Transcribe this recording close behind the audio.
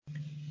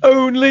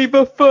Only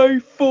the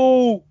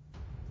faithful!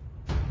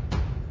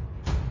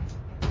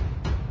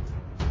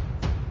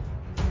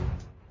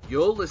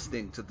 You're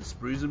listening to the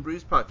Sprues and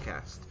Brews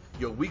podcast,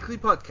 your weekly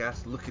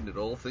podcast looking at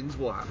all things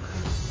Warhammer.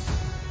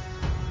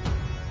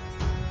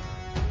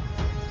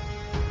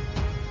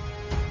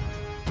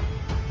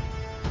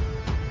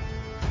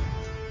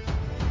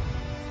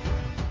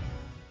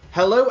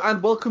 Hello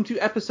and welcome to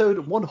episode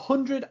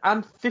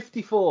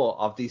 154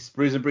 of the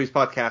Sprues and Brews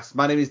podcast.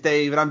 My name is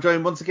Dave and I'm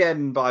joined once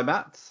again by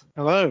Matt.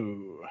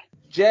 Hello.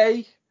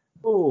 Jay.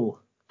 Oh.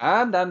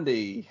 And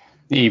Andy.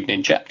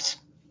 Evening, chaps.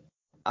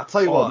 I'll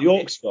tell you Oh, what. the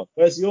York's gone.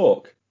 Where's the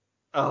York?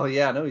 Oh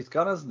yeah, no, he's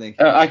gone, hasn't he?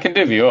 I can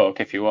do the York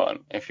if you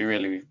want. If you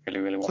really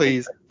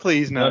want.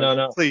 Please no.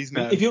 No. Please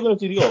no. If you're going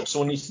to do the York,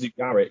 someone needs to do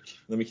Yarrick.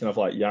 Then we can have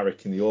like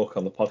Yarrick and the York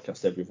on the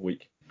podcast every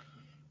week.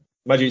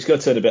 Imagine it's going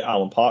to turn a bit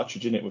Alan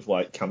Partridge, isn't it, with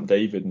like Camp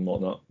David and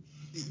whatnot.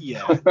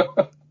 Yeah.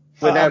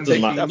 We're now I'm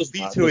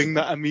vetoing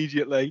that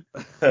immediately.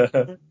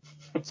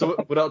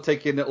 So we're not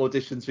taking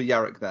auditions for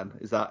Yarrick then?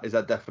 Is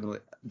that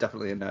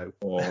definitely a no?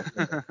 Oh.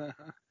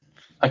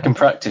 I can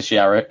practice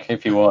Yarrick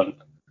if you want.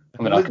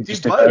 I mean, I can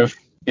just do both.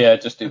 Yeah,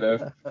 just do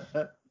both.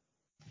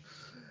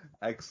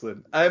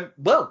 Excellent.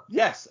 Well,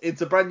 yes,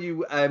 it's a brand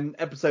new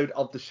episode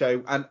of the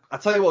show, and I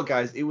tell you what,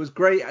 guys, it was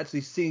great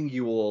actually seeing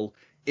you all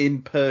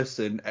in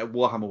person at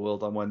Warhammer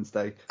World on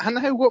Wednesday. I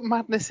know, what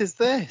madness is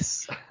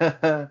this?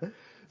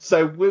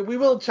 So we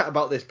will chat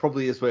about this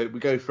probably as we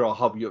go through our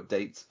hobby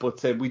updates,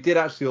 but we did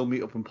actually all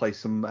meet up and play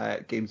some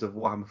games of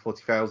Warhammer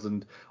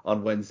 40,000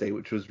 on Wednesday,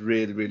 which was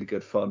really, really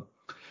good fun.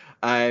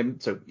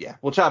 So yeah,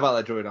 we'll chat about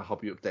that during our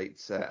hobby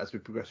updates as we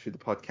progress through the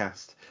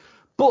podcast.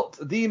 But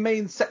the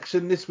main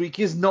section this week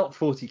is not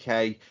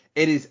 40k,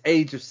 it is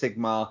Age of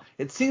Sigmar.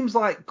 It seems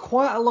like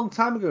quite a long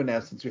time ago now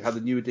since we had the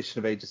new edition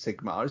of Age of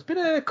Sigmar. It's been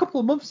a couple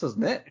of months,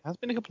 hasn't it? It has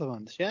been a couple of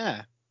months,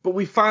 yeah. But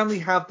we finally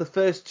have the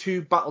first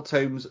two battle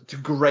tomes to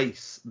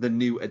grace the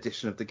new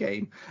edition of the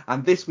game.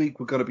 And this week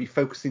we're going to be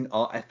focusing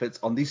our efforts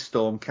on the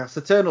Stormcast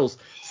Eternals,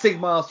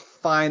 Sigmar's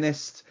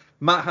finest.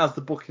 Matt has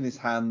the book in his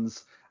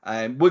hands.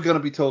 We're going to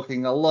be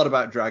talking a lot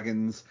about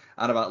dragons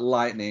and about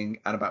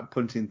lightning and about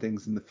punching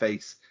things in the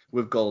face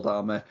with gold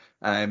armor.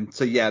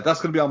 So yeah, that's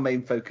going to be our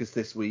main focus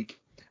this week.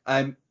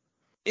 In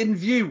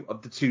view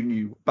of the two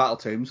new battle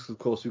tomes, because of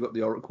course we've got the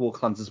Orruk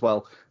Warclans as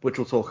well, which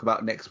we'll talk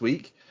about next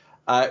week.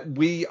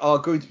 We are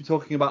going to be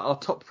talking about our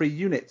top 3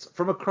 units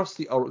from across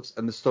the Orruks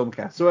and the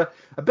Stormcast. So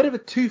a bit of a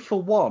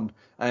 2-for-1,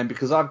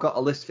 because I've got a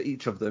list for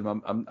each of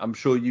them. I'm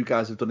sure you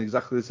guys have done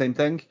exactly the same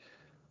thing.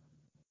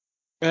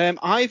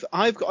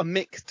 I've got a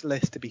mixed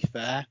list, to be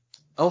fair.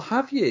 Oh,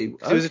 have you?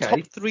 Okay. It was a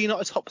top 3,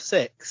 not a top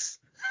 6.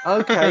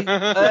 Okay.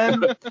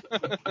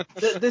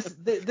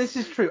 This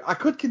is true. I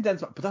could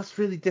condense them, but that's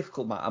really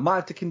difficult, Matt. I might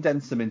have to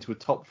condense them into a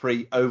top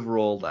 3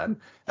 overall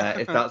then,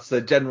 if that's the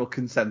general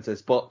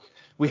consensus. But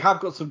we have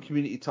got some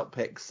community top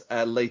picks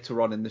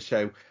later on in the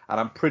show, and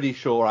I'm pretty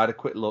sure I had a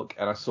quick look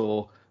and I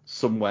saw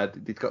somewhere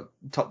that they've got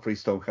top 3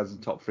 Stormcast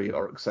and top 3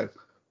 Orruks. So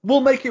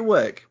we'll make it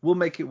work.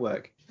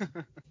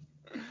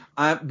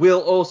 We'll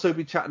also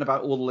be chatting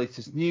about all the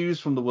latest news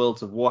from the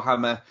worlds of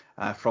Warhammer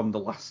from the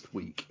last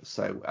week.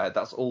 So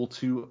that's all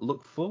to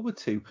look forward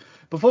to.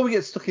 Before we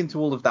get stuck into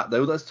all of that,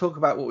 though, let's talk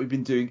about what we've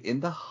been doing in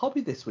the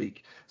hobby this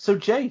week. So,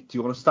 Jay, do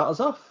you want to start us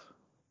off?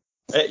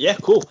 Yeah,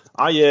 cool.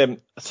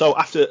 So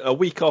after a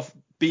week of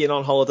being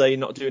on holiday,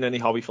 not doing any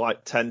hobby for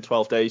like 10,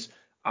 12 days,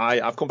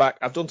 I've come back.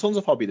 I've done tons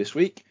of hobby this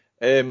week.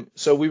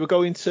 So we were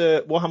going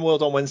to Warhammer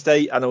World on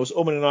Wednesday, and I was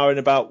umming and ahhing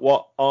about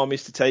what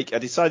armies to take. I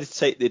decided to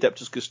take the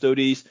Adeptus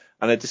Custodes,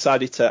 and I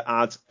decided to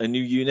add a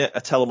new unit,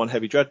 a Telemon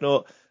Heavy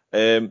Dreadnought.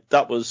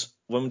 That was,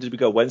 when did we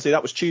go? Wednesday.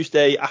 That was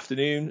Tuesday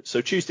afternoon.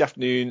 So Tuesday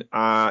afternoon,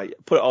 I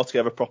put it all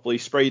together properly,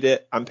 sprayed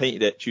it, and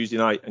painted it Tuesday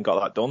night, and got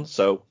that done.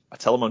 So a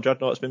Telemon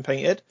Dreadnought has been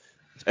painted.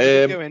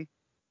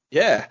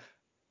 Yeah.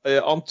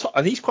 On top,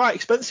 and he's quite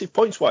expensive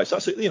points wise.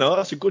 That's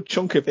a good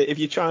chunk of it. If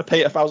you're trying to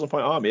pay a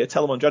 1,000-point army, a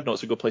Telemon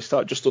Dreadnought's a good place to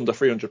start, just under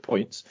 300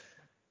 points.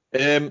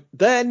 Then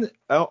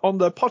on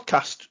the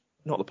podcast,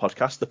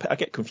 I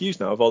get confused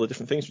now of all the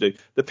different things we do.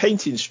 The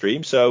painting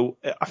stream. So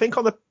I think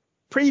on the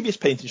previous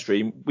painting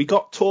stream, we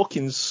got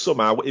talking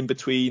somehow in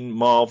between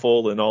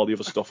Marvel and all the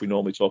other stuff we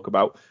normally talk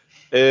about.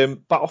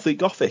 Battlefleet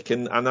Gothic,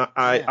 and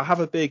I have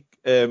a big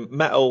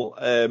metal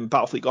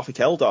Battlefleet Gothic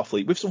Eldar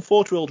fleet with some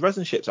Forge-World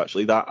resin ships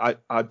actually that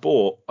I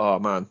bought, oh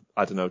man,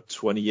 I don't know,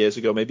 20 years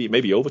ago,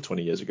 maybe over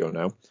 20 years ago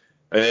now.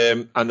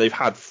 And they've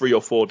had 3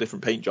 or 4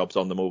 different paint jobs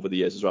on them over the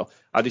years as well.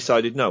 I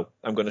decided, no,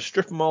 I'm going to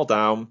strip them all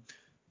down,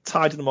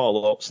 tidy them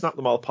all up, snap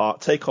them all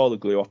apart, take all the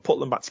glue off, put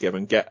them back together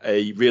and get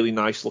a really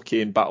nice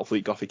looking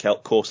Battlefleet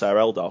Gothic Corsair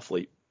Eldar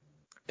fleet.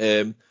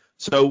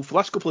 So for the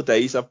last couple of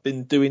days, I've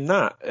been doing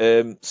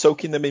that,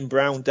 soaking them in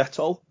brown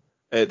Dettol.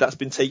 I've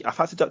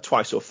had to do it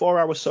twice, so 4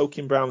 hours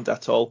soaking brown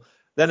Dettol,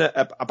 then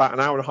about an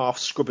hour and a half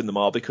scrubbing them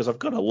all because I've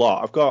got a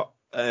lot. I've got,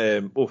 I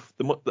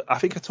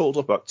think I totaled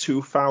up about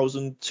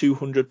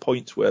 2,200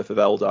 points worth of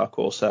Eldar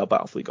Corsair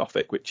Battlefleet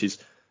Gothic, which is,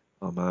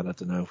 oh man, I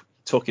don't know,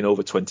 talking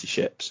over 20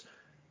 ships.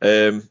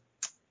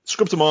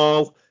 Scrubbed them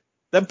all,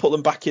 then put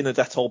them back in a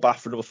Dettol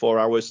bath for another 4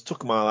 hours, took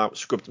them all out,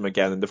 scrubbed them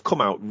again, and they've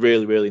come out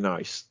really, really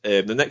nice.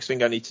 The next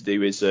thing I need to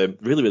do is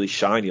really, really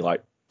shiny,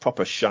 like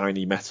proper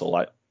shiny metal,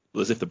 like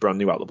as if they're brand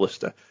new out of the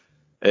blister.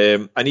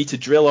 I need to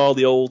drill all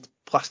the old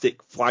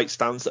plastic flight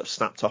stands that have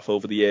snapped off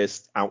over the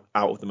years out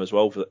of them as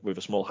well with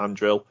a small hand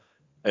drill.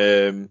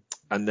 And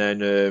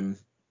then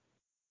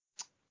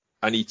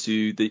I need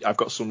to. I've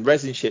got some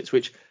resin shits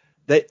which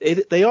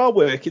they are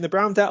working. The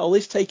brown Dettol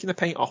is taking the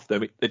paint off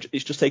them.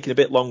 It's just taking a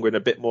bit longer and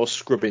a bit more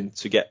scrubbing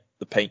to get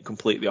the paint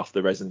completely off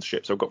the resin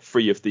strips. I've got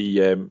 3 of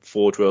the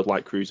Forge World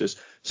Light Cruisers.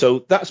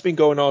 So that's been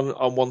going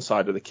on one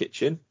side of the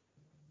kitchen.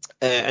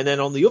 And then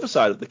on the other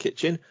side of the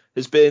kitchen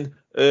has been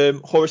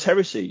Horus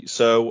Heresy.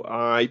 So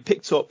I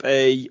picked up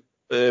a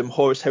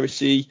Horus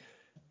Heresy.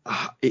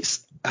 I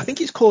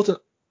think it's called an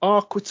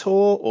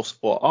Arquitor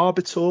or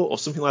Arbiter or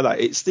something like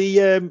that. It's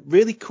the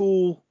really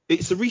cool.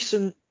 It's the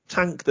recent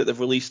tank that they've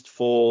released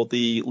for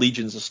the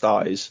Legions of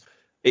Stars.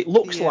 It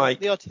looks like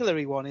the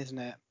artillery one, isn't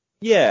it?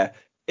 Yeah,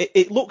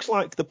 it looks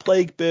like the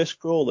Plague Burst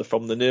Crawler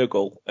from the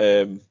Nurgle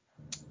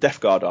Death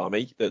Guard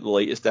army, the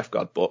latest Death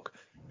Guard book.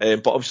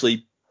 But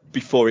obviously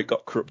before it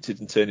got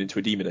corrupted and turned into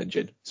a demon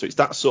engine. So it's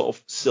that sort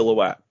of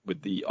silhouette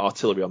with the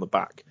artillery on the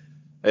back.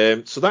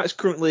 So that's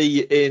currently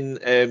in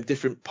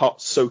different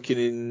pots,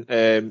 soaking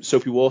in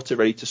soapy water,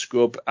 ready to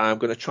scrub. I'm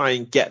going to try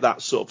and get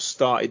that sort of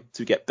started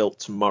to get built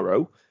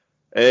tomorrow.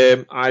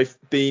 I've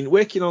been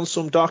working on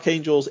some Dark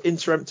Angels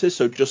Interemptors,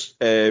 so just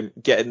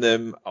getting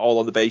them all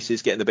on the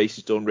bases, getting the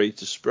bases done, ready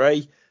to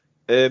spray.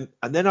 And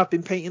then I've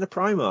been painting a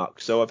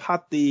Primarch. So I've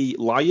had the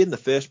Lion, the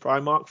first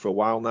Primarch, for a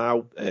while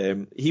now.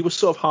 He was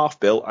sort of half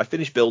built. I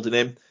finished building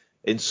him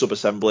in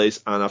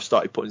sub-assemblies, and I've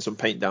started putting some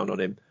paint down on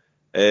him.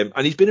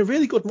 And he's been a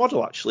really good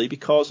model, actually,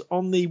 because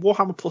on the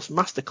Warhammer Plus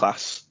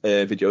Masterclass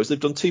videos, they've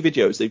done 2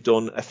 videos. They've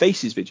done a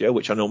Faces video,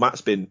 which I know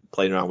Matt's been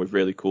playing around with,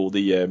 really cool.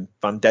 The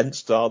Van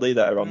Dents, are they,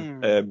 that are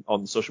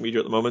on social media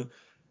at the moment.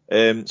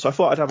 So I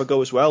thought I'd have a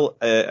go as well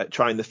at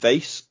trying the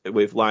face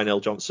with Lionel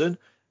Johnson.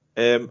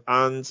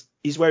 And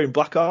he's wearing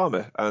black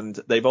armor, and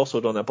they've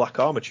also done a black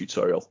armor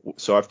tutorial.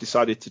 So I've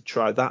decided to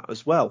try that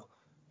as well.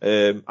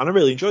 And I'm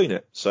really enjoying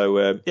it.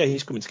 So, yeah,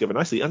 he's coming together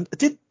nicely. And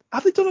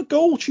have they done a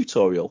gold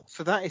tutorial?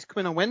 So that is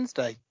coming on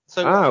Wednesday.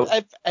 So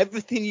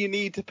everything you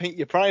need to paint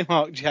your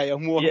Primarch, Jay,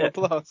 on Warhammer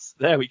Plus.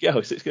 There we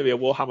go. So it's going to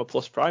be a Warhammer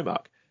Plus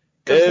Primarch.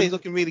 He's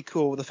looking really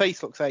cool. The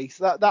face looks ace.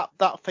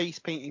 That face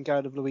painting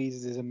guide of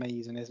Louise's is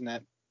amazing, isn't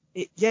it?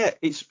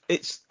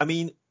 It's. I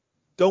mean,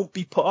 don't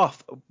be put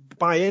off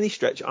by any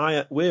stretch.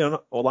 I'm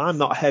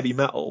not a heavy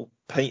metal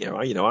painter.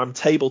 I'm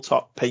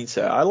tabletop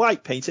painter. I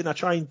like painting. I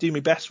try and do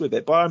my best with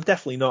it, but I'm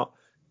definitely not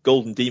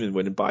Golden Demon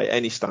winning by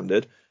any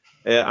standard.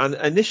 And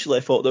initially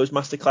I thought those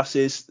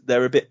masterclasses,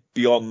 they're a bit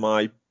beyond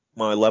my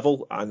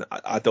level, and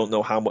I don't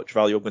know how much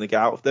value I'm going to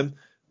get out of them.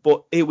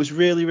 But it was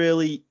really,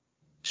 really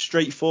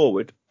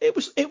straightforward. It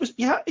was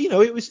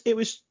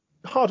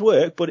hard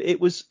work, but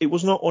it was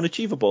not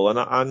unachievable.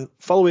 And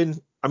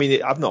following,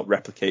 I've not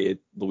replicated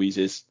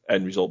Louise's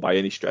end result by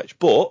any stretch,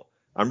 but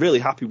I'm really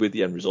happy with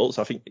the end results.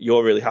 I think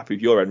you're really happy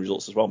with your end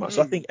results as well, Matt.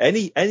 So I think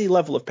any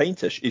level of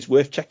painter is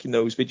worth checking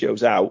those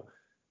videos out.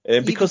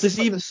 Because there's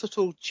even the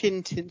subtle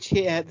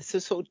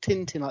the sort of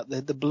tinting, like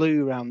the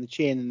blue around the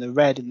chin and the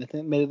red in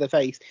the middle of the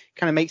face,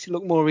 kind of makes it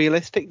look more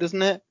realistic, doesn't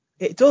it?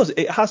 It does.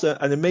 It has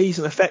an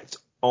amazing effect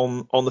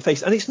on the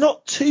face, and it's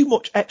not too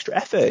much extra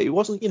effort. It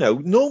wasn't,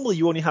 normally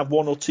you only have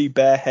 1 or 2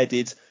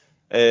 bareheaded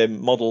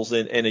models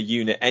in a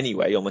unit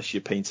anyway, unless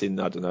you're painting,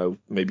 I don't know,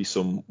 maybe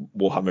some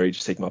Warhammer Age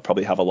of Sigmar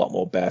probably have a lot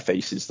more bare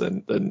faces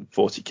than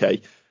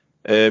 40k.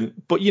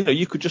 But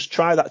you could just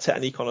try that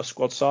technique on a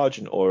squad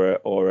sergeant or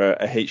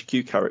a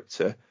HQ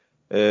character.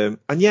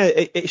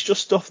 It's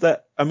just stuff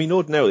that,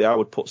 ordinarily I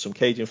would put some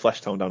Cajun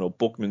flesh tone down or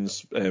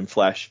Bugman's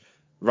flesh,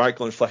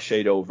 Reikland flesh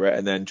shade over it,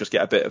 and then just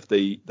get a bit of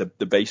the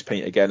base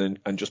paint again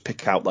and just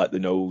pick out like the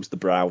nose, the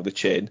brow, the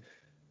chin.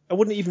 I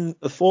wouldn't even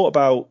have thought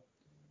about,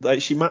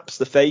 like, she maps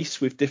the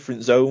face with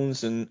different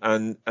zones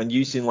and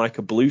using like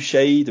a blue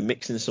shade and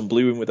mixing some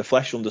blue in with the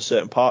flesh under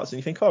certain parts, and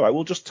you think, all right,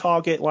 we'll just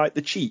target like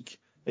the cheek.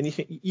 And you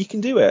think you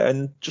can do it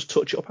and just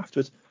touch it up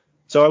afterwards.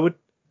 So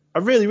I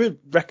really, really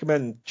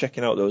recommend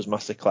checking out those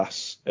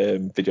masterclass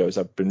videos.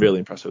 I've been really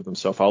impressed with them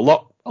so far.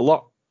 A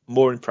lot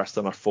more impressed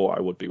than I thought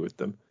I would be with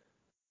them.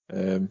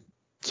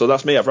 So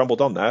that's me. I've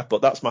rambled on there,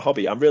 but that's my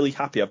hobby. I'm really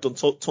happy. I've done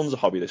tons of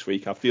hobby this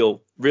week. I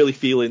really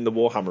feeling the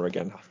Warhammer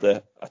again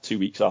after 2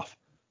 weeks off.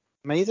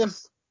 Amazing.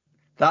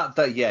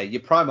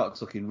 Your Primarch's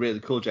looking really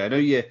cool, Jay. I know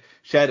you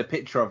shared a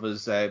picture of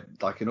us,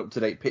 like an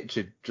up-to-date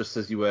picture, just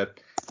as you were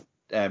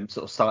sort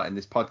of starting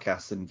this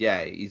podcast, and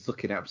he's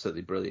looking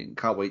absolutely brilliant.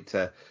 Can't wait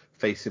to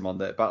face him on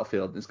the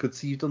battlefield. It's good to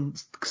see you've done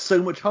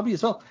so much hobby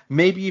as well.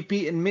 Maybe you've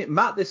beaten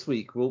Matt this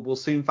week. We'll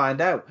soon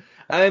find out.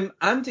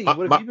 Andy, what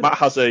have you been? Matt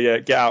has a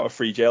get out of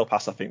free jail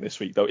pass, I think, this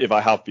week, though, if I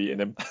have beaten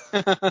him.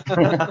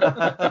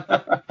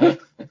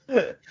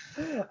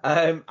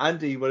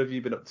 Andy, what have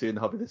you been up to in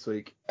the hobby this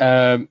week?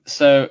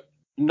 So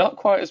not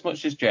quite as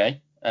much as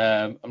Jay.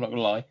 I'm not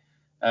gonna lie.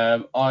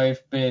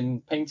 I've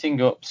been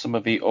painting up some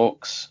of the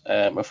orcs,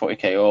 my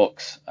 40k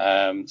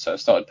orcs. So I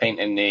started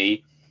painting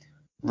the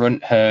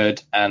Runt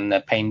Herd and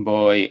the Pain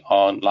Boy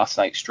on last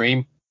night's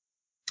stream.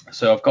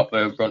 So I've got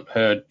the Runt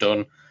Herd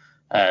done.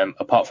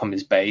 Apart from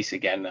his base,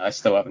 again, I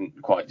still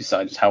haven't quite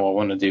decided how I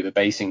want to do the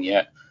basing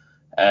yet.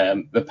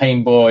 The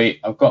Pain Boy,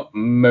 I've got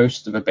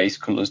most of the base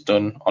colours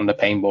done on the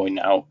Pain Boy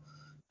now.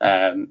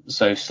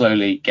 So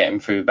slowly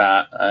getting through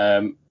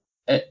that.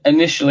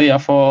 Initially, I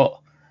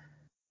thought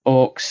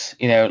orcs,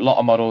 a lot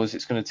of models,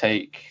 it's going to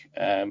take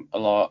a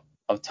lot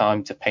of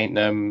time to paint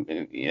them.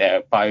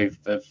 By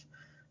the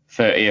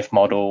 30th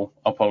model,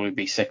 I'll probably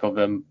be sick of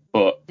them.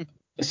 But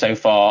so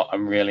far,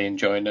 I'm really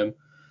enjoying them.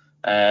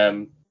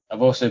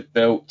 I've also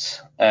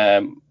built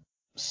a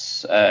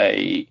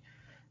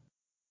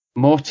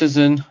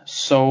Mortisan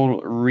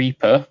Soul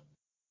Reaper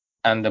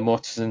and a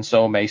Mortisan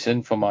Soul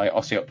Mason for my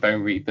Ossiot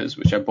Bone Reapers,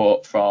 which I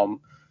bought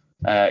from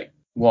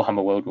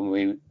Warhammer World when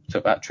we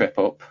took that trip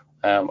up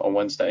on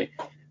Wednesday.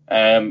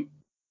 I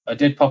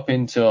did pop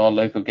into our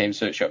local game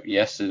search shop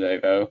yesterday,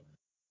 though,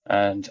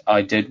 and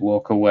I did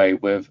walk away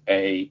with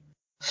a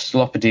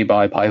Sloppity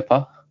by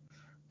Piper,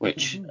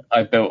 which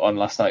I built on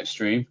last night's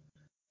stream.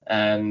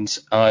 And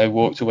I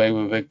walked away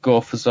with a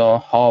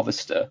Gorthazar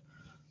Harvester.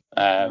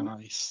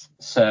 Nice.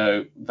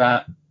 So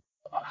that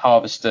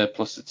Harvester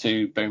plus the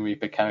 2 Bone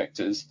Reaper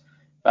characters,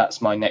 that's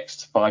my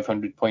next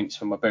 500 points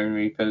for my Bone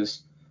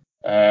Reapers.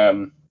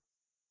 And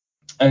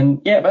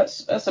yeah,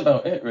 that's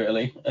about it,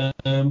 really.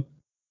 I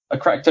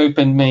cracked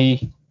open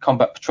me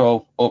Combat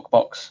Patrol Orc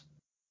box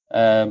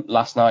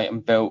last night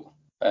and built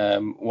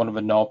one of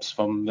the knobs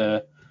from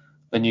the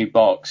new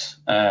box.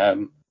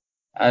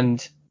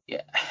 And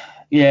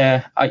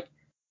yeah, I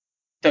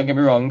don't get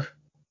me wrong,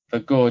 they're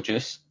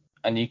gorgeous,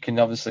 and you can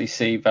obviously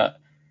see that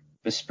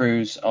the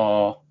sprues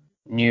are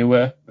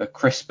newer, they're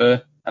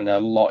crisper, and they're a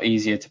lot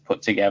easier to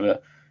put together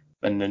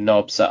than the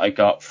knobs that I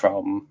got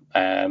from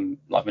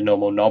like the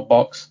normal knob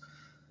box.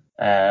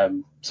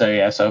 So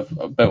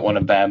I've built one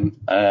of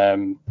them.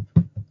 I'm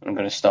going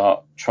to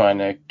start trying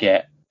to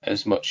get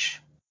as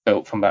much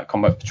built from that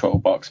Combat Patrol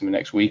box in the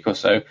next week or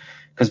so.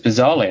 Because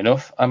bizarrely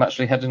enough, I'm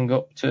actually heading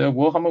up to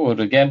Warhammer World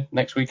again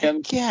next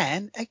weekend.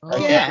 Again?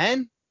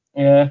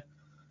 Yeah.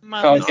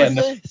 Madness Can't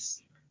is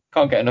this?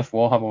 Can't get enough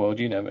Warhammer World,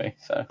 you know me.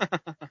 So.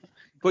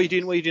 What are you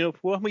doing up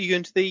for Warhammer? Are you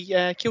going to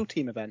the Kill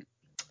Team event?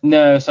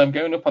 No, so I'm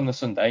going up on the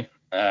Sunday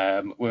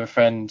with a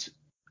friend,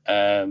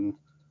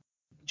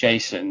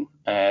 Jason,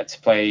 to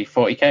play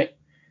 40k.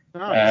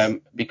 Nice.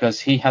 Because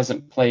he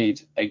hasn't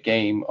played a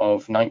game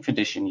of 9th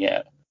edition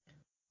yet.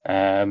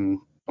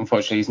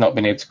 Unfortunately, he's not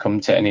been able to come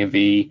to any of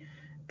the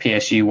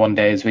PSU one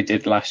days we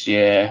did last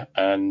year,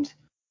 and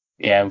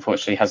yeah,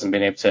 unfortunately hasn't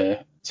been able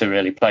to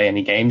really play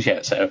any games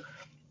yet. So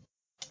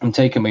I'm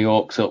taking my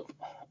orcs up.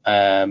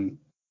 I'm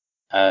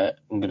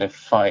going to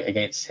fight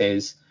against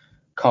his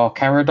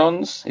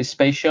Carcharodons, his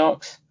space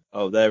sharks.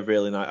 Oh, they're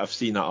really nice. I've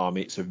seen that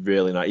army. It's a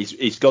really nice.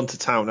 He's gone to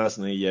town,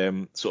 hasn't he?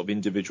 Sort of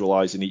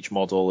individualising each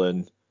model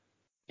and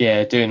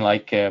yeah, doing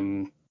like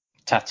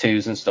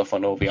tattoos and stuff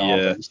on all the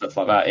armor and stuff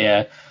like that.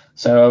 Yeah.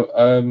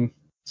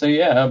 So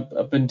yeah,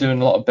 I've been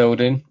doing a lot of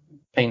building,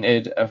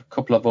 painted a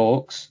couple of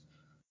orcs,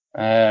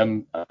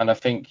 and I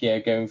think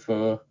going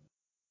for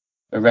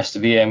the rest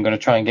of the year, I'm going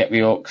to try and get the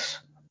orcs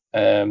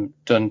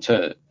done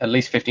to at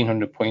least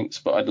 1,500 points,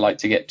 but I'd like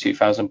to get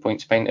 2,000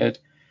 points painted,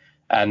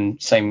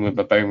 and same with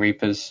the Bone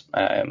Reapers.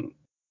 I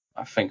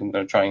think I'm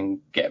going to try and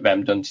get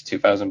them done to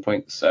 2,000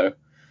 points. So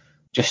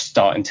just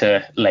starting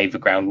to lay the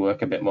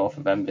groundwork a bit more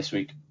for them this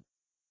week.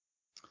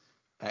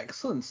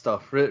 Excellent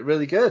stuff.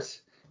 Really good.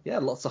 Yeah,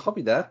 lots of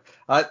hobby there.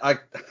 I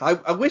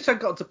wish I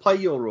got to play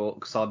your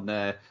orcs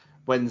on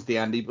Wednesday,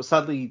 Andy, but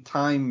sadly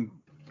time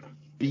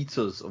beat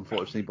us,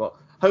 unfortunately. But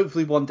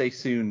hopefully one day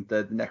soon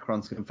the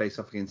Necrons can face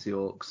off against the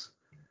orcs.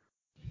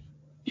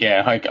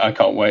 Yeah, I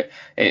can't wait.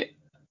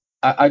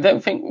 I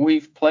don't think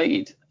we've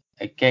played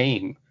a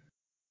game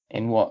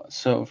in what,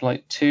 sort of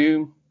like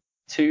two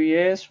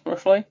years,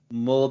 roughly?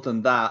 More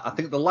than that. I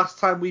think the last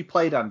time we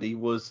played, Andy,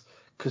 was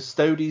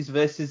Custodes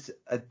versus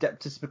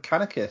Adeptus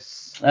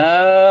Mechanicus.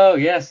 Oh,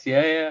 yes,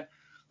 yeah.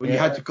 When you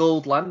had your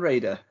gold Land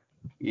Raider.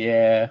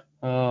 Yeah.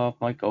 Oh,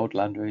 my gold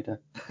Land Raider.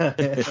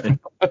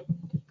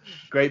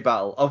 Great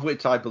battle, of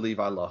which I believe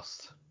I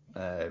lost.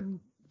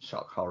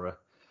 Shock horror.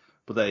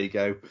 But there you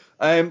go.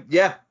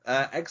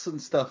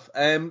 Excellent stuff.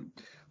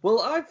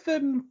 Well, I've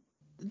done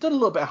a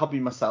little bit of hobby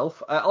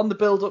myself. On the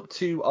build up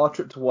to our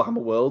trip to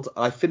Warhammer World,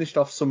 I finished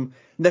off some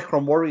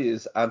Necron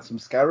Warriors and some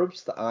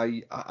Scarabs that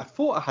I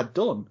thought I had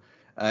done.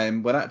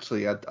 When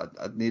actually I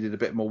needed a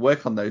bit more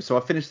work on those. So I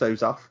finished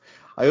those off.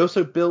 I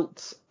also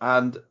built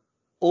and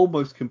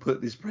almost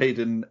completely sprayed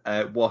and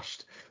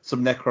washed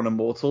some Necron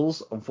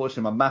Immortals.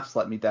 Unfortunately, my maths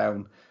let me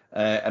down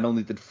and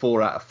only did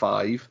 4 out of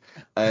 5.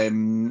 I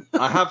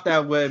have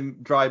now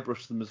dry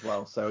brushed them as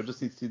well, so I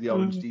just need to do the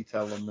orange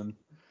detail on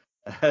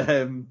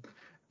them.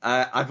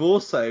 I've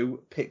also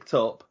picked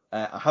up.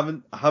 I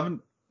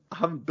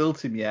haven't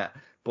built him yet,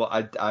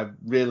 but I'm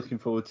really looking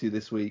forward to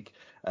this week.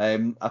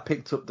 I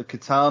picked up the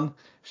Catan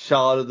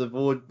Shard of the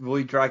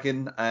Void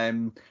Dragon.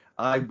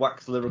 I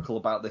waxed lyrical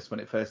about this when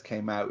it first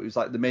came out. It was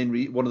like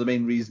one of the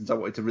main reasons I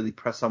wanted to really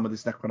press on with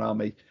this Necron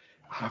army.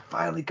 And I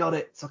finally got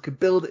it, so I could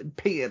build it and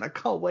paint it, and I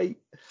can't wait.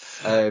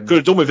 Could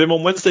have done with him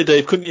on Wednesday,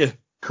 Dave, couldn't you?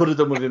 Could have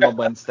done with him on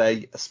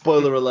Wednesday.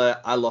 Spoiler alert,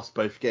 I lost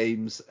both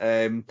games.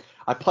 I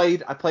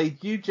played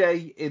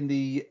UJ in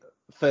the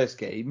first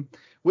game,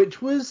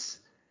 which was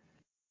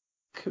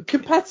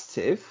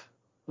competitive,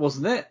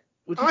 wasn't it?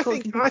 I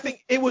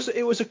think it was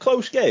a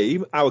close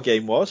game. Our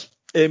game was.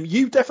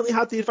 You definitely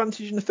had the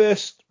advantage in the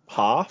first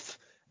half,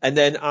 and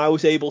then I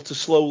was able to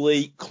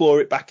slowly claw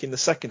it back in the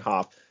second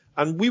half.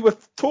 And we were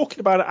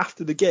talking about it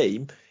after the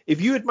game. If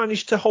you had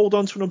managed to hold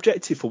on to an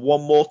objective for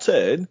one more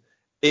turn,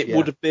 it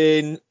would have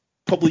been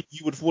probably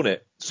you would have won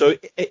it. So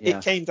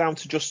it came down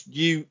to just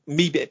me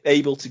being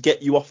able to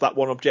get you off that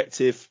one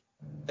objective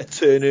a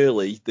turn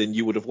early than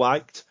you would have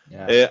liked.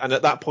 Yeah. And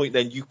at that point,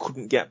 then you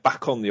couldn't get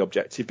back on the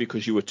objective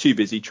because you were too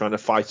busy trying to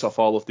fight off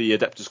all of the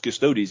Adeptus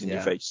Custodes in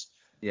your face.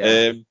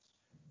 Yeah.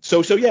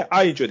 So yeah,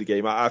 I enjoyed the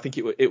game. I think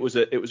it was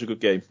a good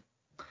game.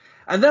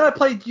 And then I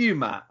played you,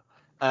 Matt.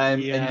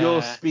 And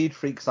your Speed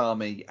Freaks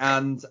army,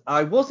 and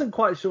I wasn't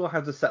quite sure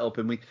how to set up.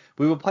 And we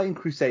were playing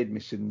Crusade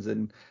missions,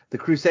 and the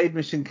Crusade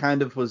mission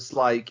kind of was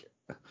like,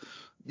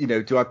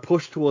 do I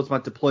push towards my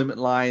deployment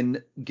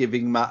line,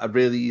 giving Matt a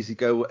really easy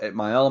go at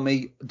my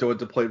army? Do I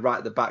deploy right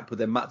at the back, but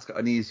then Matt's got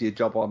an easier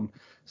job on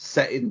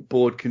setting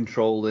board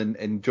control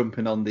and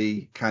jumping on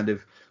the kind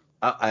of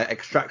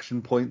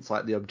extraction points,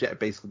 like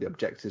basically the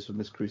objectives from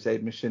this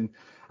Crusade mission.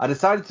 I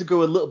decided to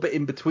go a little bit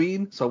in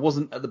between, so I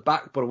wasn't at the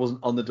back, but I wasn't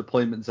on the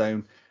deployment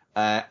zone.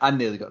 I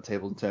nearly got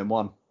tabled in turn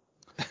 1.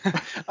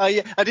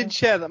 I did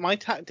share that my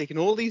tactic in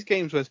all these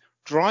games was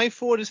drive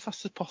forward as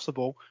fast as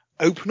possible,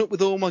 open up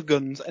with all my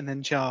guns, and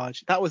then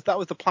charge. That was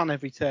the plan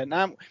every turn.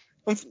 Now,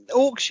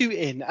 orc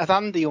shooting, as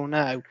Andy will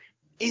know,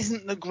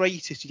 isn't the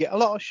greatest. You get a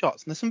lot of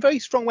shots, and there's some very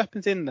strong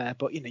weapons in there,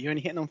 but you're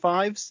only hitting on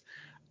 5s.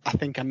 I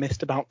think I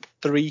missed about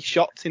 3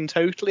 shots in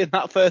total in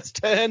that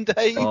first turn,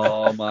 Dave.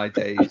 Oh my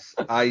days!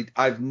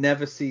 I've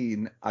never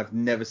seen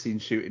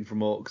shooting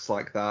from orcs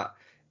like that.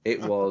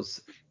 It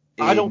was.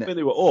 I don't think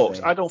they were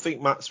orcs. I don't think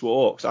Matt's were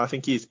orcs. I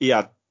think he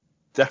had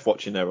Death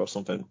Watch in there or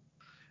something.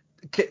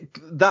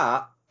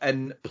 That,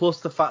 and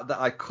plus the fact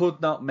that I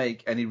could not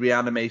make any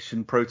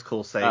reanimation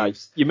protocol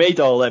saves. You made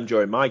all them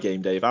during my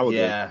game, Dave. Our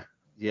game.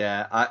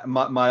 Yeah.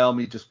 My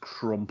army just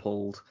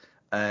crumpled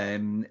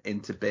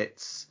into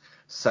bits.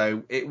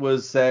 So it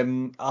was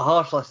a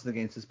harsh lesson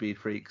against the Speed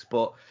Freaks,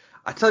 but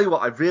I tell you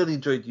what, I've really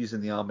enjoyed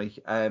using the army,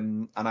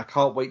 and I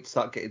can't wait to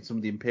start getting some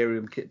of the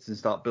Imperium kits and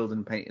start building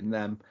and painting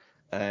them.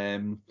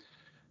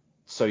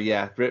 So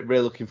yeah, really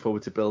looking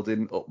forward to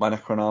building up my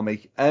Necron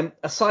army.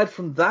 Aside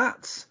from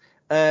that,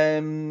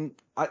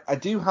 I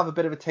do have a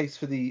bit of a taste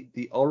for the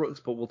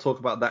Aurochs, but we'll talk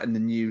about that in the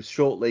news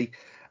shortly.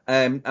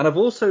 And I've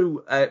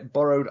also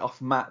borrowed off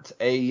Matt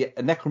a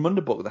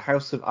Necromunda book, The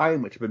House of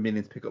Iron, which I've been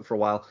meaning to pick up for a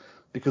while,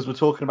 because we're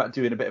talking about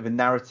doing a bit of a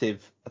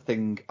narrative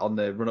thing on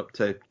the run up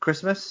to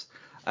Christmas.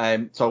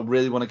 So I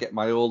really want to get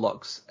my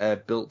Orlocks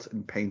built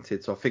and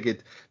painted. So I figured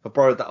if I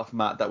borrowed that off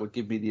Matt, that would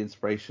give me the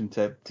inspiration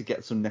to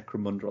get some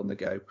Necromunda on the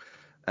go.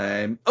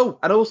 And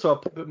also I'll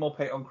put a bit more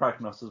paint on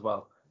Kragnos as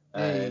well.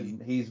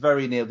 He's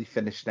very nearly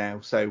finished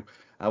now, so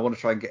I want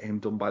to try and get him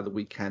done by the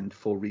weekend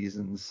for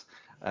reasons.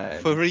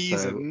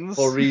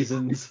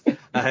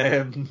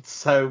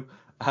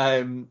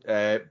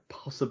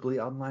 Possibly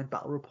online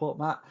battle report,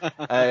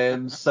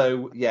 Matt.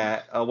 So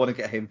yeah, I want to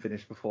get him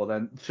finished before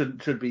then.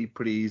 Should be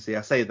pretty easy.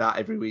 I say that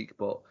every week,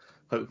 but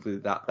hopefully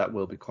that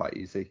will be quite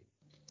easy.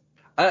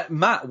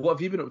 Matt, what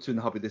have you been up to in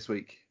the hobby this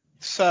week?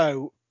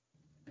 So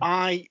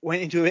I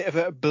went into a bit of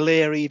a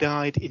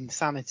bleary-eyed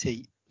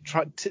insanity,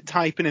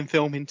 typing and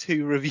filming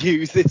 2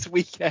 reviews this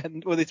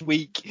weekend or this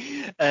week.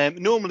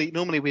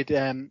 Normally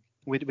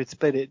we'd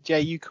split it.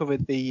 Jay, you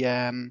covered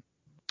the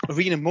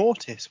Arena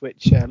Mortis,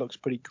 which looks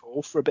pretty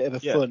cool for a bit of a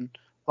fun,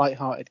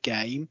 light-hearted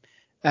game.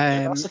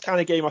 That's the kind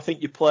of game I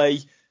think you play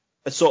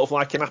as sort of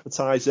like an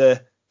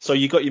appetizer. So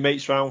you got your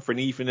mates round for an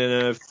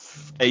evening of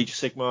Age of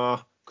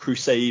Sigmar,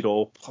 Crusade,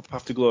 or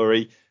Path to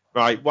Glory.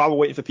 Right, while we're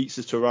waiting for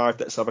pizzas to arrive,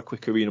 let's have a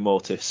quick Arena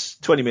Mortis.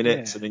 20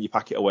 minutes, and then you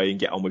pack it away and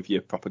get on with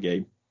your proper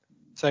game.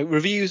 So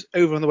reviews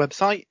over on the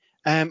website.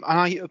 And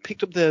I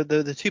picked up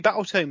the 2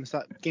 battle tomes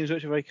that Games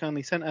Workshop very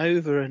kindly sent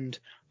over, and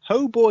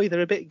oh boy,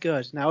 they're a bit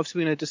good. Now,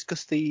 obviously, we're going to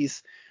discuss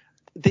these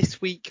this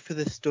week for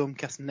the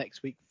Stormcast and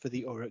next week for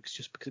the Uruks,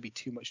 just because it'd be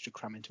too much to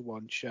cram into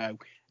one show.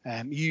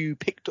 You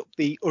picked up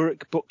the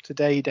Uruk book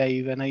today,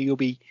 Dave. I know you'll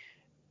be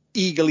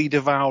eagerly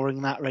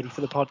devouring that, ready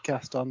for the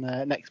podcast on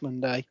next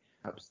Monday.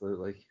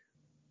 Absolutely.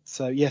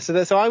 So yeah,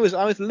 so I was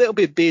a little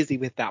bit busy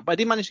with that, but I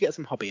did manage to get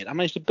some hobby in. I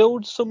managed to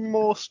build some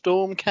more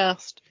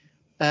Stormcast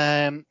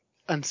and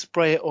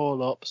spray it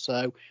all up.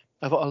 So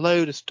I've got a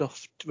load of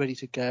stuff ready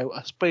to go.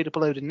 I sprayed up a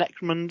load of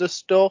Necromunda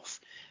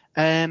stuff,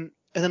 and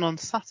then on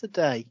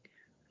Saturday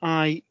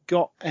I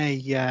got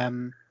a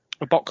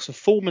box of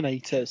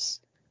Fulminators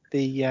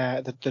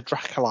the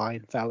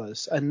Dracoline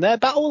fellas, and they're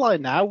battle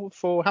line now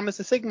for Hammers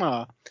of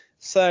Sigmar.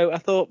 So I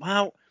thought,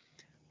 well,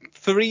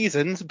 for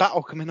reasons,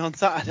 battle coming on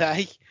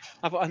Saturday,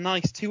 I've got a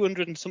nice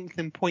 200 and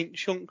something point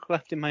chunk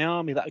left in my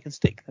army that I can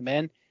stick them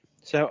in.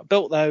 So I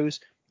built those.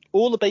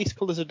 All the base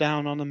colours are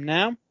down on them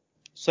now.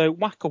 So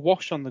whack a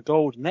wash on the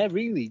gold, and they're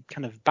really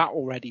kind of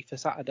battle ready for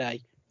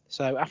Saturday.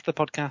 So after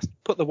the podcast,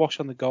 put the wash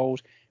on the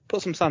gold,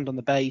 put some sand on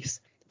the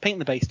base, paint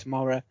the base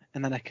tomorrow,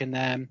 and then I can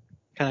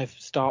kind of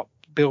start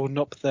building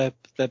up the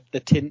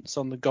tints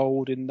on the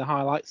gold in the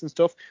highlights and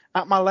stuff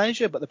at my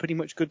leisure. But they're pretty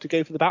much good to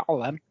go for the battle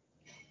then.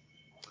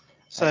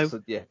 So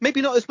Excellent, yeah.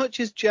 maybe not as much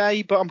as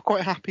Jay, but I'm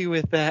quite happy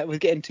with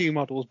getting 2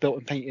 models built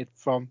and painted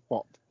from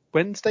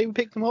Wednesday we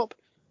picked them up.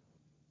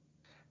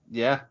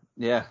 Yeah,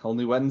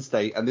 only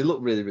Wednesday, and they look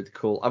really, really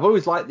cool. I've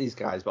always liked these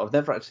guys, but I've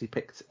never actually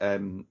picked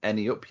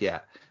any up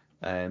yet.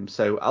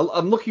 So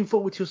I'm looking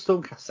forward to your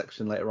Stormcast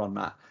section later on,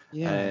 Matt.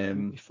 Yeah,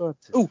 it'll be fun.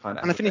 Oh,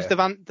 and I finished the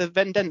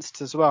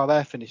Vendenstas as well.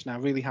 They're finished now.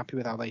 Really happy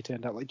with how they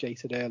turned out, like Jay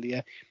said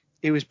earlier.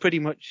 It was pretty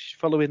much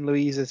following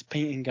Louisa's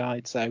painting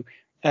guide. So,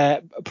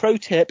 pro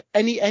tip: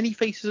 any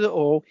faces at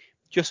all,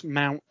 just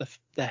mount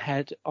the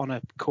head on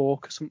a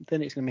cork or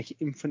something. It's going to make it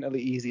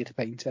infinitely easier to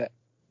paint it.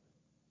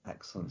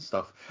 Excellent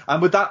stuff.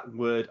 And with that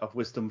word of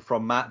wisdom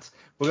from Matt,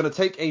 we're going to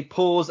take a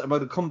pause and we're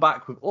going to come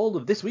back with all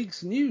of this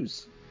week's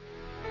news.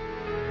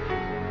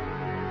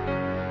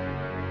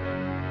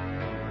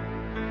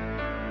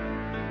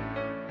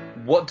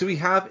 What do we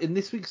have in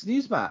this week's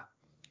news, Matt?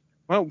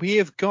 Well, we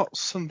have got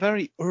some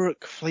very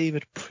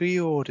Uruk-flavoured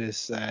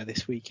pre-orders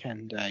this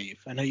weekend,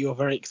 Dave. I know you're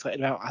very excited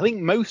about, I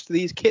think, most of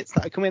these kits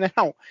that are coming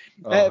out.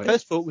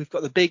 First of all, we've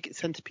got the big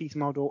centerpiece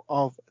model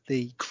of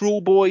the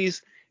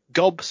Kruleboyz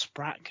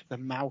Gobsprakk, the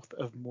Mouth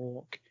of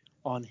Mork,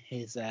 on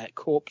his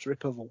Corpse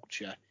Ripper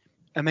Vulture.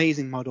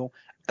 Amazing model.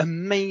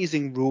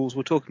 Amazing rules.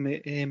 We'll talk to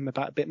him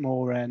about a bit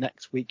more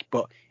next week,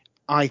 but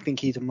I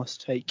think he's a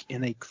must-take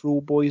in a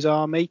Kruleboyz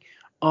army.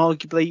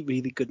 Arguably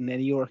really good in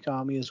any Uruk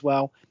army as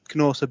well.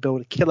 Can also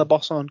build a killer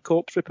boss on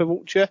Corpse Ripper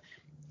Vulture.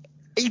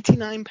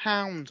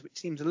 £89, which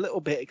seems a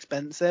little bit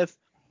expensive.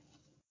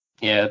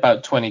 Yeah,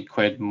 about 20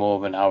 quid more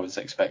than I was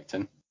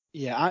expecting.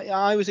 Yeah,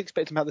 I was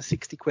expecting about the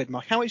 60 quid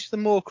mark. How much is the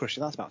Maw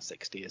Crusher? That's about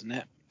 60, isn't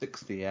it?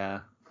 60,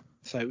 yeah.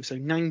 So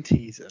 90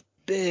 is a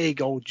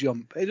big old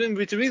jump.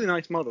 It's a really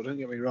nice model, don't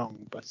get me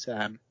wrong, but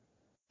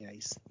yeah,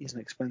 he's an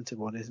expensive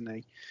one, isn't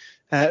he?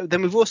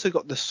 Then we've also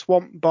got the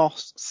Swamp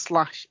Boss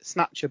 /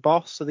 Snatcher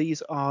Boss. So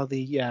these are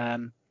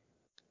the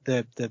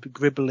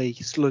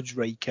Gribbly Sludge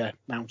Raker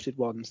mounted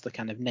ones, the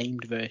kind of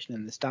named version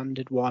and the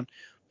standard one.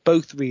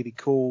 Both really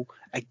cool.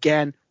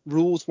 Again,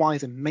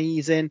 rules-wise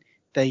amazing.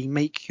 They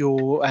make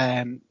your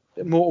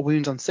mortal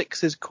wounds on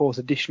 6s cause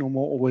additional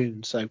mortal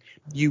wounds. So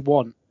you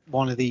want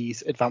one of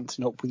these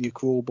advancing up with your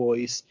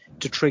Kruleboyz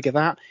to trigger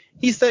that.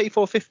 He's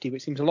 34.50,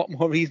 which seems a lot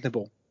more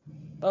reasonable.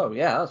 Oh,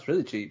 yeah, that's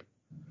really cheap.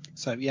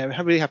 So, yeah,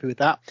 we're really happy with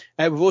that.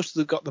 We've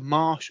also got the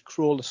Marsh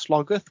Crawler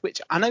Sloggoth, which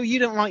I know you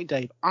don't like,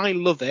 Dave. I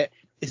love it.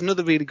 It's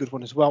another really good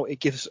one as well. It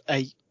gives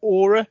a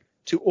aura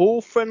to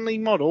all friendly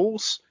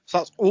models. So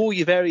that's all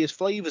your various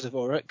flavours of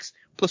Uruks,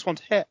 +1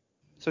 to hit.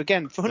 So,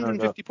 again, for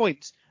 150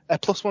 points, a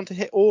 +1 to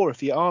hit aura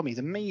for your army is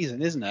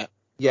amazing, isn't it?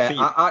 Yeah,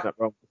 I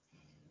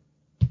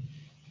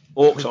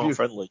Orcs aren't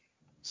friendly.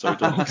 So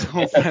Orcs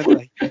aren't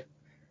friendly.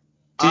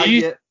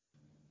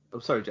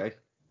 I'm sorry, Jay.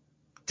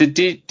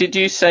 Did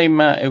you say,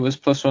 Matt, it was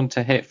 +1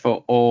 to hit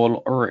for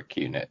all Uruk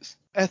units?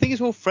 I think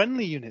it's all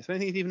friendly units. I don't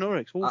think it's even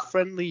Uruks. All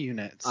friendly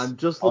units. I'm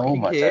just looking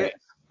here, days.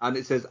 and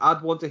it says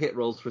add 1 to hit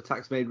rolls for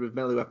attacks made with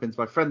melee weapons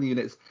by friendly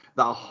units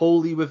that are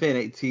wholly within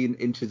 18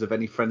 inches of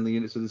any friendly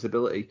units with this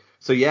ability.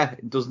 So yeah,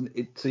 it doesn't.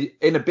 It's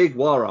in a big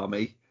war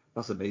army.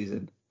 That's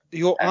amazing.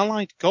 Your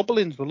allied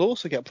goblins will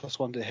also get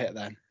 +1 to hit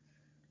then.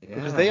 Yeah.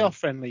 Because they are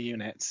friendly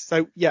units.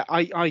 So, yeah,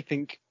 I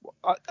think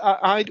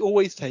I'd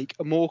always take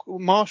a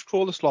Marsh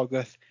Crawler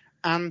Sloggoth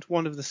and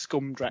one of the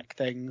Scumdrek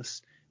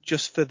things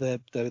just for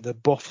the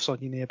buffs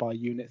on your nearby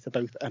units.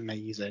 They're both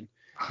amazing.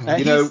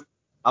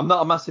 I'm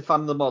not a massive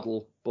fan of the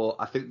model, but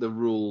I think the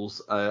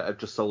rules have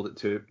just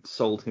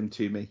sold him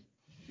to me.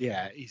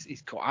 Yeah,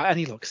 he's cool. And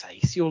he looks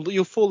ace.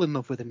 You'll fall in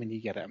love with him when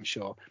you get it, I'm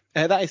sure.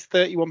 That is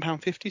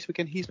 £31.50, so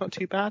again, he's not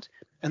too bad.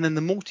 And then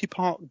the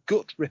multi-part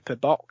Gut Ripper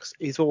box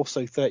is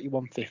also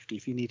 £31.50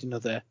 if you need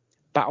another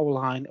battle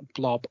line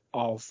blob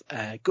of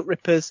Gut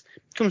Rippers.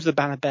 Comes with a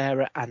banner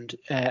bearer and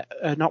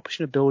an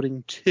option of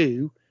building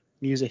 2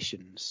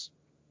 musicians.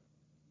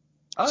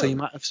 Oh. So you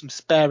might have some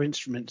spare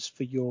instruments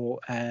for your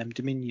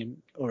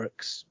Dominion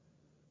Uruks.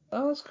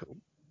 Oh, that's cool.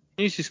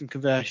 You need to do some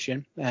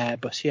conversion,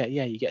 but yeah,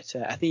 you get.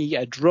 I think you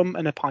get a drum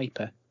and a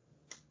piper.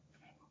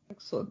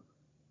 Excellent.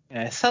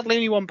 Sadly,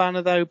 only one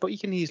banner though, but you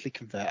can easily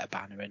convert a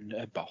banner and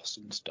a boss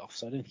and stuff.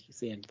 So I don't think it's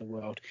the end of the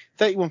world.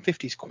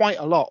 £31.50 is quite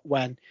a lot.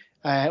 When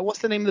what's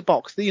the name of the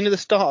box? The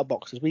starter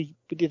boxes we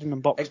did an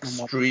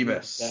unboxing.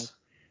 Extremis.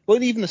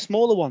 Well, even the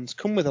smaller ones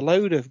come with a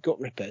load of Gut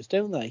Rippers,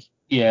 don't they?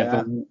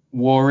 Yeah, the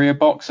Warrior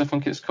box, I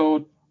think it's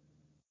called.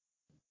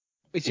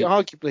 Which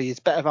arguably is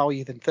better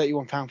value than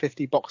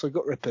 £31.50 box of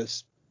Gut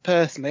Rippers.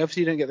 personally.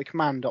 Obviously, you don't get the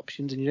command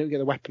options and you don't get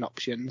the weapon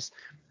options.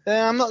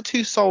 I'm not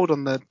too sold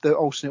on the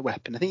alternate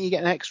weapon. I think you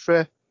get an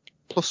extra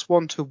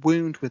 +1 to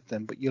wound with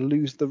them, but you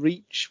lose the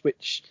reach,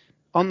 which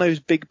on those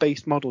big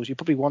base models you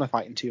probably want to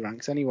fight in 2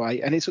 ranks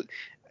anyway. And it's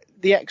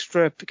the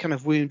extra kind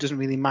of wound doesn't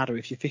really matter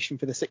if you're fishing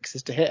for the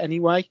 6s to hit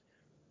anyway.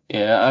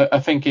 Yeah, I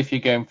think if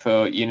you're going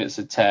for units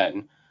of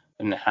 10,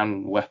 and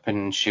hand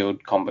weapon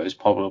shield combo is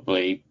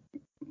probably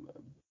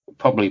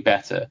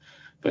better.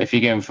 But if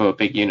you're going for a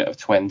big unit of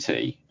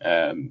 20,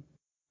 then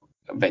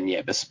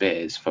yeah, the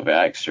spears for the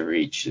extra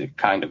reach are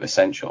kind of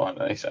essential, aren't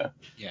they? So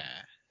yeah.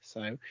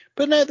 So,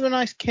 but no, they're a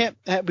nice kit.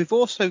 We've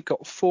also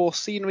got 4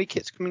 scenery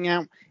kits coming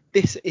out.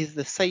 This is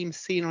the same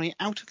scenery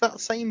out of that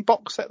same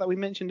box set that we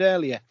mentioned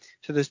earlier.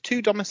 So there's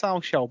 2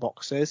 Domicile Shell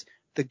boxes,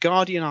 the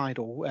Guardian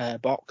Idol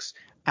box,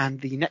 and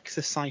the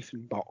Nexus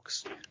Siphon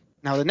box.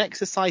 Now, the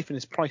Nexus Siphon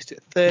is priced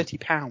at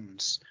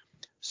 £30.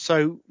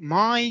 So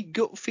my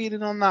gut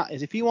feeling on that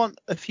is if you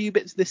want a few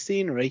bits of this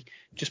scenery,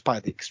 just buy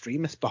the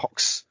Extremis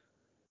box.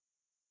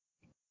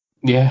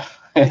 yeah.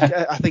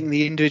 I think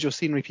the individual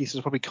scenery pieces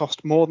will probably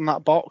cost more than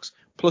that box.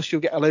 Plus,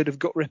 you'll get a load of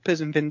Gut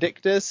Rippers and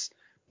Vindictors.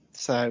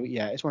 So,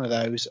 yeah, it's one of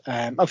those.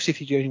 Obviously,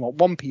 if you only want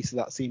one piece of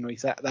that scenery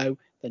set, though,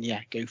 then,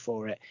 yeah, go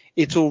for it.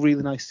 It's all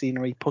really nice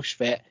scenery, push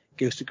fit,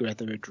 goes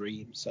together a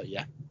dream. So,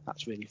 yeah,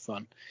 that's really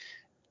fun.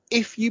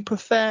 If you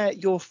prefer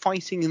your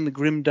fighting in the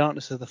grim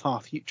darkness of the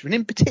far future, and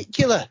in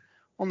particular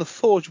on the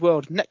Forge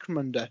World of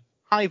Necromunda,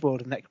 Hive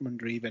World of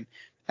Necromunda even,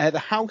 the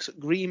House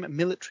Green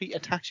military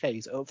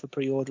attaches are up for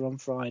pre-order on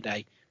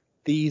Friday.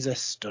 These are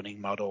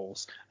stunning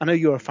models. I know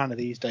you're a fan of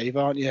these, Dave,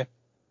 aren't you?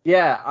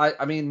 Yeah,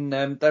 I mean,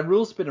 their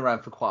rules have been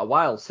around for quite a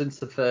while, since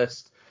the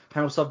first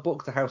House of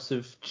book, the House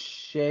of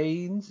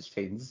Chains. It's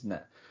Chains, isn't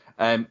it?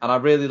 And I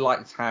really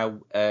liked how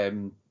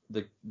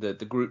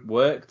the group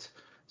worked.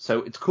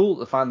 So it's cool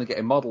to finally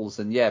getting models,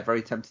 and yeah,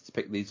 very tempted to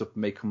pick these up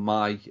and make them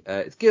my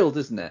it's guild,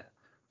 isn't it?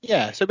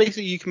 Yeah, so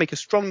basically you can make a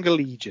strong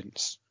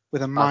allegiance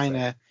with a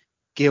minor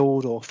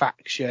guild or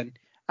faction,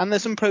 and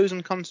there's some pros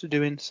and cons to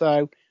doing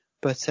so,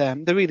 but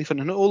they're really fun.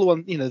 And all the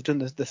ones, they've done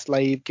the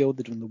Slave Guild,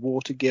 they've done the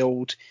Water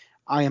Guild.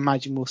 I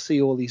imagine we'll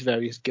see all these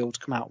various guilds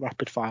come out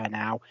rapid fire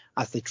now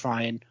as they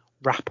try and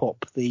wrap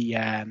up the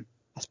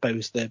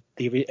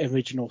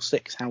original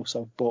 6 House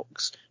of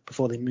books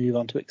before they move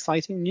on to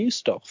exciting new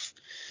stuff.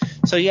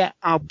 So yeah,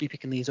 I'll be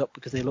picking these up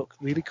because they look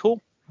really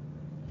cool.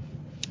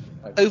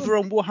 Over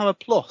on Warhammer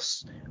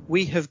Plus,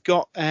 we have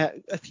got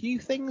a few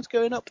things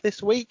going up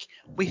this week.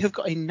 We have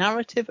got a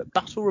narrative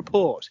battle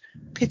report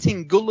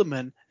pitting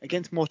Gulliman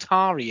against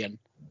Mortarion.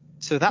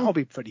 So that'll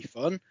be pretty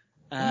fun.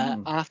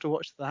 I'll have to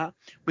watch that.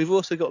 We've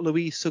also got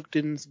Louise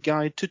Sugden's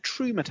Guide to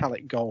True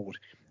Metallic Gold.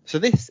 So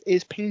this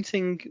is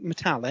painting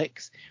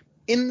metallics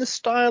in the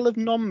style of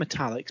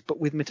non-metallics,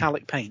 but with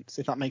metallic paints,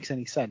 if that makes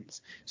any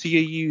sense. So you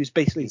use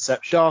basically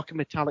darker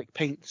metallic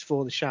paints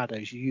for the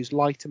shadows. You use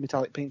lighter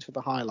metallic paints for the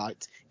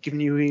highlights,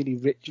 giving you a really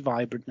rich,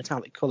 vibrant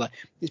metallic colour.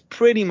 It's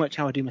pretty much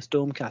how I do my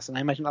Stormcast, and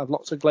I imagine I have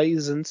lots of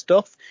glazes and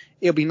stuff.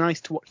 It'll be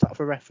nice to watch that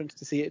for reference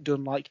to see it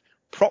done like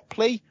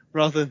properly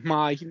rather than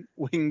my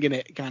winging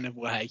it kind of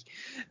way.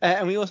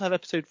 And we also have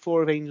episode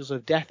 4 of Angels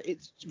of Death.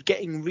 It's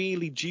getting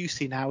really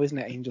juicy now, isn't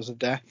it, Angels of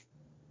Death?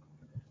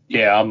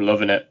 Yeah, I'm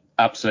loving it.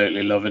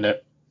 Absolutely loving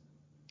it.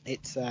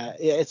 It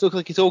looks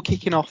like it's all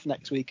kicking off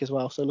next week as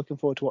well, so looking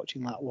forward to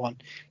watching that one.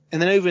 And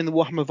then over in the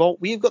Warhammer Vault,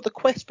 we've got the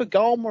Quest for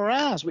Ghal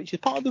Maraz, which is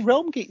part of the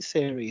Realmgate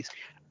series,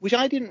 which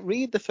I didn't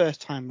read the first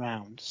time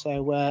round.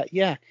 So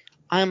yeah,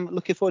 I'm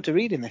looking forward to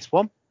reading this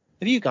one.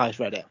 Have you guys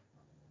read it?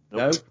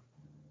 No.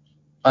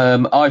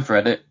 I've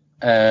read it.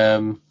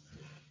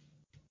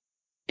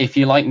 If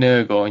you like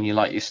Nurgle and you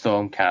like your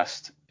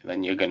Stormcast,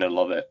 then you're going to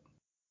love it.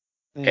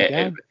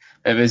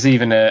 There's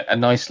even a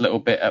nice little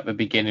bit at the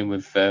beginning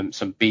with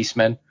some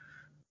Beastmen.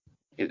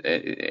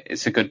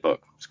 It's a good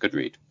book. It's a good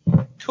read.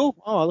 Cool.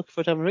 Oh, I look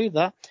forward to having a read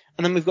that.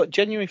 And then we've got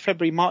January,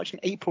 February, March, and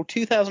April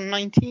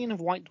 2019 of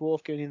White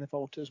Dwarf going in the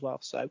vault as well.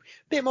 So a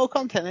bit more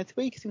content this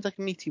week. It seems like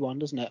a meaty one,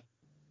 doesn't it?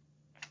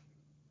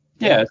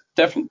 Yeah,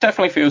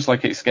 definitely feels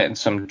like it's getting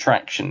some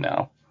traction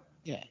now.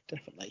 Yeah,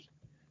 definitely.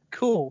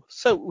 Cool.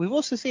 So we've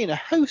also seen a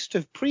host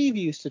of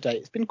previews today.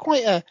 It's been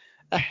quite a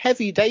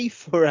heavy day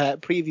for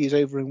previews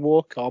over in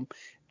Warcom.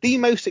 The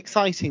most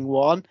exciting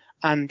one,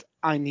 and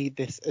I need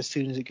this as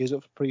soon as it goes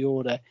up for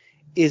pre-order,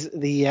 is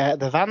the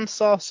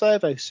Vansar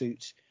servo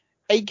suit,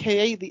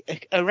 aka the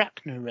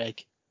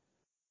Arachnorig.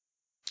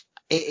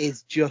 It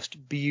is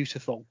just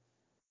beautiful.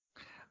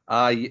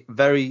 I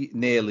very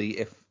nearly,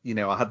 if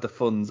I had the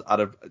funds, I'd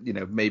have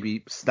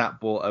maybe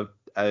snap bought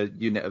a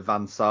unit of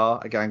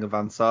Vansar, a gang of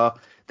Vansar.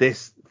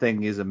 This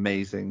thing is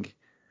amazing.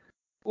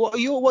 What are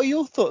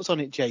your thoughts on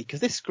it, Jay? Because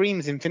this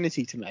screams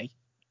Infinity to me.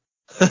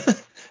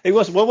 It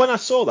was. Well, when I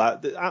saw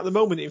that, at the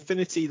moment,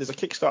 Infinity, there's a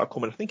Kickstarter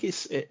coming. I think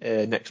it's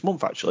next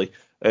month, actually,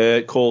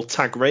 called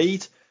Tag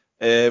Raid,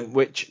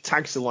 which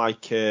tags are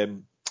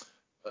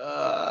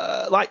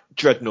like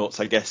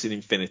dreadnoughts, I guess, in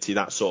Infinity,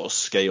 that sort of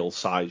scale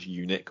size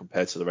unit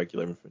compared to the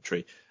regular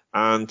infantry.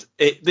 And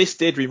this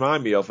did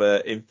remind me of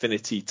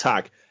Infinity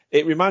Tag.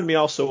 It reminded me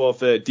also of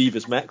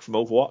Diva's Mech from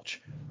Overwatch.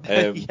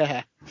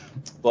 Yeah.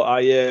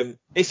 But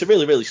it's a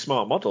really, really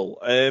smart model.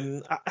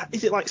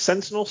 Is it like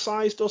Sentinel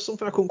sized or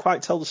something? I couldn't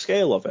quite tell the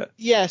scale of it.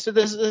 Yeah, so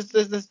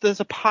there's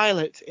a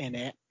pilot in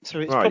it, so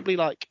it's Right. probably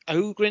like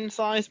Ogrin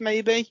size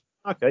maybe.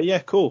 Okay, yeah,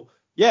 cool.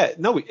 Yeah,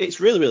 no, it's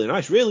really, really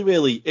nice. Really,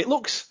 really, it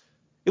looks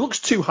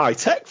too high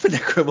tech for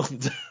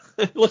Necromunda.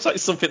 It looks like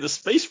something the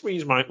Space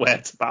Marines might wear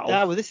to battle.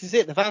 Yeah, well, this is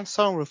it. The Van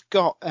Song have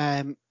got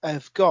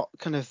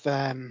kind of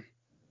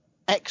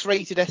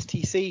X-rated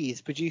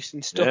STCs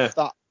producing stuff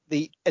that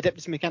the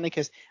Adeptus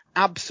Mechanicus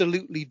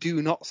absolutely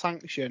do not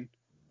sanction.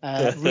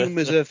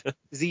 Rumours of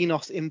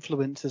Xenos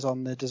influences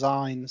on the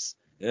designs.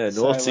 Yeah,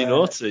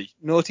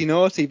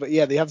 naughty. But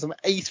yeah, they have some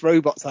ace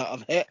robots out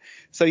of it.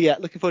 So yeah,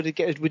 looking forward to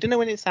get. We don't know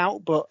when it's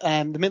out, but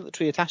the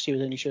military attaché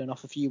was only shown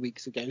off a few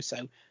weeks ago,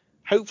 so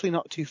hopefully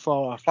not too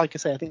far off. Like I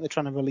say, I think they're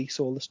trying to release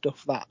all the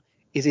stuff that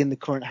is in the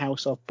current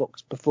house of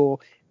books before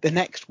the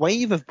next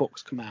wave of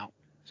books come out.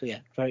 So yeah,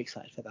 very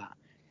excited for that.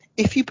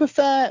 If you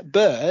prefer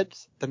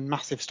birds than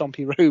massive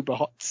stompy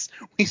robots,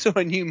 we saw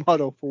a new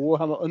model for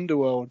Warhammer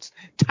Underworlds,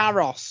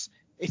 Taros.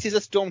 It is a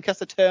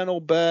Stormcast Eternal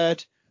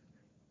bird.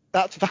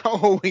 That's about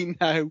all we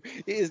know.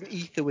 It is an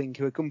Aetherwing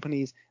who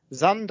accompanies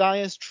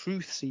Zandia's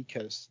Truth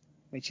Seekers,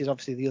 which is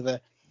obviously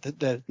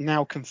the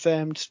now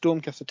confirmed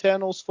Stormcast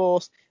Eternals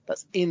force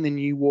that's in the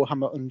new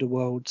Warhammer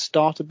Underworld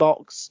starter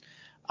box.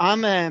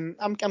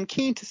 I'm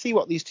keen to see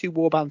what these two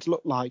warbands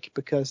look like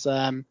because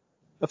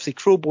obviously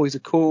Kruleboyz are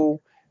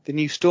cool. The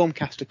new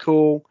Stormcast are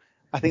cool.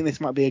 I think this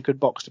might be a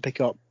good box to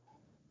pick up.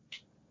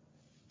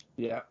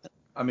 Yeah.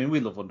 I mean, we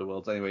love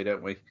Underworlds anyway,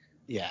 don't we?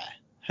 Yeah.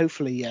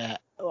 Hopefully,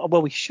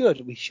 well, we should,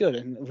 and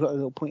we've got a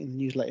little point in the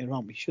news later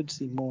on. We should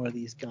see more of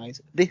these guys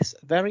this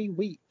very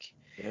week.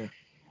 Yeah.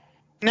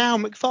 Now,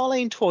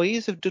 McFarlane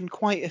Toys have done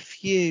quite a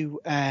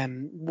few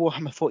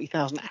Warhammer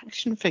 40,000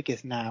 action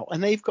figures now,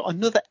 and they've got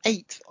another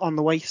 8 on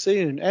the way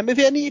soon. Have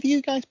any of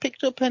you guys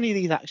picked up any of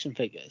these action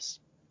figures?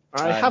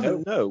 I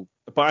haven't, no.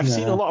 But I've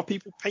seen a lot of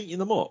people painting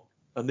them up,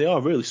 and they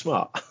are really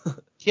smart.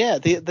 Yeah,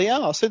 they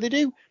are. So they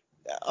do.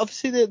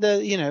 Obviously,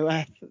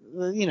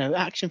 the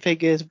action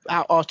figures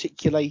out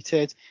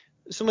articulated.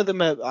 Some of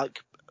them are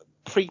like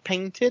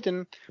pre-painted,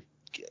 and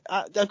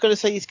I've got to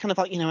say it's kind of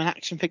like an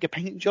action figure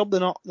paint job. They're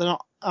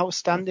not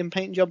outstanding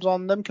paint jobs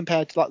on them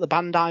compared to like the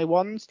Bandai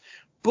ones.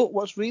 But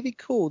what's really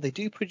cool, they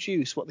do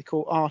produce what they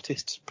call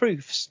artists'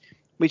 proofs,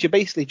 which are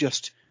basically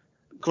just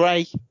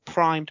grey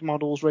primed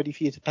models ready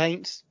for you to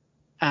paint.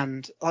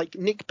 And like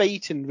Nick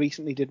Baton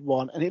recently did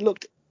one, and it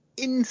looked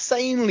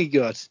insanely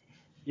good.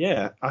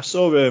 Yeah, I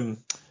saw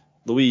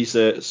Louise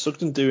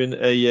Sugden doing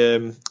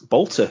a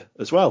Bolter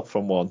as well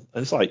from one,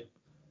 and it's like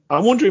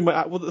I'm wondering.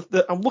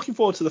 I'm looking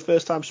forward to the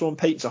first time someone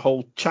paints a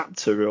whole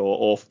chapter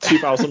or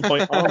 2,000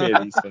 point army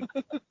of these things.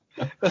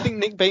 I think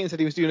Nick Baton said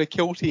he was doing a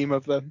kill team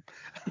of them.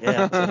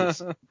 Yeah.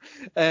 So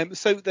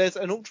there's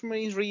an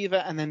Ultramarines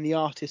Reaver and then the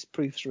Artist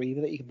Proofs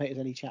Reaver that you can paint as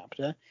any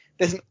chapter.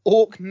 There's an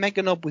Orc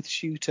Meganob with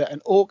Shooter,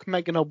 an Orc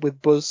Meganob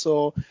with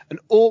Buzzsaw, an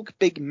Orc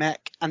Big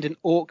Mech, and an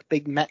Orc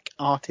Big Mech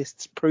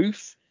Artist's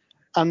Proof.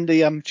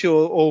 Andy, I'm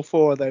sure all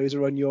 4 of those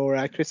are on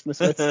your Christmas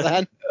list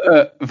then.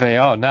 They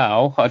are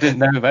now. I didn't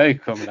know they were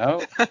coming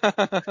out.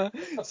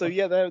 So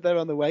yeah, they're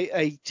on the way.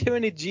 A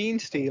Tyranid Gene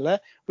Stealer,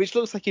 which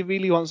looks like he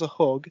really wants a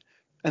hug.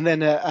 And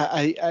then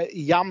a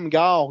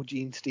Yamgal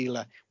Gene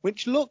Stealer,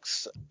 which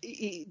looks,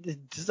 the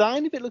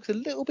design of it looks a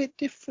little bit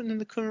different than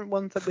the current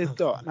ones that they've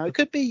got. Now, it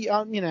could be,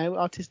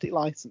 artistic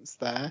license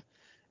there.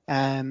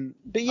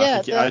 But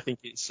yeah. I think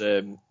it's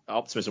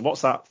optimism.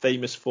 What's that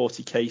famous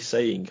 40k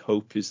saying?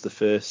 Hope is the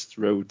first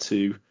road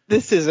to...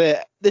 This is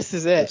it.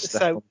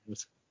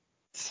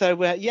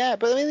 So yeah,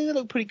 but I mean, they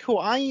look pretty cool.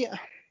 I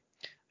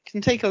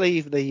can take or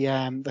leave the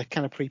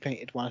kind of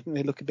pre-painted one. I think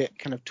they look a bit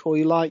kind of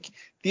toy-like.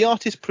 The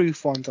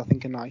artist-proof ones, I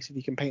think, are nice if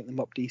you can paint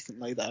them up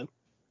decently, though.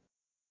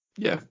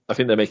 Yeah, I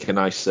think they make a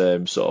nice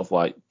sort of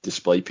like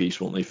display piece,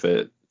 won't they,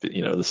 for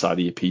the side of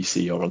your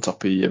PC or on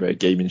top of your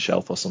gaming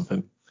shelf or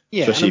something.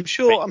 Yeah, and I'm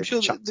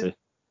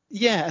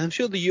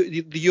sure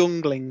the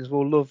younglings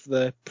will love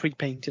the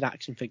pre-painted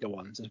action figure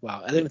ones as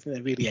well. I don't think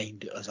they're really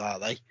aimed at us, are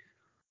they?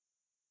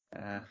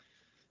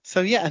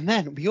 So yeah, and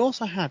then we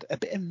also had a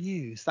bit of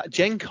news that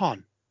Gen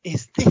Con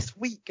is this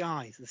week,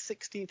 guys, the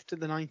 16th to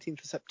the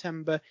 19th of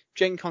September.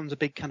 Gen Con's a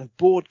big kind of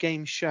board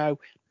game show,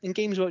 and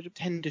Games Workshop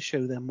tend to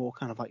show their more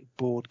kind of like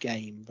board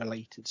game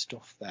related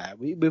stuff there.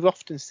 We've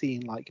often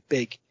seen like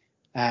big,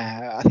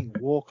 I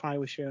think Warcry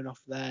was shown off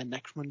there,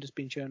 Necromunda's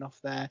been shown off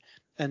there,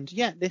 and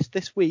yeah,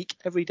 this week,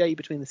 every day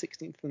between the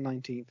 16th and the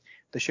 19th,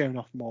 they're showing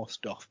off more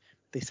stuff.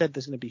 They said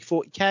there's going to be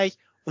 40k,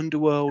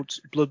 Underworlds,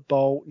 Blood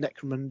Bowl,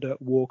 Necromunda,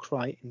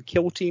 Warcry, and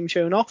Kill Team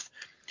shown off.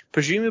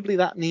 Presumably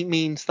that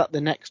means that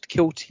the next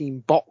Kill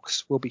Team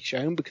box will be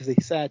shown, because they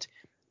said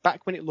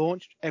back when it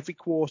launched, every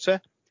quarter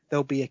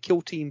there'll be a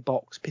Kill Team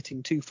box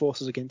pitting 2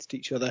 forces against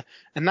each other,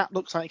 and that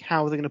looks like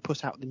how they're going to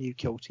put out the new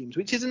Kill Teams,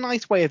 which is a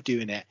nice way of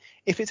doing it.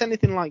 If it's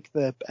anything like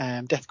the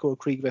Deathcore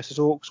Krieg versus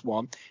Orcs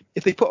one,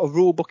 if they put a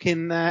rule book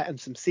in there and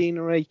some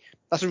scenery,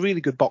 that's a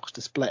really good box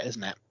to split,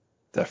 isn't it?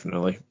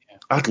 Definitely.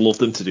 I'd love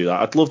them to do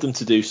that. I'd love them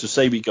to do, so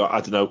say we got,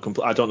 I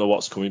don't know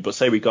what's coming, but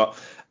say we got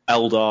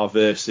Eldar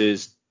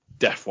versus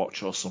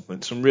Deathwatch or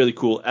something. Some really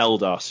cool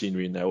Eldar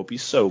scenery in there would be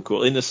so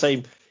cool. In the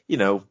same,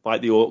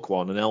 like the Orc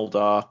one, an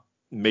Eldar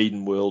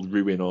Maiden World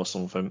Ruin or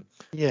something.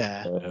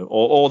 Yeah.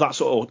 Or that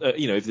sort of,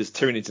 if there's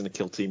Tyranids in the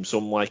kill team,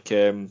 some like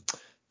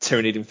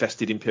Tyranid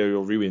infested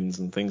Imperial Ruins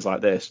and things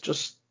like this.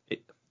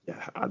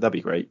 That'd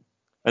be great.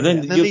 And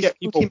then you'll these get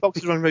people. Team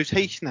boxes are on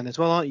rotation then as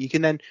well, aren't you? You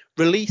can then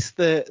release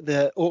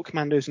the Orc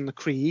Commandos and the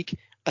Krieg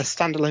as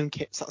standalone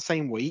kits that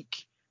same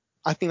week.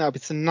 I think that would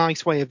be a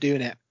nice way of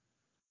doing it.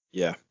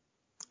 Yeah.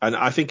 And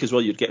I think as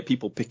well you'd get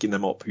people picking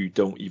them up who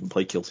don't even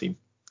play Kill Team.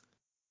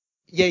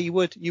 Yeah, you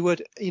would.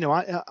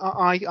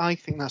 I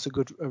think that's a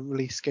good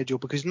release schedule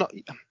because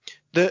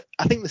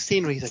I think the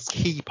scenery is a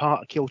key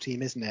part of Kill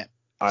Team, isn't it?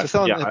 So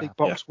selling a big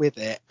box with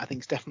it, I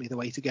think is definitely the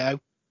way to go.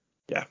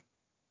 Yeah.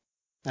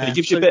 And it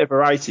gives you a bit of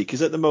variety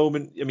because at the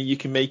moment, I mean, you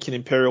can make an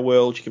Imperial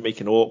World, you can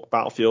make an Orc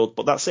battlefield,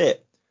 but that's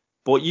it.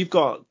 But you've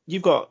got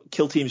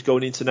kill teams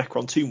going into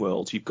Necron Tomb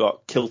worlds. You've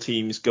got kill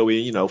teams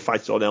going,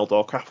 fighting on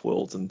Eldar Craft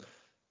worlds, and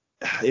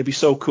it'd be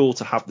so cool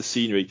to have the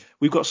scenery.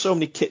 We've got so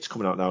many kits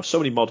coming out now, so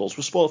many models.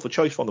 We're spoiled for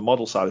choice on the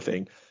model side of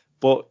thing,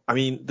 but I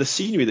mean, the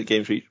scenery that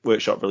Games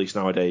Workshop release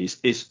nowadays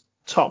is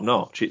top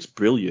notch. It's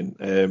brilliant.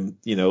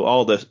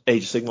 All the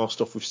Age of Sigmar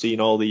stuff we've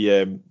seen, all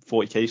the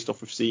 40k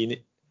stuff we've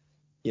seen.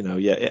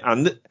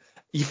 And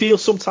you feel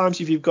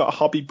sometimes if you've got a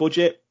hobby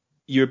budget,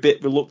 you're a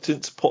bit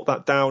reluctant to put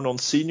that down on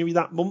scenery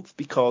that month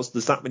because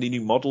there's that many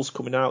new models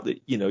coming out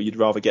that, you'd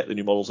rather get the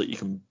new models that you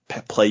can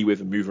play with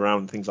and move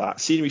around and things like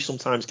that. Scenery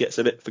sometimes gets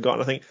a bit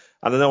forgotten, I think.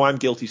 And I know I'm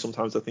guilty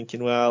sometimes of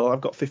thinking, well,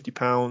 I've got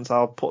 £50,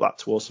 I'll put that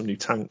towards some new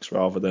tanks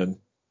rather than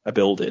a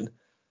building.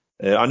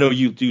 I know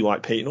you do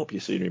like painting up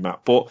your scenery,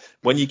 Matt, but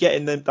when you get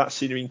in that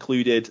scenery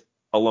included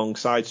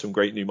alongside some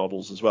great new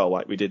models as well,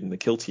 like we did in the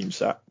Kill Team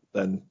set,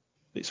 then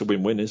it's a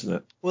win-win, isn't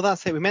it? Well,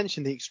 that's it. We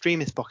mentioned the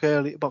Extremist box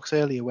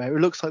earlier, where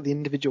it looks like the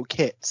individual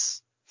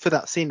kits for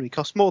that scenery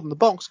cost more than the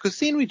box, because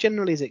scenery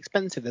generally is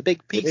expensive. They're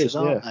big pieces,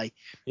 aren't they?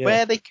 Yeah.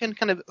 Where they can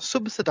kind of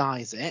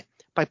subsidise it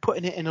by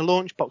putting it in a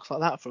launch box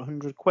like that for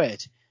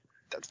 £100.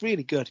 That's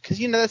really good,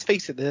 because, let's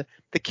face it,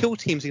 the Kill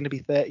Team's going to be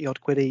 30-odd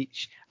quid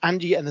each,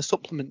 and you're getting the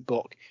supplement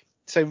book.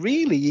 So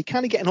really, you're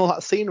kind of getting all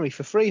that scenery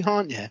for free,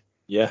 aren't you?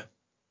 Yeah.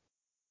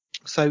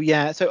 So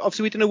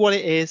obviously we don't know what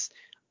it is.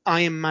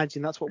 I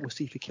imagine that's what we'll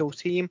see for Kill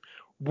Team.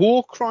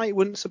 Warcry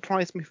wouldn't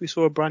surprise me if we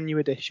saw a brand new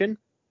edition,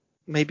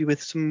 maybe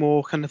with some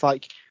more kind of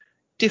like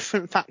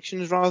different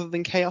factions rather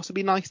than Chaos. Would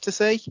be nice to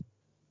see.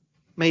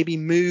 Maybe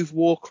move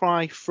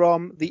Warcry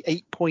from the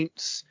 8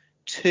 points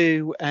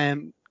to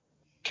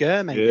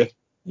Gur, maybe.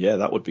 Yeah,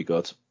 that would be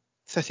good.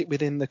 Set it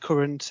within the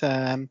current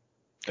AOS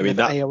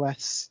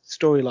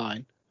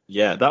storyline.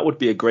 Yeah, that would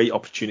be a great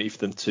opportunity for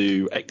them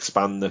to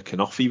expand the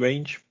Kenofi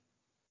range.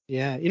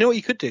 Yeah, you know what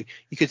you could do?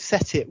 You could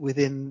set it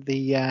within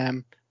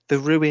the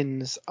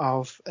ruins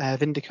of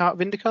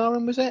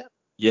Vindicarum, was it?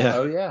 Yeah.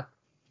 Oh yeah.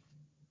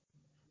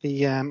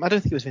 I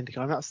don't think it was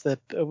Vindicarum. That's the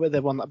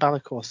one that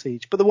Balakor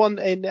siege, but the one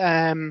in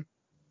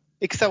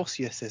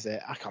Excelsius, is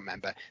it? I can't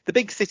remember. The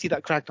big city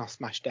that Kragnos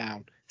smashed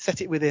down. Set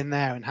it within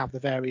there and have the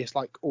various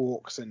like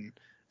orcs and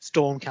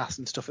stormcasts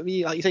and stuff. I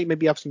mean, like you say,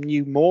 maybe have some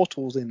new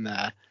mortals in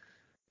there.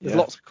 There's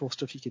lots of cool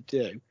stuff you could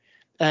do.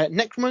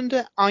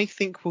 Necromunda, I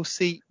think we'll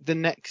see the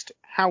next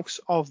House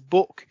of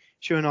Book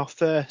showing our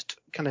first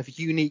kind of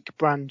unique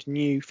brand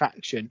new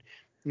faction.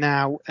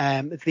 Now,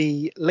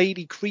 the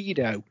Lady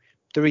Credo,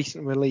 the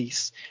recent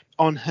release,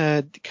 on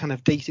her kind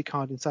of data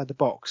card inside the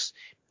box,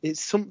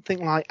 it's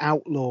something like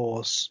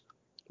Outlaws,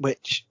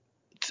 which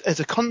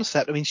as a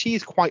concept, I mean,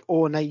 she's quite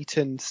ornate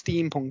and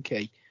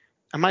steampunky.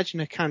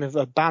 Imagine a kind of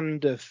a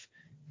band of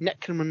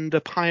Necromunda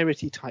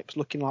piratey types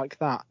looking like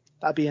that.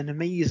 That'd be an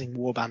amazing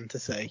warband to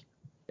see.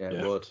 Yeah,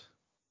 it would.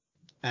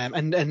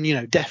 And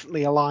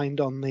definitely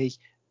aligned on the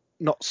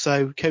not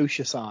so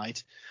kosher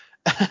side.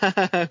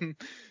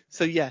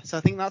 So I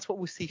think that's what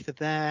we'll see for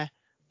there.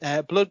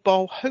 Blood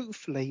Bowl,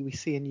 hopefully we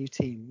see a new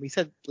team. We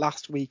said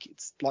last week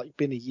it's like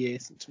been a year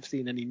since we've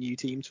seen any new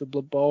teams for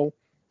Blood Bowl.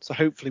 So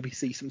hopefully we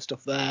see some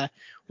stuff there.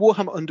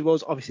 Warhammer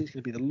Underworlds, obviously it's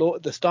going to be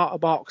the starter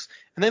box.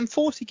 And then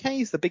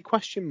 40k is the big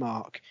question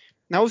mark.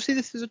 Now obviously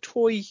this is a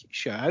toy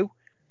show,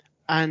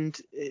 and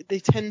they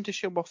tend to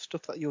show off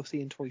stuff that you'll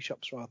see in toy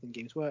shops rather than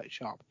Games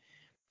Workshop.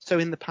 So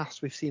in the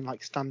past, we've seen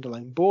like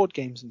standalone board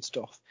games and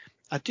stuff.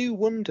 I do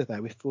wonder,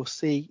 though, if we'll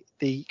see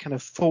the kind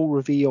of full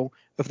reveal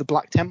of the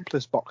Black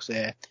Templars box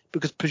here,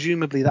 because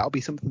presumably that'll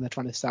be something they're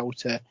trying to sell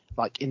to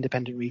like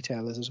independent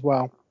retailers as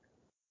well.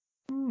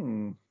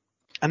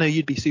 I know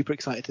you'd be super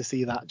excited to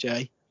see that,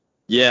 Jay.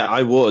 Yeah,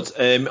 I would.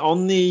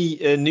 On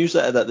the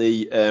newsletter that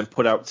they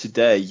put out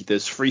today,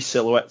 there's 3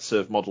 silhouettes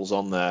of models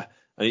on there.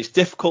 And it's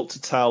difficult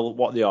to tell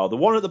what they are. The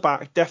one at the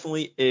back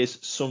definitely is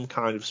some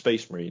kind of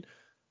Space Marine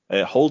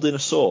holding a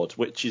sword,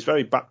 which is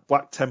very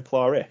Black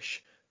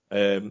Templar-ish.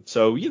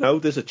 So,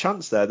 there's a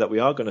chance there that we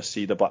are going to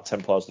see the Black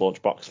Templars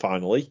launch box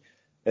finally.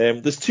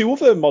 There's 2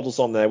 other models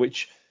on there,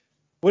 which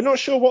we're not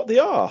sure what they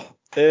are.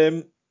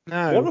 No.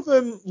 One of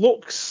them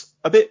looks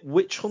a bit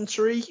witch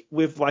huntery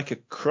with like a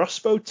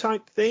crossbow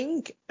type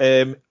thing.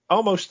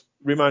 Almost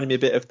reminded me a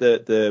bit of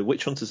the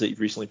witch hunters that you've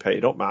recently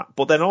painted up, Matt.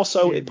 But then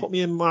also it put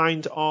me in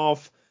mind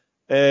of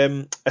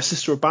a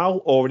Sister of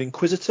Baal or an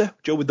Inquisitor,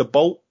 Joe, with the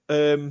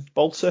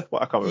bolter.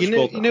 What I can't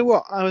remember. You know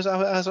what? I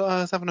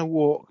was having a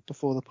walk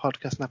before the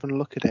podcast and having a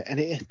look at it, and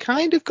it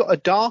kind of got a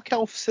dark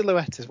elf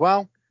silhouette as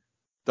well.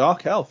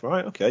 Dark elf,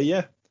 right? Okay,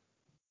 yeah.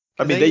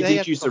 I mean, they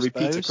did use the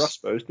repeater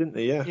crossbows, didn't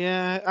they? Yeah.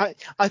 Yeah,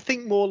 I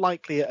think more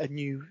likely a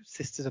new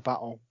Sisters of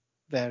Battle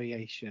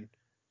variation.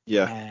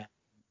 Yeah.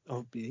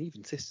 Or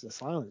even Sisters of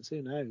Silence,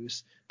 who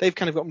knows? They've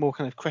kind of got more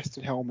kind of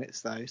crested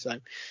helmets though, so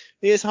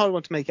it is a hard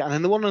one to make it. And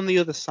then the one on the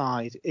other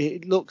side,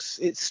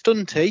 it's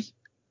stunty.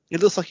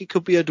 It looks like it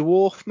could be a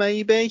dwarf,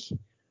 maybe.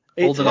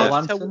 Holding a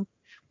lantern?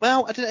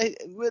 Well, I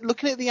don't know.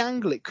 Looking at the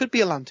angle, it could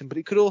be a lantern, but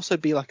it could also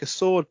be like a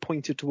sword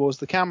pointed towards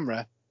the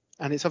camera.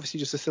 And it's obviously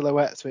just a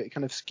silhouette, so it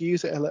kind of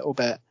skews it a little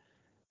bit.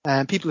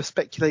 People have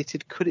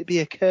speculated, could it be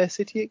a Curse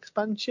City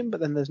expansion? But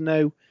then there's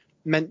no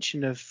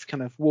mention of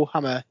kind of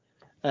Warhammer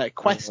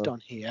Quest on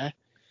here.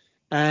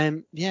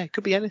 Yeah, it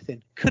could be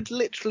anything. Could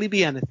literally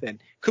be anything.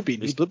 Could be a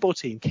new Blood Bowl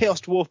team.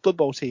 Chaos Dwarf Blood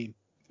Bowl team.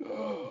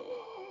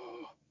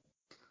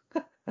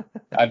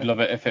 I'd love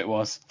it if it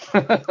was.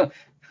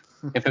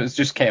 If it was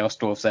just Chaos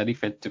Dwarfs,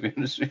 anything, to be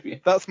honest with you.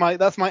 That's my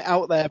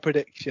out there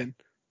prediction.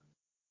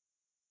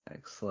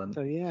 Excellent.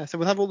 So yeah, so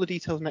we'll have all the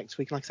details next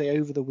week. Like I say,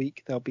 over the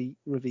week they'll be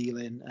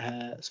revealing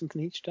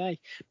something each day.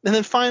 And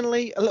then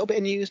finally, a little bit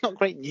of news, not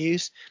great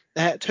news.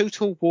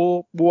 Total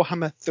War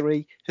Warhammer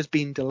 3 has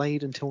been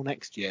delayed until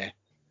next year.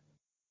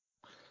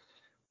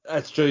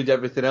 That's true.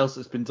 Everything else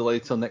that's been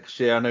delayed till next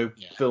year. I know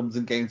films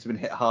and games have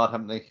been hit hard,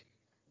 haven't they?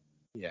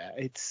 Yeah,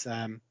 it's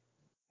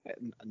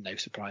no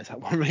surprise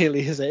that one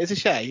really, is it? It's a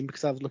shame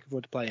because I was looking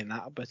forward to playing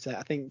that, but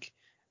I think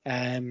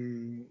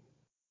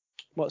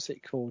what's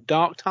it called?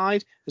 Dark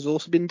Tide has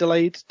also been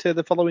delayed to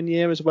the following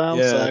year as well.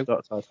 Yeah, so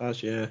Dark Tide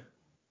has, yeah.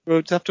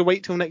 We'll just have to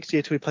wait till next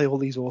year till we play all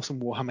these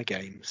awesome Warhammer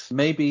games.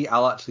 Maybe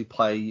I'll actually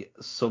play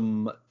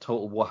some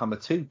Total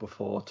Warhammer 2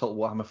 before Total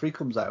Warhammer 3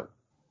 comes out.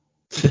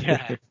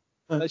 Yeah,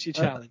 that's your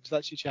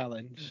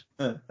challenge.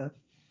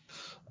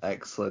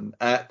 Excellent.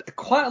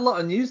 Quite a lot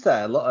of news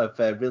there. A lot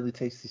of really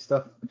tasty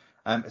stuff,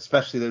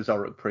 especially those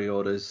Orruk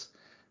pre-orders.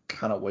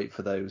 Cannot wait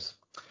for those.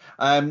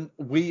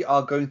 We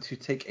are going to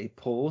take a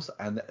pause,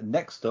 and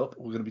next up,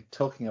 we're going to be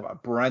talking about a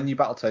brand new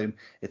battle tome.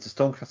 It's a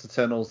Stormcast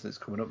Eternals, and it's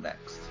coming up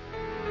next.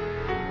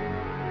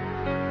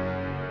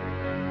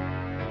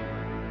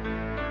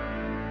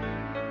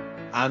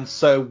 And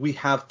so we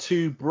have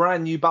two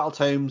brand new battle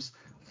tomes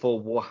for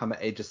Warhammer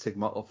Age of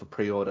Sigmar up for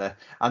pre-order,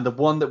 and the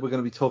one that we're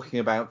going to be talking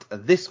about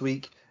this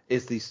week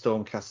is the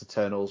Stormcast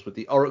Eternals, with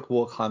the Orruk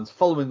War Clans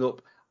following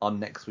up on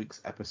next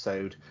week's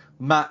episode.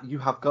 Matt, you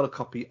have got a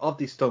copy of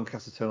the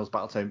Stormcast Eternals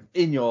battle tome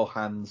in your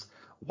hands.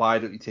 Why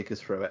don't you take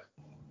us through it?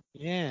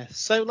 Yeah,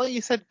 so like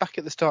you said back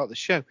at the start of the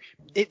show,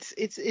 it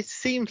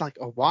seemed like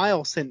a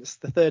while since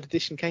the third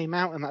edition came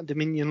out and that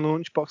Dominion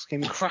launch box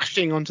came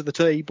crashing onto the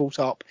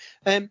tabletop.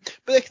 But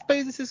I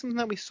suppose this is something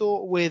that we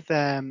saw with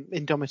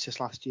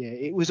Indomitus last year.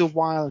 It was a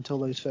while until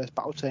those first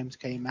battle tomes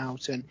came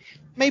out, and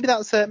maybe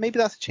that's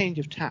a change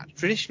of tack.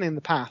 Traditionally in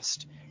the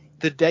past,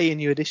 the day a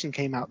new edition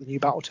came out, the new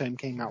battle tome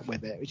came out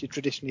with it, which would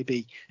traditionally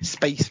be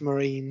Space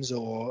Marines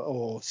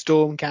or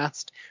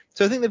Stormcast.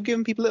 So I think they've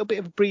given people a little bit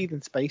of a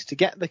breathing space to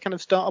get the kind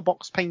of starter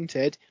box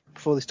painted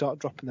before they start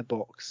dropping the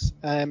books.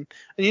 And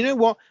you know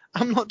what?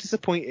 I'm not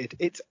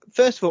disappointed.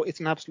 First of all,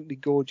 it's an absolutely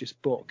gorgeous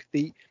book.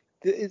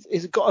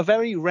 It's got a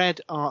very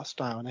red art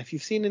style, and if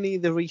you've seen any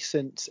of the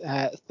recent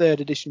third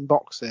edition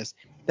boxes,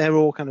 they're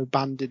all kind of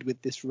banded with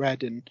this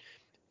red, and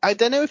I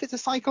don't know if it's a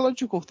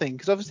psychological thing,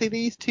 because obviously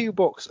these two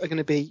books are going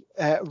to be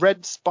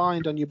red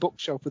spined on your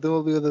bookshelf with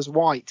all the others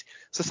white.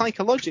 So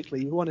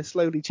psychologically, you want to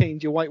slowly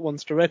change your white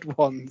ones to red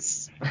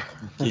ones.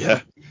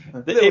 Yeah.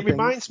 It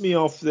reminds me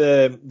of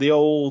the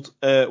old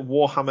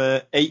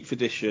Warhammer 8th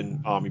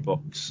edition army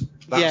books.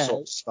 That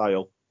sort of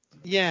style.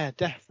 Yeah,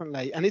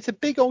 definitely. And it's a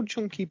big old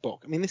chunky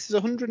book. I mean, this is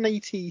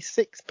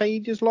 186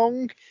 pages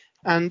long.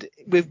 And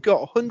we've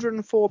got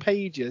 104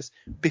 pages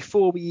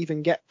before we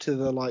even get to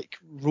the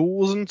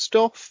rules and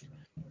stuff.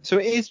 So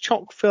it is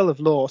chock full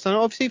of lore.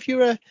 So obviously if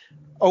you're a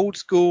old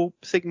school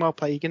Sigmar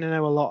player, you're going to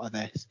know a lot of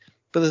this.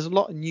 But there's a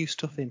lot of new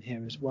stuff in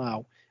here as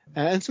well.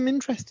 And some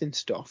interesting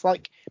stuff.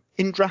 Like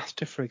in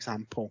Drasta, for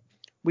example,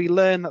 we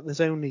learn that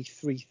there's only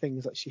 3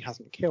 things that she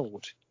hasn't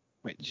killed.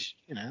 Which,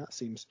 that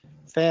seems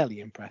fairly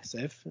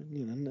impressive.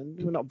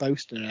 We're not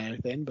boasting or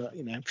anything, but,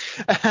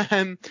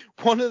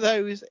 one of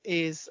those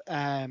is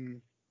Kragnos.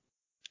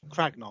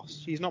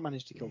 She's not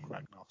managed to kill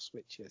Kragnos,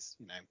 which is,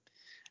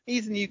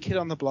 he's a new kid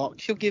on the block.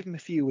 She'll give him a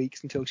few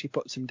weeks until she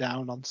puts him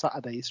down on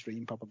Saturday's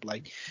stream,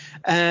 probably.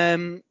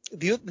 The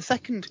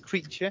second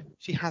creature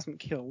she hasn't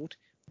killed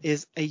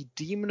is a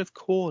demon of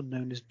Khorne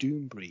known as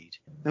Doombreed.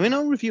 Now, in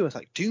our review, I was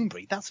like,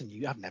 Doombreed?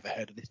 I've never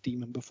heard of this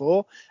demon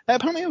before.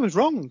 Apparently, I was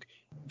wrong.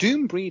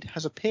 Doombreed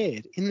has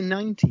appeared in the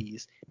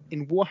 90s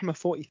in Warhammer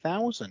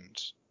 40,000.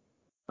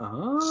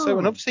 Oh. So,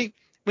 and obviously,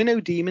 we know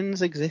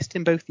demons exist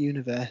in both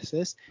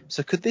universes.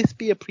 So could this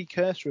be a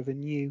precursor of a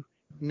new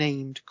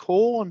named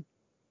Khorne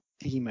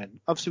demon?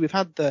 Obviously, we've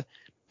had the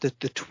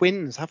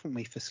twins, haven't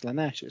we, for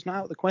Slaanesh? It's not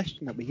out of the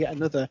question that we get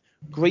another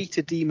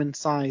greater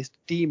demon-sized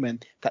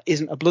demon that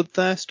isn't a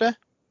bloodthirster.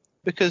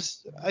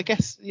 Because I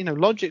guess,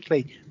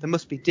 logically, there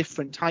must be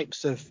different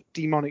types of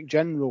demonic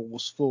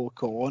generals for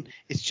Khorne.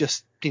 It's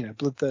just,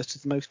 bloodthirst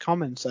is the most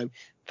common. So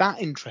that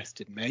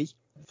interested me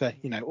for,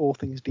 all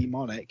things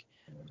demonic.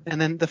 And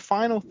then the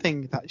final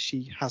thing that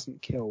she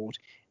hasn't killed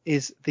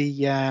is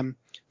the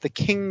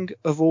king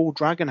of all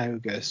dragon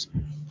ogres,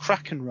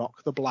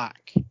 Krakenrock the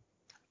Black.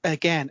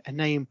 Again, a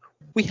name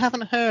we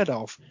haven't heard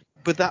of,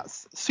 but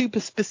that's super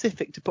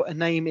specific to put a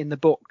name in the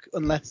book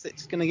unless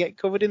it's going to get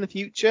covered in the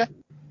future.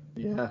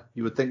 Yeah,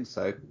 you would think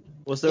so.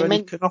 Was there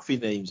any Kenothi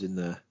names in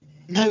there?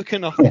 No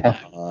Kenothi.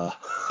 Yeah.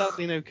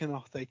 Sadly, no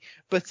Kenothi.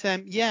 But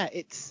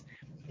it's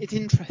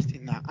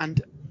interesting that,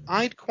 and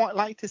I'd quite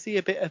like to see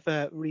a bit of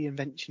a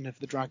reinvention of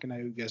the dragon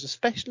ogres,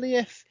 especially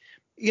if,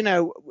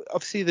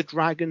 obviously the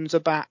dragons are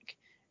back.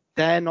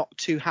 They're not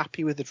too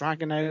happy with the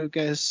dragon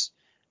ogres.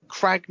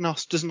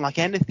 Kragnos doesn't like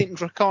anything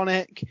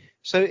draconic,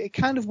 so it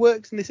kind of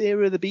works in this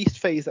era of the beast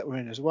phase that we're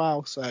in as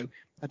well. So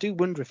I do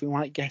wonder if we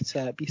might get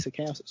Beast of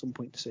Chaos at some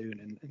point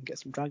soon and get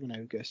some dragon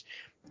ogres.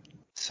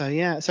 So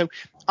yeah, so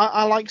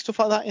I like stuff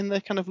like that in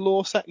the kind of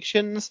lore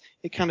sections.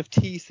 It kind of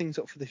tees things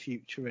up for the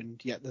future,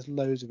 and yet there's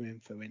loads of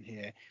info in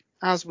here.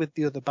 As with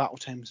the other battle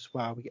tomes as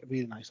well, we get a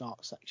really nice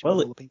art section with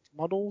all the painted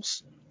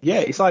models. Yeah,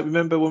 it's like,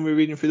 remember when we were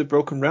reading through the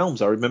Broken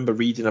Realms? I remember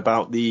reading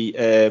about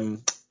the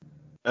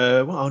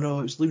it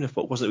was Lumineth,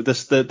 wasn't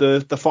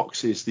it? The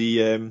foxes,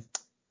 the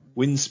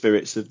wind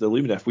spirits of the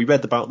Lumineth. We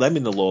read about them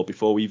in the lore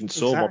before we even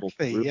saw models.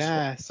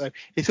 Yeah, so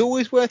it's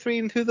always worth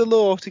reading through the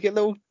lore to get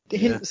little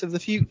hints of the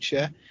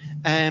future.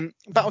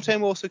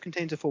 Battletome also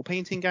contains a full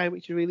painting guide,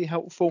 which is really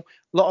helpful.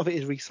 A lot of it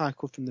is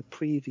recycled from the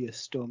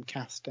previous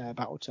Stormcast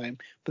Battletome,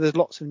 but there's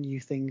lots of new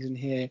things in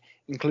here,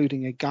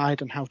 including a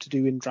guide on how to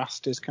do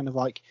Indrasta's kind of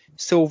like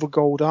silver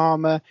gold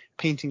armor,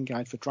 painting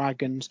guide for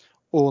dragons,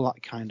 all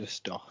that kind of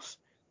stuff.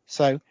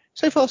 So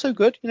far so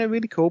good,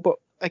 really cool, but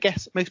I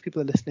guess most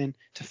people are listening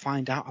to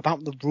find out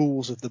about the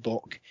rules of the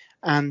book.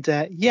 And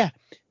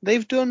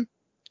they've done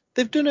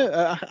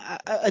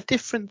a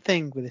different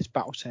thing with this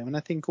Battletome, and I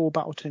think all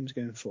Battletomes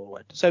going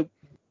forward. So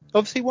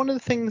obviously one of the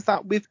things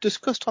that we've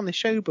discussed on the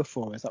show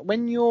before is that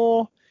when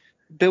you're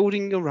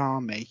building your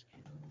army,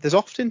 there's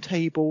often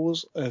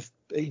tables of,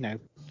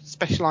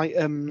 special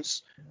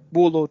items,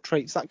 warlord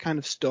traits, that kind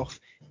of stuff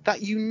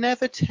that you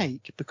never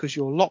take because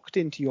you're locked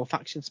into your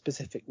faction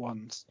specific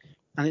ones.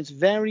 And it's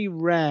very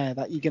rare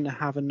that you're going to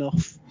have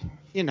enough,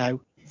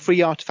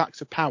 free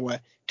artifacts of power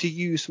to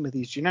use some of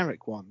these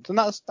generic ones. And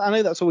I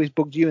know that's always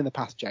bugged you in the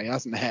past, Jay,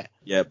 hasn't it?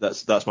 Yeah,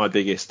 that's my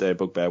biggest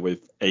bugbear with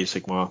Age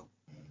of Sigmar.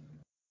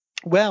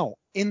 Well,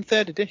 in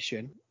 3rd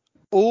edition,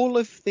 all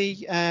of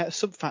the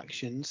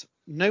sub-factions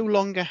no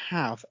longer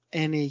have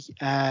any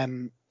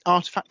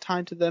artifact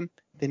tied to them.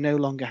 They no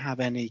longer have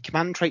any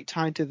command trait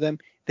tied to them.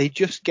 They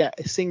just get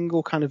a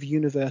single kind of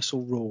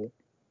universal rule,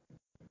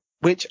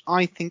 which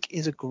I think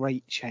is a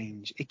great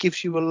change. It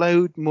gives you a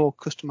load more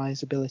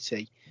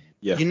customizability.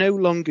 Yeah. You're no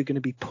longer going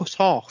to be put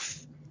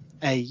off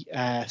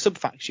a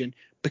sub-faction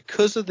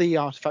because of the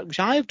artifact, which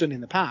I have done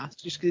in the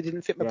past, just because it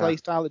didn't fit my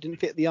playstyle, it didn't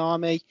fit the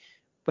army.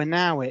 But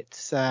now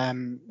it's, you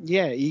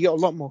got a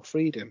lot more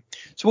freedom.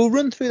 So we'll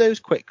run through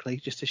those quickly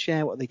just to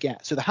share what they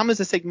get. So the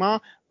Hammers of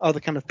Sigmar are the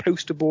kind of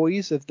poster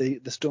boys of the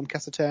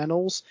Stormcast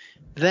Eternals.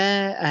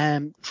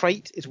 Their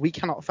trait is We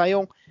Cannot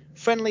Fail.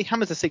 Friendly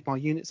Hammers of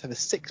Sigmar units have a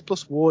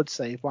 6+ ward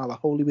save while are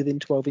wholly within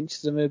 12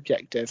 inches of an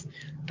objective.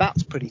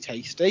 That's pretty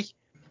tasty.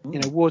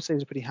 Ward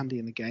saves are pretty handy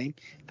in the game.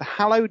 The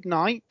Hallowed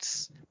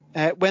Knights,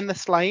 when they're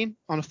slain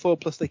on a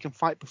 4+, they can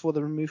fight before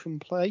they're removed from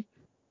play.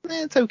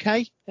 It's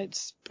okay.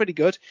 It's pretty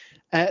good.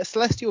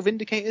 Celestial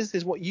Vindicators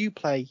is what you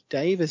play,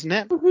 Dave, isn't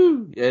it?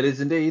 Woohoo! Yeah, it is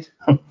indeed.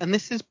 And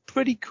this is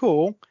pretty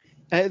cool.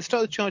 At the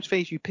start of the charge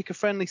phase, you pick a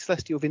friendly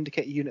Celestial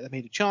Vindicator unit that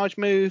made a charge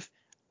move,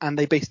 and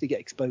they basically get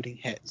exploding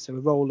hits. So a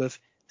roll of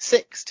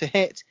 6 to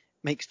hit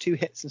makes 2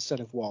 hits instead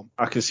of 1.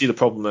 I can see the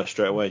problem there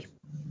straight away.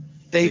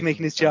 Dave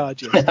making his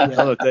charges. None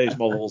of Dave's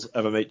models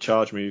ever make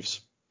charge moves.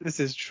 This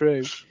is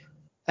true.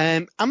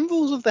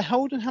 Anvils of the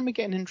Heldenhammer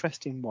get an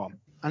interesting one.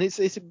 And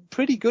it's a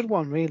pretty good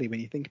one, really, when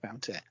you think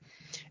about it.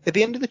 At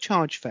the end of the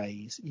charge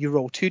phase, you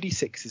roll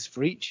 2d6s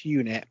for each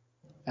unit,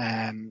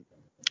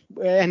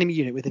 enemy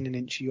unit within an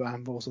inch of your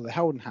Anvils of the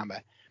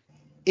Heldenhammer.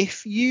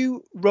 If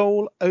you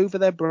roll over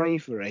their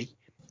bravery,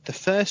 the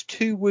first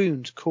 2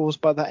 wounds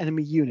caused by that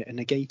enemy unit are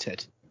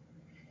negated.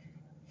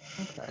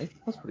 Okay,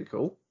 that's pretty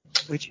cool.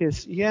 Which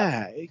is,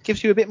 it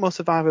gives you a bit more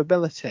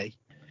survivability.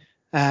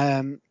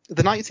 The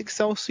Knights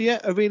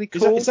Excelsior are really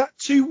cool. Is that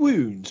 2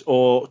 wounds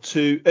or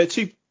 2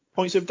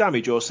 points of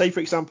damage? Or say,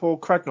 for example,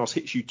 Kragnos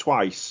hits you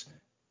twice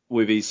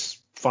with his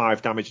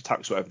 5 damage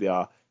attacks, whatever they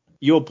are.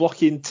 You're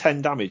blocking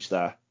 10 damage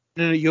there.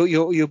 No,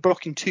 you're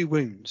blocking 2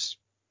 wounds.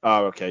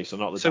 Oh, okay, so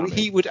not the damage. So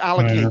he would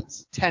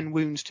allocate 10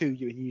 wounds to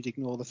you, and you'd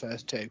ignore the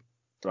first 2.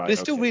 Right. But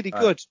it's still okay. really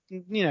good.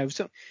 You know,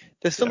 so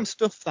there's some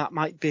stuff that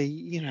might be,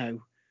 you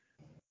know,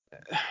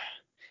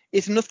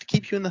 it's enough to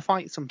keep you in the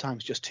fight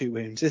sometimes, just 2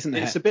 wounds, isn't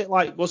it? It's a bit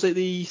like, was it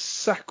the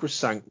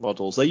Sacrosanct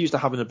models? They used to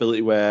have an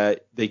ability where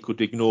they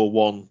could ignore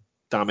 1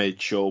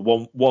 damage or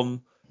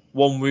one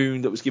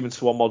wound that was given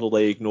to one model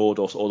they ignored,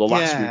 or the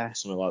last wound, or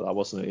something like that,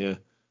 wasn't it? Yeah.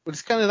 But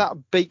it's kind of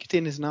that baked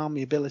in as an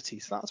army ability,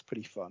 so that's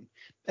pretty fun.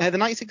 The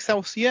Knights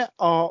Excelsior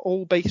are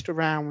all based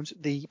around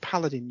the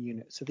Paladin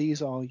unit, so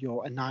these are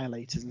your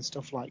Annihilators and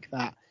stuff like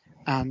that.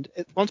 And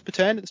once per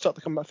turn, at the start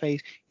of the combat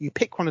phase, you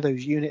pick one of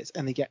those units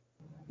and they get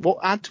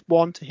add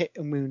 1 to hit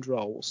and wound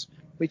rolls,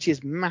 which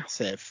is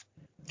massive.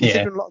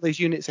 Considering a lot of those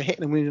units are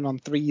hitting and wounding on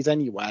 3s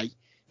anyway,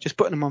 just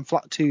putting them on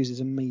flat 2s is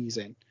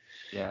amazing.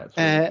 Yeah, it's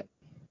really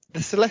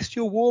the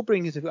Celestial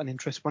Warbringers have got an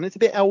interesting one. It's a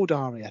bit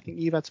Eldar-y. I think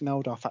you've had some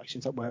Eldar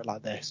factions that work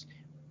like this.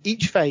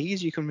 Each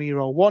phase, you can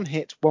reroll 1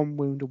 hit, 1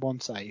 wound, and 1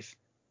 save.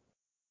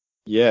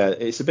 Yeah,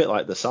 it's a bit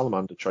like the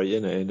Salamander trait,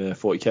 isn't it, in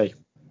 40k?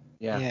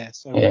 Yeah.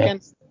 So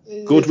against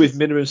good with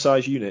minimum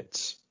size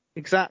units.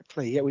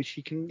 Exactly, yeah, which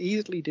you can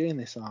easily do in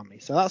this army.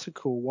 So that's a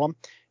cool one.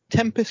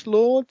 Tempest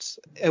Lords,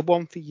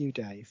 one for you,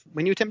 Dave.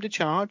 When you attempt to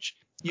charge,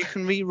 you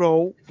can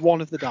re-roll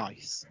 1 of the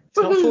dice.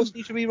 It's not forcing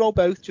you to re-roll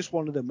both, just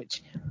 1 of them,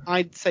 which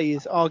I'd say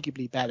is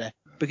arguably better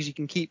because you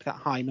can keep that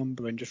high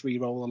number and just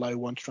re-roll a low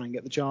one to try and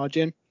get the charge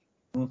in.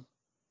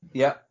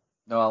 Yeah,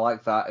 no, I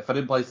like that. If I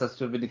didn't play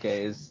Celestial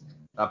Vindicators,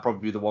 that'd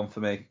probably be the one for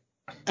me.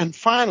 And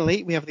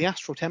finally, we have the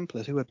Astral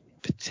Templars, who are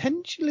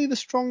potentially the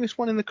strongest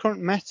one in the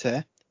current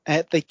meta.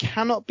 They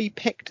cannot be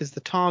picked as the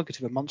target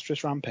of a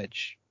monstrous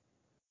rampage.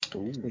 So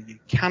you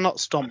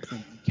cannot stomp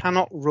them, you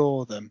cannot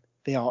roar them.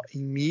 They are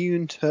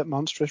immune to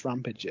monstrous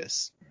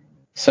rampages.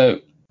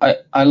 So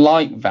I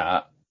like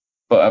that,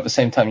 but at the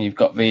same time you've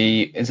got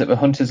the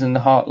Hunters in the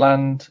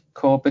Heartland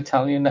core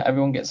battalion that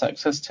everyone gets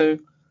access to?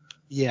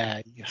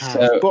 Yeah, you have.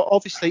 So, but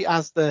obviously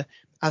as the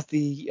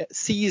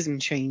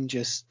season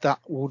changes, that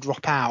will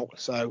drop out.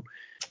 So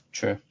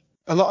true.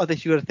 A lot of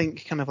this you got to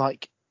think kind of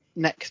like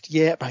next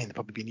year. I mean, there'll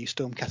probably be a new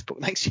Stormcast book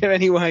next year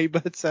anyway,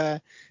 but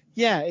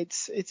yeah,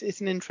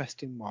 it's an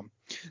interesting one.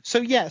 So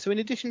in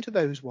addition to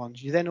those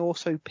ones, you then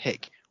also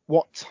pick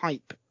what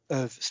type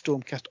of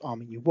Stormcast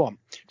army you want.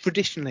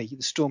 Traditionally, the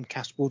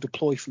Stormcast will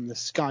deploy from the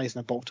skies in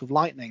a bolt of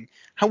lightning.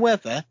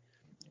 However,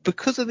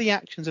 because of the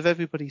actions of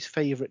everybody's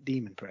favourite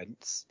Demon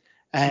Prince,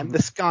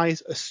 the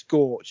skies are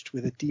scorched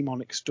with a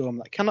demonic storm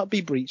that cannot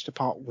be breached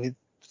apart with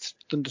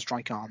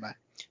Thunderstrike armour.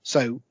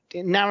 So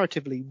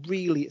narratively,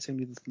 really, it's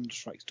only the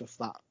Thunderstrike stuff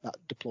that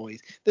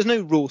deploys. There's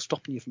no rule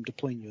stopping you from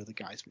deploying your other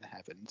guys from the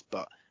heavens,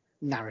 but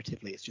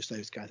narratively, it's just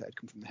those guys that had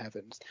come from the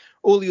heavens.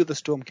 All the other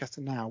Stormcasts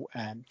are now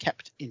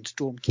kept in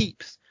Storm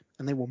Keeps,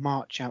 and they will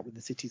march out with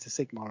the cities of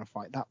Sigmar and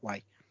fight that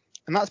way.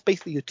 And that's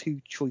basically your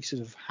 2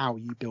 choices of how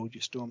you build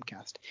your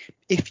Stormcast.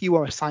 If you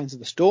are a Signs of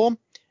the Storm,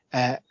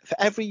 for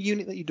every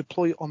unit that you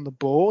deploy on the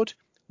board,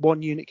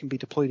 1 unit can be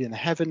deployed in the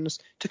heavens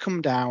to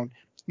come down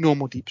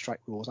normal deep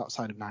strike rules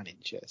outside of 9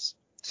 inches.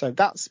 So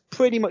that's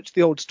pretty much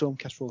the old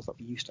Stormcast rules that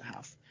we used to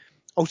have.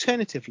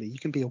 Alternatively, you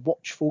can be a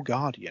Watchful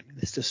Guardian.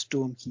 This is a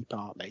Stormkeep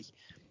army.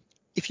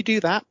 If you do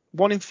that,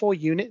 1 in 4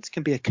 units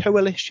can be a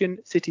Coalition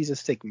Cities of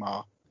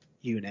Sigmar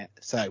unit.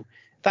 So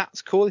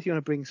that's cool if you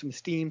want to bring some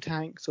steam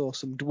tanks or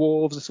some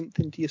dwarves or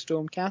something to your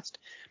Stormcast.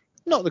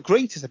 Not the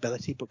greatest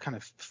ability, but kind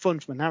of fun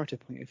from a narrative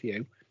point of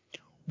view.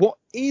 What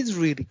is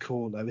really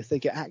cool, though, is they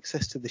get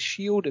access to the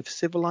Shield of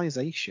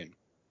Civilization.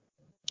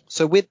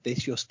 So with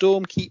this, your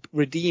Stormkeep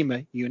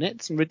Redeemer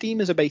units, and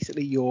Redeemers are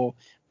basically your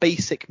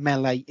basic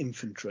melee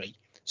infantry.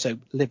 So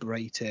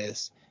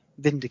Liberators,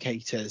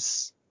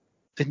 Vindictors,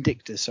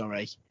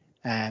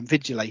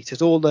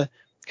 Vigilators, all the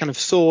kind of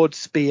sword,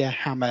 spear,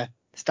 hammer,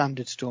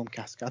 standard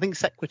Stormcast. I think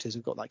Sequitors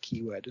have got that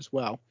keyword as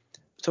well.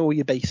 So all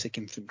your basic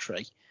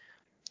infantry.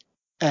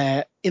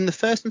 In the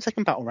first and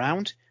second battle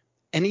round,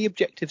 any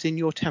objectives in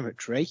your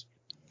territory,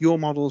 your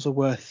models are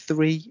worth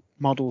 3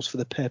 models for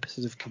the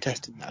purposes of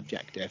contesting that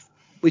objective,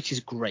 which is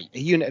great. A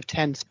unit of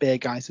 10 spear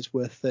guys is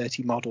worth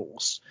 30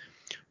 models.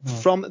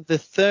 From the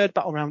third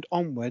battle round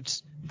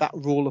onwards, that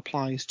rule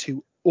applies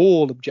to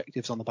all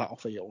objectives on the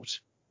battlefield.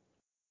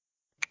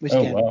 Which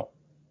again,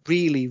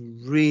 really,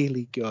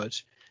 really good.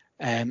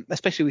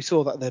 Especially we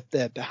saw that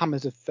the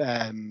Hammers of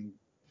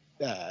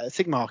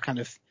Sigmar kind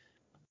of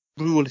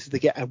rule is they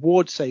get a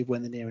ward save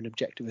when they're near an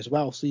objective as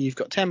well. So you've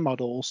got 10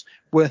 models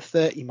worth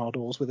 30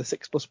 models with a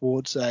 6+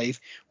 ward save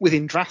with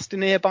Indrasta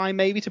nearby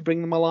maybe to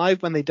bring them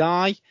alive when they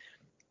die.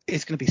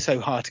 It's going to be so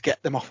hard to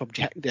get them off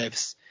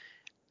objectives.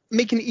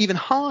 Making it even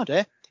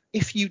harder,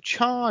 if you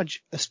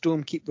charge a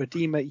Stormkeep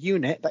Redeemer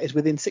unit that is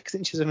within 6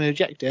 inches of an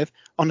objective,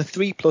 on a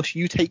 3+,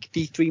 you take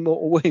D3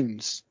 mortal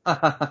wounds.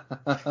 I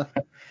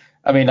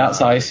mean,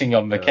 that's icing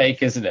on the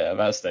cake, isn't it, at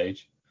that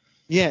stage?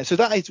 Yeah, so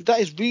that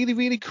is really,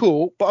 really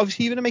cool. But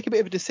obviously, you're going to make a bit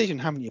of a decision,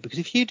 haven't you? Because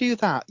if you do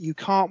that, you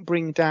can't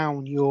bring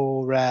down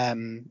your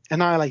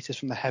Annihilators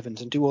from the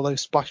heavens and do all those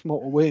splash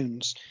mortal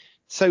wounds.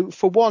 So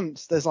for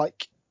once, there's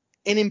like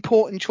an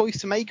important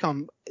choice to make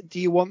on: do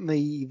you want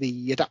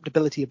the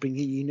adaptability of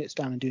bringing units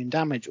down and doing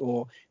damage,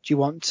 or do you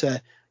want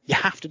to You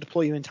have to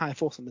deploy your entire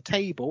force on the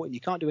table, and you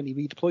can't do any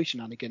redeploy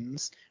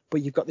shenanigans,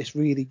 but you've got this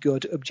really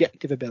good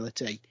objective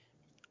ability.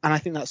 And I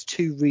think that's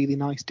two really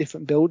nice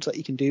different builds that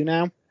you can do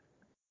now.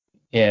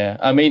 Yeah,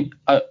 I mean,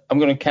 I'm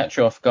going to catch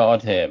you off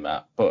guard here,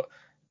 Matt, but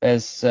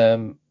there's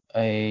a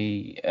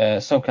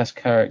Stormcast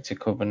character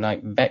called the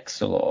Knight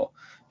Vexilor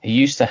who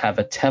used to have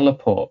a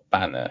teleport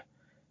banner.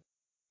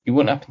 You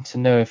wouldn't happen to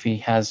know if he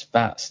has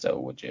that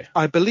still, would you?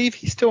 I believe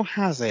he still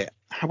has it.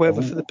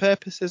 However, for the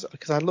purposes,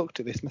 because I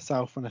looked at this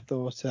myself and I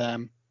thought,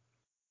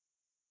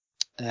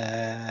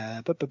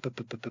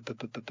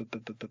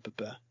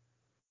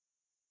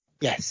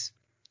 yes.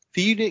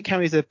 The unit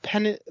carries a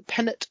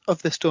Pennet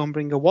of the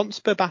Stormbringer once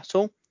per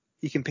battle.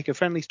 You can pick a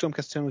friendly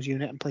Stormcast Eternals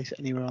unit and place it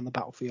anywhere on the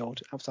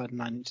battlefield outside of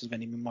 9 inches of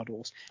enemy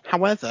models.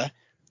 However,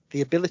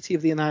 the ability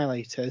of the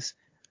Annihilators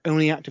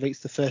only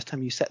activates the first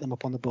time you set them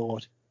up on the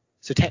board.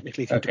 So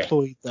technically, if you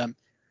deployed them,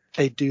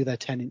 they do their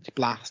 10-inch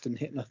blast and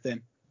hit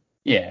nothing.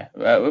 Yeah,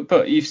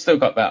 but you've still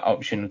got that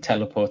option of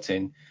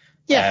teleporting.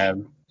 Yeah.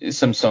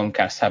 Some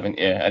Stormcasts, haven't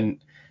you? And,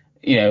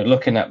 you know,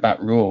 looking at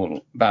that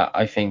rule, that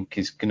I think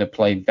is going to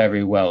play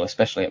very well,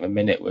 especially at the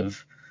minute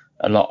with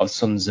a lot of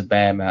Sons of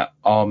Behemat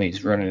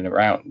armies running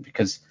around.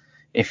 Because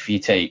if you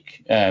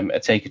take a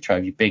Taker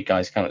tribe, your big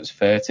guys count as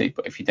 30,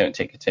 but if you don't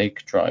take a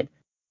Taker tribe,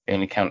 they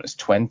only count as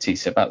 20.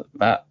 So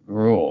that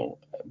rule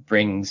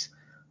brings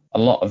a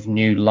lot of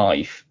new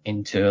life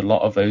into a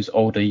lot of those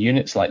older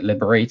units like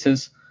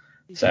Liberators.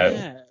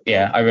 So,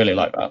 yeah, I really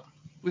like that.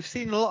 We've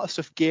seen a lot of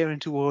stuff gearing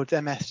towards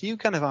MSU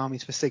kind of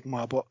armies for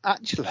Sigmar, but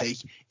actually,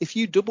 if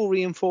you double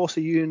reinforce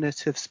a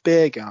unit of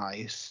spear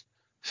guys,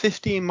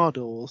 15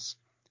 models,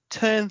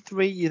 turn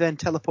 3, you then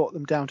teleport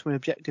them down to an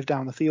objective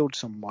down the field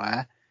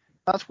somewhere,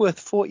 that's worth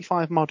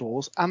 45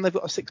 models, and they've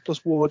got a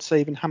 6+ ward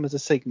save and hammers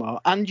of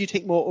Sigmar, and you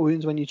take mortal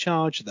wounds when you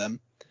charge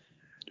them.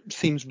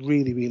 Seems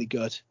really, really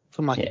good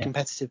from a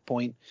competitive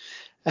point.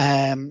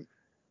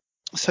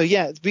 So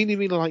yeah, really,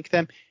 really like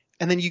them.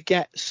 And then you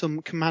get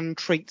some command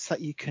traits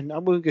that you can, I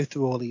won't go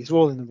through all these, they're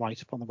all in the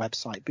write-up on the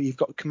website, but you've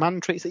got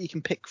command traits that you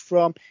can pick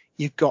from.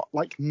 You've got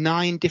like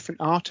 9 different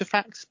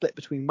artifacts split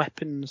between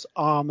weapons,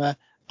 armor,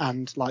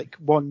 and like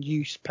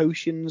one-use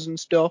potions and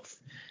stuff.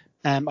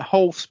 A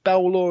whole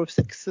spell lore of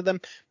 6 of them.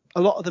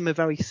 A lot of them are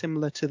very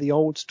similar to the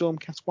old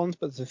Stormcast ones,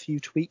 but there's a few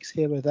tweaks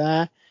here or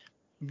there.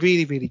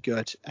 Really, really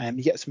good.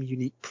 You get some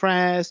unique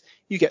prayers,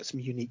 you get some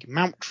unique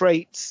mount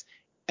traits,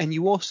 and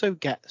you also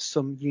get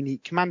some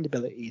unique command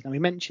abilities. Now, we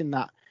mentioned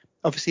that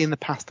obviously in the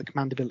past the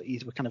command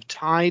abilities were kind of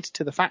tied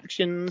to the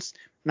factions.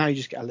 Now you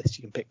just get a list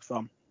you can pick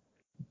from.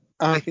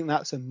 I think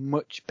that's a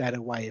much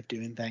better way of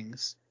doing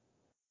things.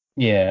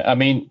 Yeah, I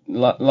mean,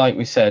 like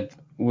we said,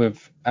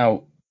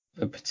 without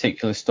a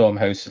particular storm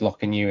host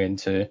locking you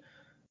into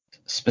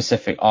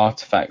specific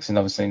artifacts, and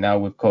obviously now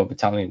with core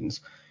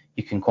battalions,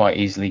 you can quite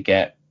easily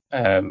get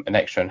an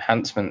extra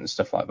enhancement and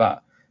stuff like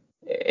that.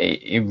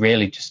 It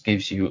really just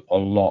gives you a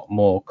lot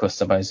more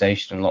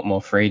customization, a lot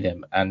more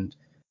freedom. And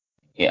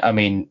yeah, I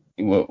mean,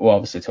 we're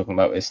obviously talking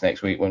about this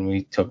next week when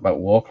we talk about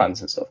war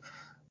clans and stuff.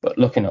 But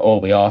looking at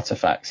all the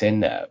artifacts in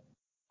there,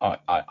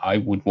 I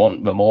would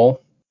want them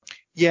all.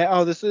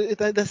 Yeah, that's it.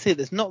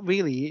 There's not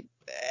really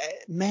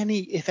many,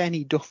 if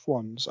any, duff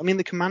ones. I mean,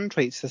 the command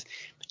traits,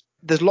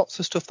 there's lots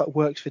of stuff that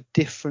works for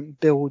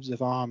different builds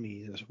of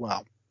armies as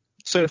well.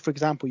 So, for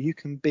example, you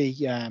can be,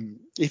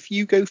 if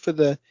you go for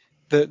the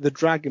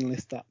dragon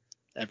list that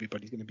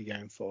everybody's going to be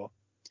going for,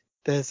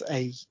 there's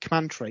a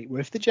command trait where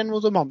if the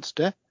general's a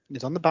monster and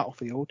is on the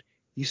battlefield,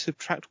 you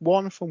subtract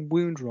 1 from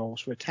wound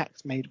rolls for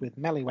attacks made with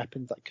melee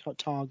weapons that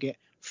target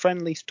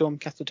friendly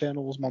Stormcast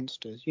Eternals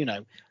monsters, you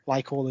know,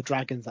 like all the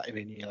dragons that are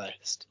in your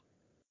list.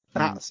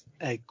 That's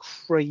a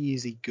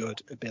crazy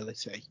good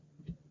ability.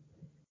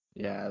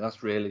 Yeah,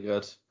 that's really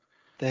good.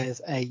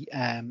 There's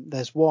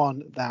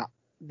one that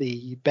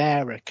the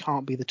bearer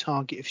can't be the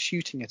target of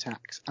shooting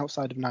attacks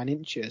outside of 9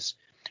 inches,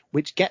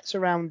 which gets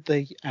around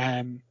the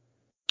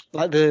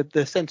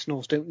the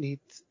sentinels don't need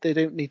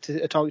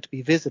a target to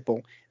be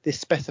visible. This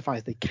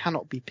specifies they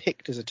cannot be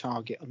picked as a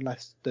target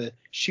unless the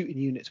shooting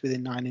unit's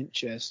within 9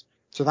 inches.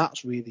 So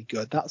that's really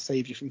good. That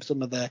saves you from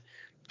some of the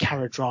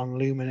Caradron,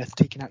 Lumineth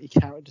taking out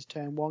your character's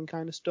turn 1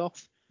 kind of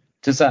stuff.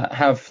 Does that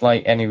have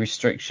like any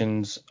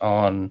restrictions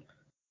on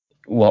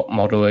what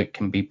model it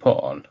can be put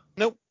on?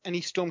 Nope,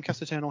 any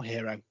Stormcast Eternal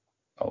hero.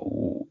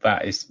 Oh,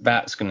 that's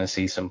going to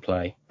see some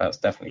play. That's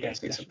definitely going to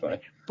see some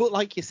play. But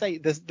like you say,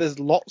 there's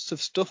lots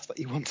of stuff that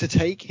you want to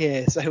take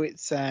here, so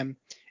it's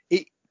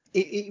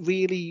it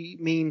really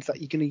means that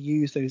you're going to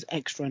use those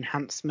extra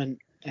enhancement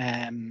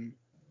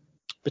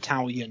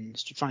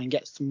battalions to try and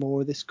get some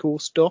more of this cool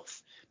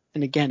stuff.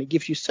 And again, it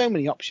gives you so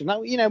many options.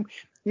 Now, you know,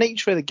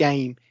 nature of the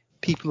game,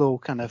 people all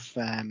kind of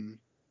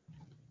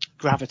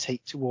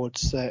gravitate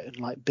towards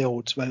certain like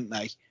builds, won't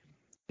they?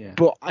 Yeah.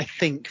 But I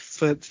think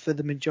for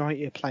the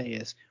majority of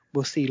players,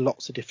 we'll see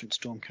lots of different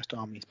Stormcast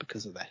armies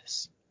because of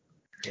this.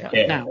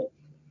 Yeah. Now,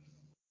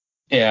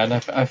 yeah, and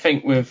I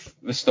think with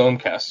the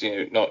Stormcast, you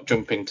know, not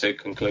jumping to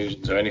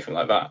conclusions or anything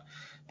like that,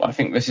 but I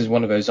think this is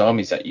one of those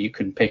armies that you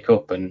can pick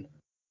up and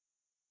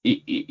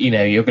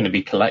you're going to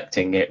be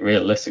collecting it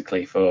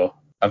realistically for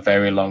a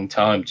very long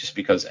time, just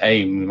because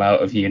A, the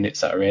amount of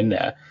units that are in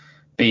there,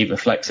 B, the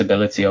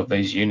flexibility of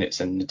those units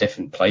and the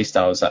different play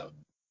styles that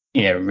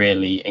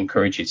really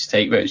encourage you to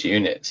take those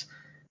units.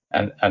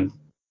 And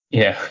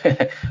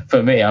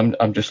for me,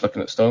 I'm just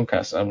looking at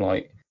Stormcast. I'm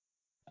like,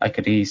 I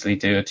could easily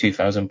do a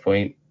 2,000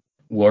 point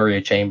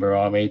Warrior Chamber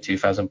army,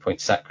 2,000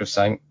 point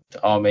Sacrosanct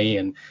army,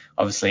 and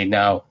obviously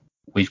now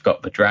we've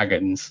got the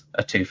Dragons,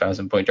 a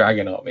 2,000 point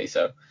Dragon army.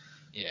 So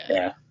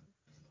yeah.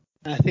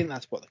 I think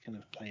that's what they're kind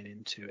of playing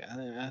into it.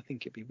 I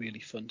think it'd be really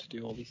fun to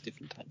do all these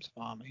different types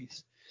of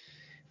armies.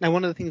 Now,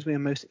 one of the things we were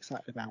most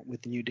excited about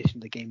with the new edition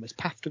of the game was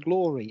Path to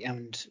Glory,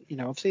 and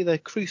obviously the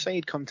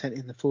Crusade content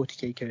in the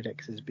 40k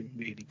Codex has been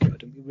really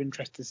good, and we were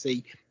interested to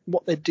see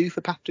what they'd do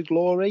for Path to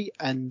Glory.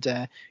 And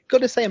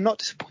got to say, I'm not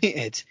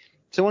disappointed.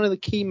 So one of the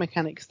key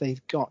mechanics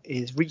they've got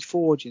is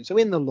reforging. So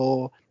in the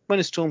lore, when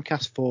a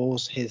Stormcast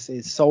falls,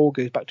 his soul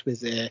goes back to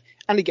his ear,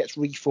 and he gets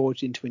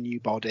reforged into a new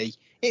body.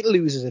 It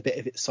loses a bit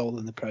of its soul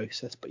in the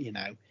process, but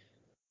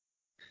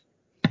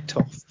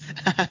tough.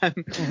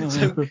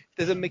 So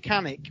there's a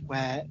mechanic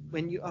where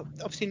when you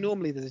obviously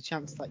normally there's a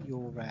chance that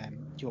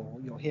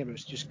your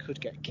heroes just could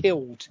get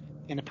killed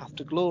in a Path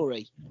to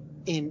Glory.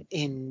 In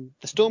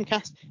the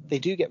Stormcast, they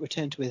do get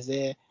returned to his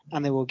ear,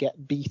 and they will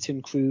get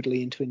beaten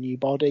crudely into a new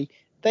body.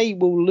 They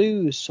will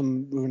lose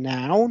some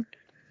renown.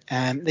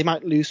 They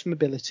might lose some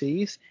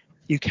abilities.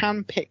 You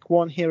can pick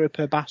one hero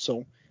per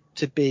battle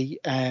to be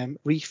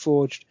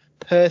reforged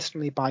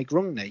personally by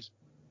Grungni,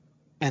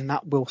 and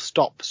that will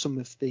stop some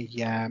of the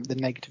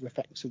negative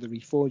effects of the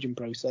reforging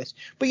process.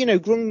 But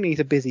Grungni's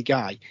a busy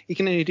guy. He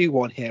can only do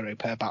one hero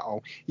per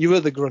battle. Your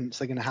other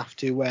grunts are going to have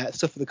to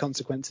suffer the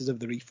consequences of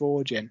the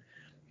reforging.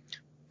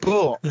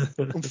 But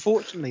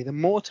unfortunately, the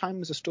more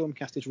times a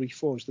Stormcast is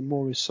reforged, the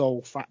more his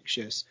soul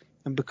fractures,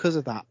 and because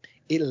of that,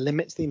 it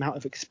limits the amount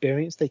of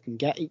experience they can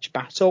get each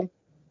battle.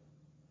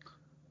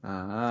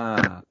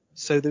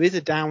 So there is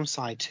a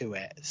downside to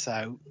it.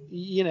 So,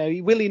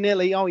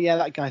 willy-nilly, oh yeah,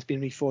 that guy's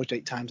been reforged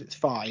 8 times, it's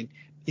fine.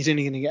 He's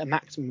only going to get a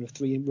maximum of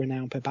 3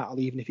 renown per battle,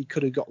 even if he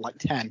could have got like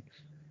 10.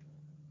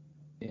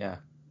 Yeah.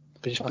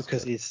 Just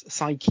because his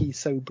psyche is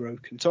so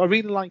broken. So I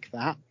really like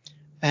that.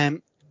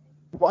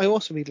 What I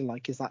also really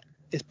like is that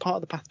as part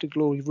of the Path to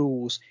Glory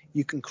rules,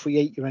 you can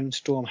create your own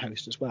storm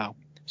host as well.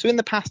 So in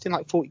the past, in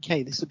like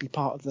 40k, this would be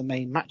part of the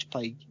main match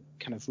play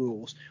kind of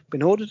rules. But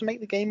in order to make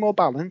the game more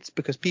balanced,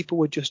 because people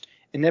would just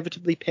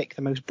inevitably pick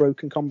the most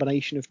broken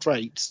combination of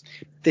traits,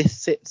 this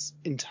sits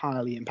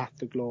entirely in Path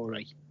to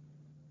Glory.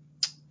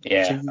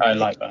 Yeah, I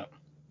like that.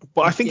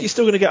 But I think you're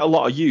still going to get a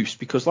lot of use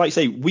because, like I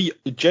say, we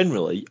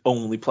generally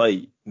only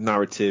play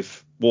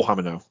narrative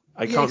Warhammer now.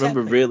 I can't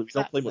remember really. We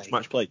don't play much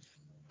match play.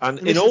 And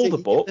in all the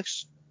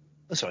books...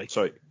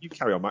 Sorry, you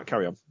carry on, Matt,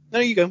 carry on. No,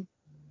 you go.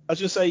 I was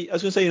going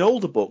to say in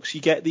older books,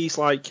 you get these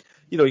like,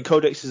 in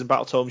codexes and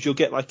battle tomes, you'll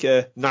get like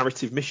a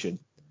narrative mission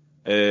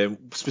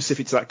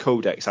specific to that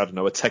codex. I don't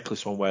know, a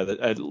Teclis one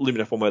a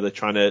Lumineth one where they're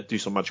trying to do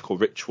some magical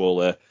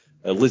ritual, a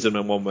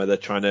Lizardman one where they're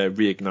trying to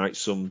reignite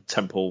some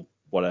temple,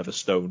 whatever,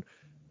 stone.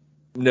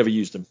 Never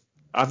used them.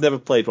 I've never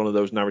played one of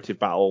those narrative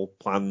battle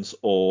plans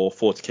or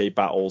 40k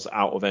battles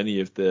out of any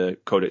of the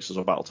codexes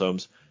or battle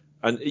tomes.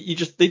 And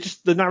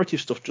the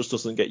narrative stuff just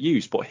doesn't get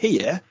used. But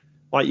here,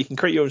 like, you can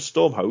create your own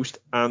storm host,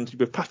 and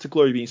with Path to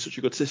Glory being such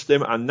a good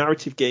system and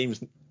narrative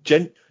games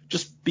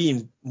just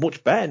being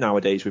much better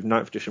nowadays with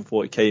 9th edition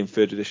 40k and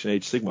 3rd edition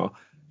Age of Sigmar,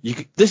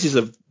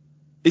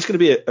 it's going to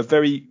be a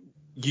very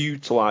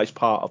utilised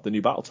part of the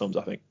new battle tomes,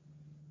 I think.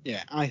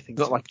 Yeah, I think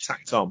not like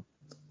tacked on.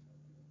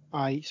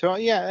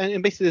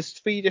 And basically there's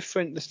three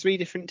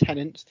different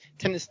tenants.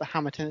 Tenants of the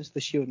hammer, tenants of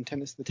the shield, and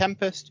tenants of the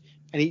tempest,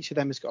 and each of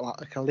them has got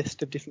like a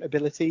list of different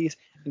abilities,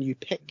 and you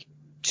pick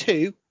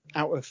 2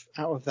 out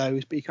of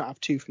those, but you can't have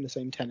 2 from the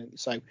same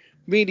tenant. So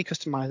really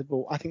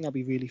customizable. I think that'll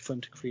be really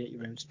fun to create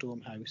your own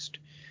storm host.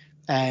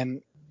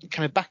 Kind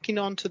of backing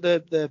on to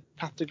the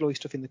Path to Glory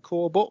stuff in the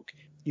core book,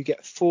 you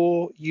get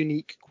 4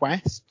 unique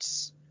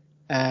quests.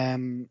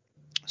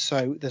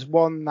 So there's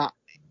one that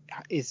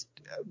is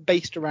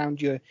based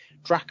around your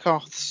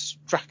Dracoths,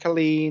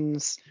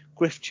 Dracolines,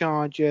 Griff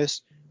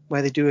Chargers,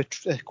 where they do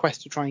a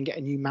quest to try and get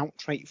a new mount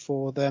trait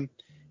for them.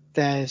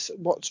 There's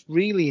what's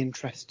really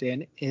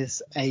interesting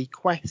is a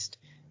quest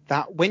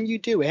that when you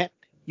do it,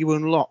 you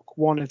unlock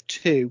one of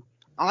 2.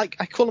 I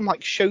call them like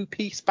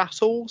showpiece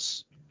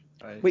battles,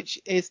 right. Which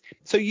is,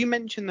 so you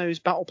mentioned those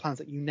battle plans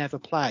that you never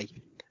play.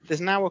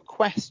 There's now a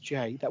quest,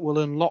 Jay, that will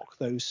unlock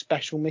those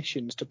special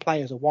missions to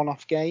play as a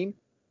one-off game.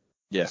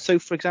 Yeah. So,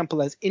 for example,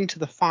 there's Into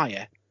the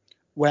Fire,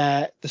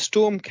 where the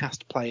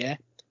Stormcast player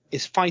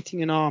is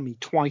fighting an army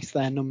twice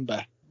their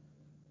number.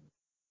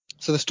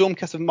 So the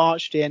Stormcast have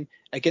marched in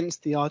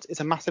against the odds. It's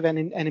a massive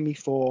enemy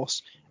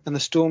force, and the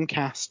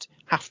Stormcast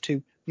have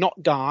to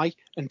not die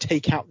and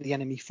take out the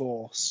enemy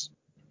force.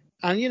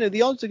 And,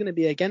 the odds are going to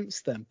be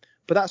against them,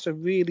 but that's a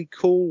really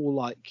cool,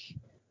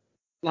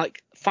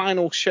 like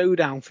final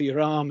showdown for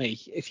your army.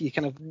 If you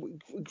kind of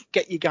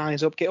get your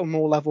guys up, get them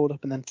all leveled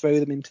up, and then throw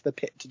them into the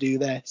pit to do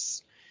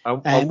this.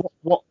 And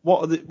what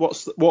are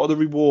the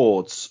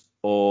rewards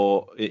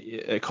or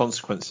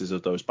consequences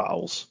of those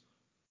battles?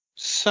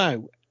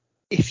 So,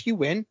 if you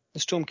win, the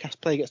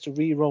Stormcast player gets to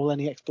re-roll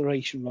any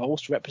exploration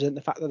rolls to represent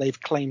the fact that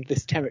they've claimed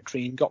this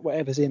territory and got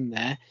whatever's in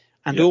there.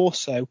 And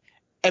also,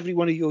 every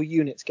one of your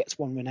units gets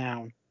 1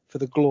 renown for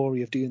the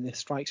glory of doing this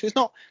strike. So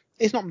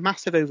it's not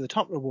massive over the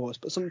top rewards,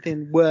 but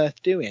something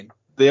worth doing.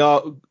 They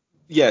are,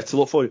 to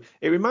look forward.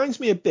 It reminds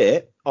me a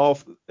bit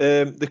of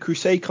the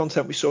Crusade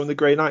content we saw in the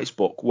Grey Knights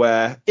book,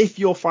 where if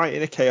you're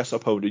fighting a Chaos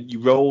opponent,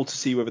 you roll to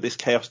see whether this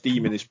Chaos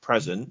Demon is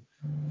present.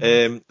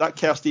 That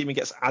Chaos Demon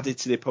gets added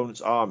to the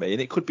opponent's army,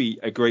 and it could be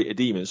a greater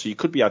demon, so you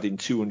could be adding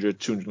 200,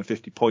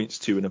 250 points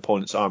to an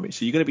opponent's army.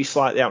 So you're going to be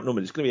slightly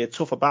outnumbered. It's going to be a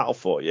tougher battle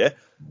for you,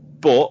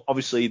 but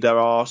obviously there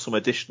are some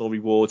additional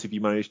rewards if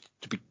you manage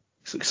to be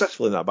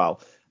successful in that battle.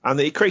 And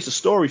it creates a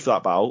story for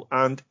that battle,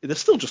 and they're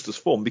still just as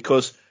fun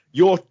because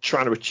you're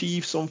trying to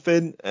achieve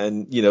something,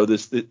 and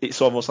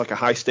it's almost like a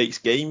high stakes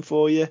game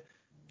for you.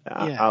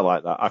 I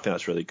like that. I think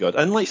that's really good.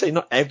 And like you say,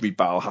 not every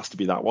battle has to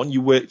be that one.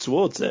 You work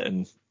towards it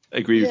and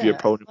agree with your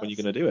opponent when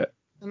you're going to do it.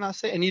 And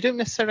that's it. And you don't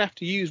necessarily have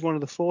to use one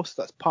of the forces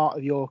that's part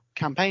of your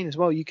campaign as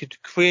well. You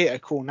could create a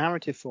cool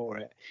narrative for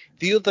it.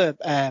 The other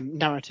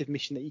narrative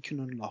mission that you can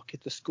unlock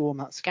is the Storm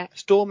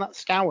That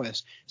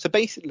Scours. So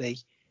basically,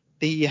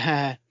 the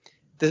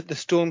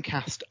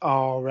Stormcast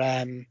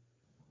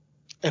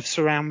have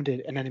surrounded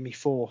an enemy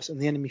force, and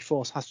the enemy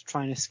force has to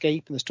try and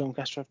escape, and the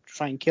Stormcast have to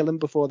try and kill them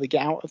before they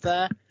get out of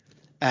there.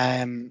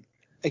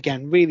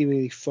 Again, really,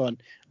 really fun.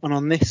 And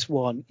on this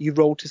one, you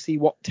roll to see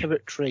what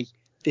territory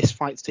this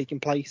fight's taking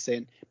place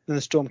in, and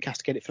the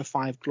Stormcast get it for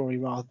 5 glory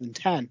rather than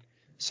 10.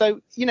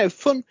 So,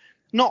 fun,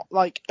 not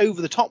like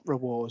over the top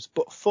rewards,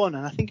 but fun.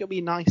 And I think it'll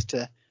be nice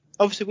to.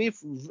 Obviously,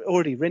 we've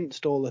already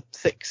rinsed all the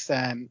 6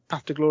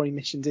 Path to Glory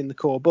missions in the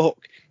core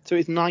book, so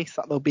it's nice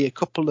that there'll be a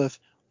couple of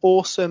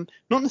awesome,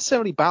 not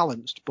necessarily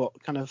balanced,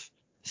 but kind of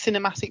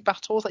cinematic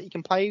battles that you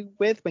can play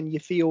with when you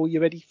feel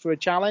you're ready for a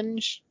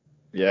challenge.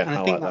 Yeah, and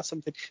I think that's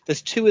something.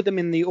 There's 2 of them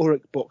in the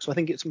Uruk book, so I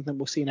think it's something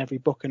we'll see in every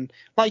book. And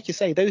like you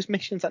say, those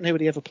missions that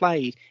nobody ever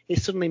played,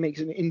 it suddenly makes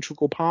an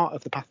integral part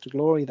of the Path to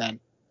Glory then,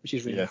 which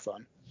is really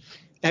fun.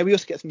 We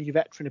also get some new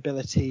veteran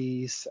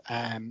abilities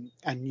and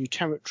new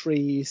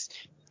territories,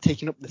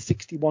 taking up the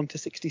 61 to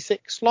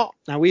 66 slot.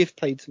 Now, we've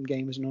played some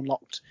games and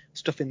unlocked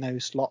stuff in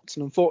those slots,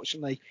 and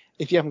unfortunately,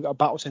 if you haven't got a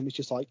battle tome, it's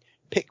just like,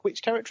 pick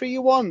which territory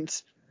you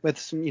want, with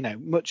some,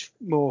 much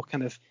more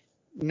kind of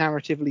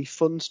narratively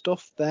fun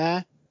stuff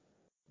there.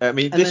 I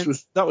mean,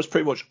 that was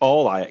pretty much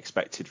all I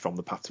expected from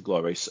the Path to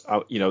Glory.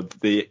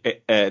 The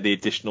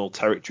additional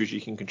territories you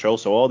can control.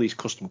 So all these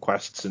custom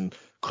quests and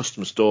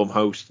custom storm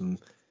hosts and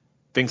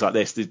things like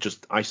this, they're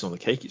just icing on the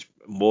cake. It's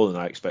more than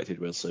I expected.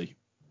 We'll see.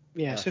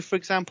 Yeah. So for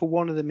example,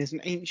 one of them is an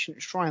ancient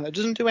shrine that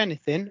doesn't do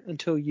anything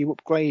until you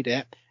upgrade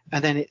it,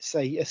 and then it's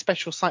a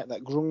special site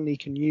that Grungni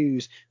can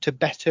use to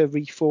better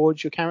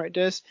reforge your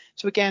characters.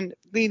 So again,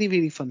 really,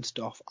 really fun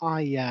stuff.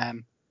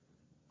 I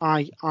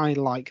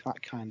like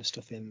that kind of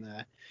stuff in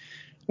there.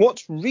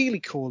 What's really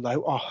cool,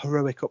 though, are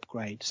heroic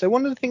upgrades. So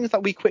one of the things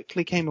that we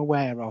quickly came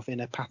aware of in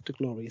a Path to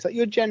Glory is that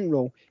your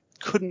general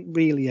couldn't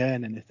really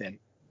earn anything.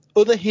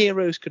 Other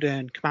heroes could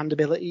earn command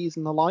abilities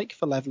and the like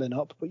for leveling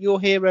up, but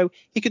your hero,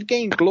 he could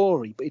gain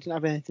glory, but he didn't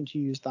have anything to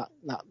use that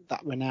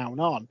renown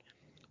on.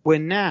 Where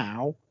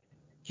now,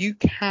 you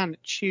can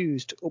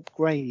choose to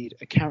upgrade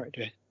a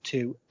character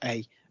to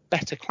a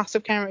better class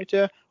of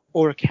character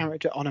or a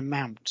character on a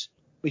mount,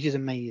 which is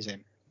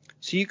amazing.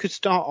 So you could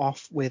start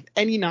off with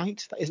any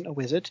knight that isn't a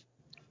wizard.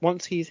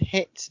 Once he's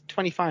hit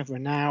 25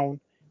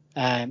 renown,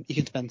 you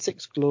can spend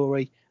 6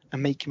 glory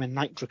and make him a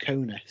Knight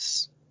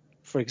Draconis,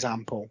 for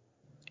example.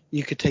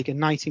 You could take a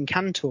Knight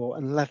Incantor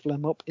and level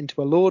him up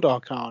into a Lord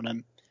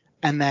Arcanum,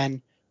 and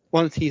then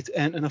once he's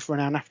earned enough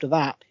renown after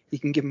that, you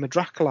can give him a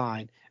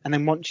Dracoline, and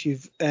then once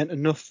you've earned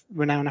enough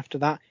renown after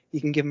that, you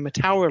can give him a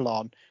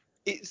Towerlon.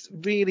 It's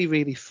really,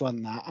 really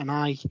fun, that, and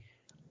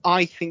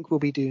I think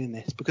we'll be doing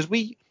this because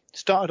we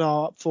started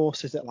our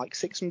forces at like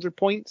 600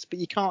 points, but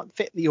you can't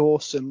fit the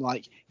awesome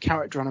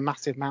character on a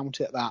massive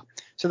mount at that.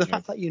 So the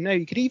fact that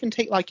you could even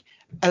take like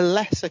a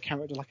lesser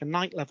character, like a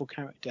knight level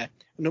character,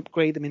 and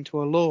upgrade them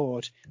into a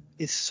lord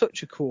is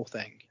such a cool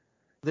thing.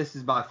 This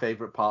is my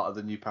favourite part of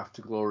the new Path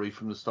to Glory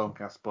from the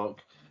Stormcast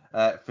book,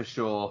 for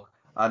sure.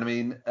 And I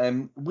mean,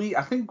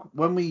 I think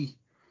when we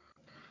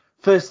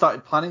first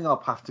started planning our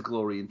Path to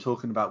Glory and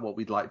talking about what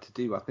we'd like to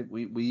do, I think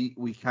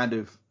we kind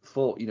of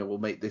thought, we'll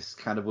make this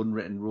kind of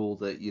unwritten rule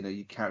that,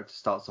 your character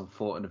starts on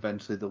foot and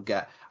eventually they'll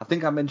get. I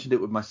think I mentioned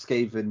it with my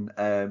Skaven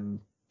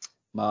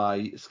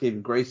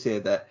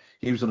Gracier that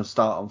he was going to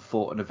start on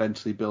foot and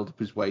eventually build up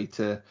his way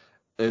to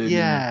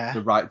earn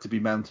the right to be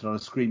mounted on a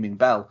Screaming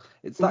Bell.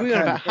 It's that we're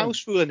kind about of thing.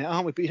 house ruling it,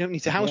 aren't we? But you don't need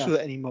to house rule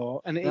it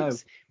anymore. And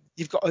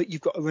you've got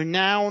a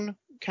renown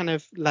kind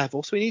of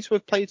level, so we need to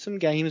have played some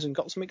games and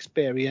got some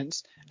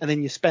experience, and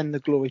then you spend the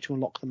glory to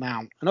unlock the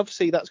mount. And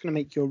obviously that's going to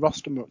make your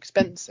roster more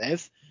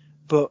expensive,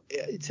 but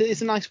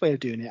it's a nice way of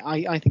doing it.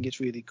 I think it's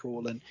really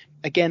cool. And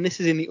again,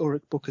 this is in the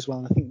Uruk book as well,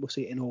 and I think we'll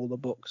see it in all the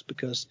books,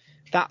 because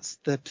that's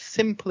the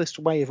simplest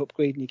way of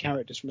upgrading your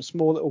characters from a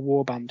small little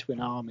warband to an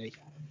army.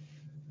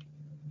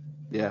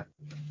 Yeah,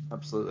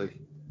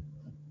 absolutely.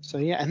 So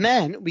yeah, and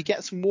then we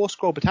get some War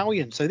Scroll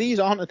battalions. So these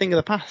aren't a thing of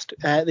the past.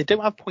 They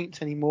don't have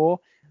points anymore,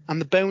 and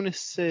the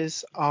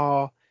bonuses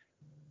are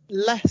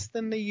less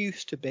than they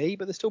used to be,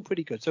 but they're still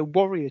pretty good. So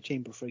Warrior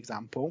Chamber, for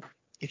example,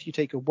 if you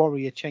take a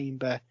Warrior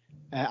Chamber,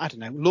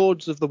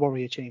 Lords of the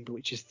Warrior Chamber,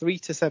 which is 3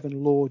 to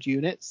 7 Lord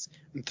units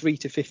and 3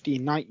 to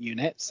 15 Knight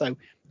units, so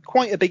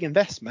quite a big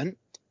investment.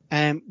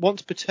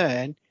 Once per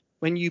turn,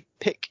 when you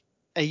pick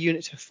a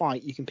unit to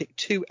fight, you can pick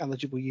 2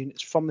 eligible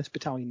units from this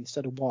battalion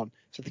instead of 1.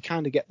 So they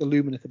kind of get the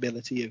Lumineth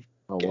ability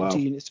of getting 2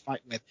 units to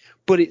fight with.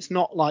 But it's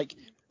not like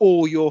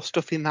all your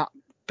stuff in that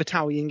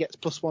battalion gets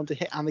 +1 to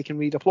hit and they can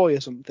redeploy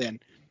or something.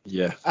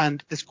 Yeah.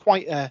 And there's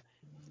quite a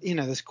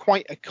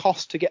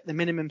cost to get the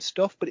minimum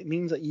stuff, but it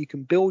means that you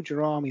can build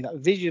your army that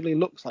visually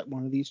looks like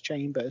one of these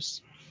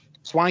chambers.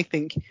 So I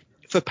think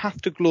for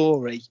Path to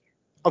Glory,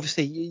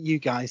 obviously you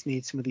guys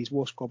need some of these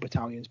War Scroll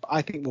battalions, but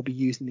I think we'll be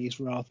using these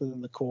rather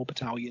than the core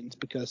battalions,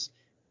 because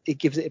it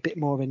gives it a bit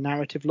more of a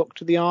narrative look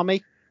to the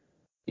army.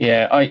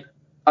 Yeah,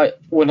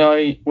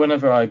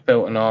 whenever I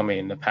built an army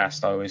in the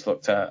past, I always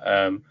looked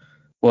at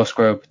War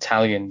Scroll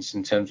battalions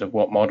in terms of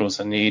what models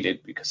are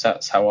needed, because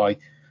that's how I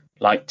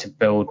like to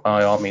build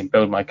my army and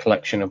build my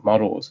collection of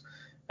models.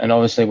 And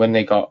obviously when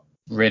they got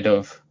rid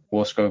of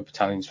War Scroll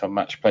battalions from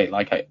match play,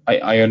 like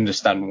I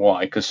understand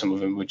why, because some of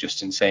them were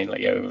just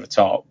insanely over the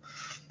top.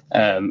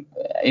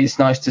 It's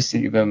nice to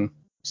see them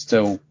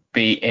still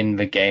be in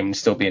the game,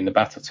 still be in the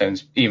battle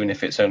tones, even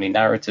if it's only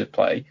narrative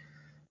play.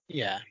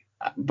 Yeah.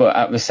 But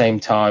at the same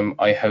time,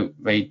 I hope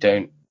they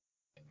don't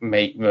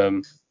make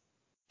them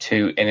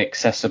too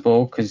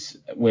inaccessible, because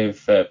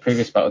with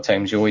previous battle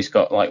tomes, you always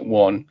got like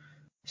one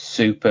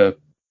super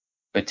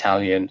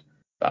battalion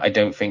that I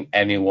don't think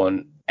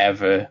anyone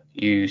ever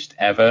used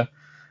ever.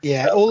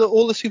 Yeah,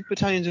 all the super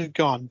battalions have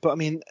gone, but I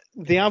mean,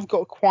 they have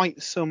got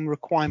quite some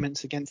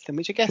requirements against them,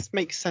 which I guess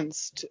makes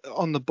sense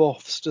on the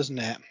buffs, doesn't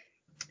it?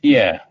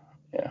 Yeah.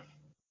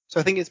 So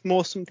I think it's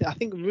more something, I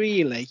think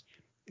really,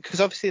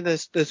 because obviously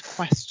there's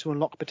quests to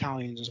unlock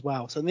battalions as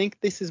well. So I think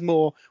this is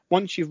more,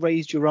 once you've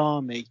raised your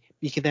army,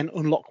 you can then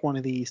unlock one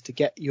of these to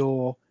get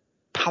your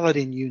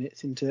paladin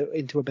units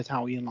into a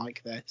battalion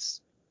like this.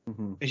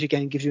 Mm-hmm. Which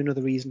again gives you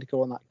another reason to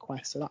go on that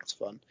quest, so that's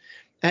fun.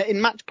 In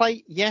match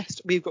play,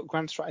 yes, we've got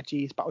grand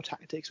strategies, battle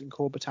tactics, and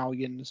core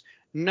battalions.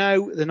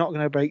 No, they're not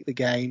going to break the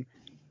game.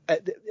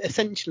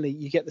 Essentially,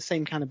 you get the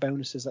same kind of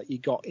bonuses that you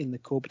got in the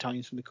core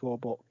battalions from the core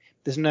book.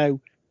 There's no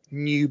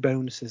new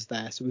bonuses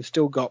there, so we've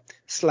still got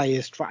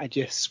Slayer,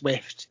 Strategist,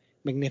 Swift,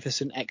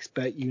 Magnificent,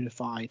 Expert,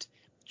 Unified.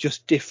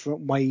 Just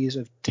different ways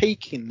of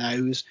taking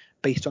those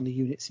based on the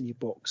units in your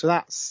book. So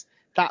that's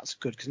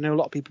good, because I know a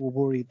lot of people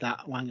were worried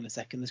that, hang on a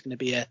second, there's going to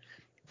be a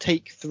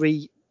take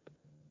 3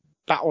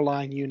 battle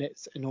line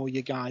units and all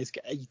your guys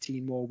get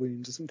 18 more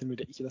wounds or something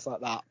ridiculous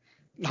like that.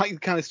 Like the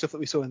kind of stuff that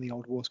we saw in the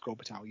old War Scroll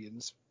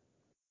battalions.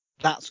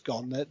 That's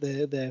gone.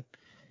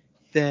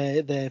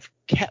 They've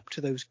kept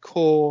to those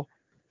core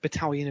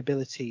battalion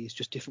abilities,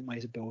 just different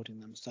ways of building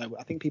them. So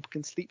I think people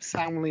can sleep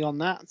soundly on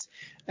that.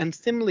 And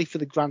similarly for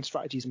the grand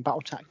strategies and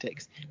battle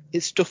tactics,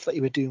 it's stuff that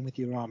you were doing with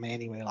your army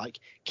anyway, like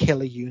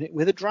kill a unit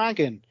with a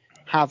dragon,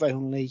 have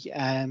only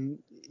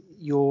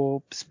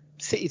your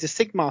cities of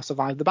Sigmar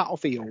survive the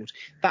battlefield,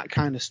 that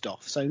kind of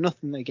stuff. So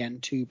nothing, again,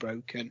 too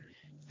broken.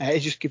 It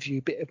just gives you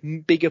a bit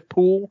of bigger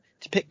pool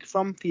to pick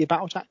from for your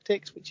battle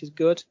tactics, which is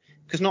good,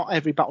 because not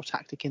every battle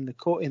tactic in the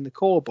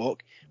core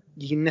book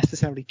you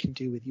necessarily can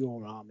do with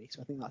your army.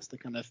 So I think that's the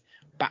kind of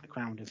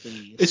background of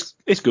these.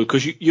 It's good,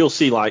 because you'll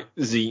see like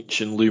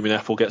Tzeentch and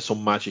Lumineth will get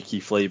some magic-y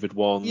flavoured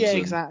ones. Yeah,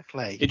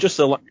 exactly.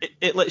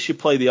 It lets you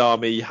play the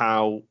army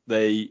how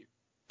they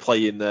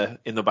play in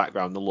the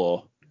background, the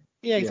lore.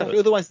 Yeah, exactly.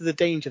 Otherwise, there's a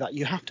danger that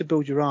you have to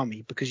build your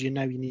army because you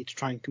know you need to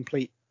try and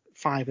complete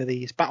 5 of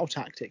these battle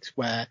tactics,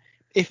 where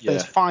if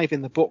there's 5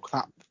 in the book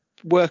that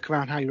work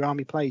around how your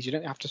army plays, you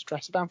don't have to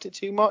stress about it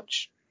too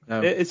much.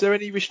 No. Is there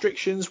any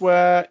restrictions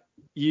where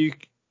you,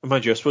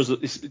 mind you, I suppose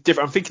it's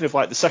different. I'm thinking of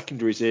like the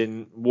secondaries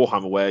in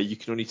Warhammer, where you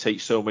can only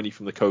take so many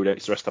from the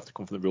codex, the rest have to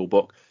come from the rule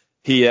book.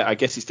 Here, I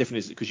guess it's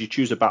different, because you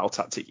choose a battle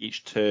tactic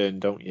each turn,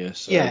 don't you?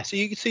 So... Yeah, so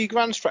your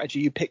grand strategy,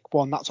 you pick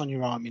one that's on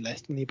your army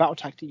list, and the battle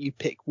tactic, you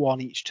pick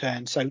one each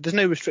turn. So there's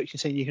no restriction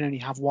saying you can only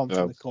have one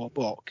from the core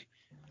book,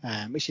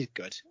 which is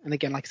good. And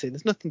again, like I say,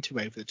 there's nothing too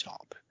over the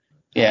top.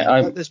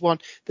 Yeah, there's one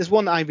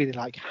that I really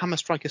like, Hammer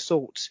Strike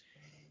Assault.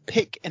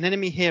 Pick an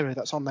enemy hero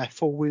that's on their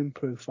full wound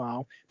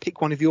profile.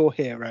 Pick one of your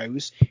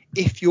heroes.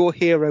 If your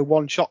hero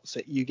one-shots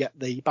it, you get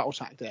the battle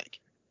tactic.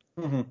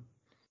 Mm-hmm.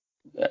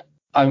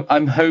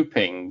 I'm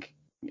hoping,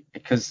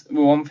 because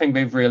one thing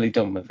they've really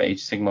done with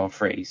Age of Sigmar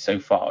 3 so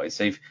far is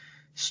they've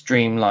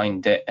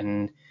streamlined it,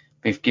 and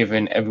they've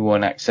given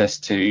everyone access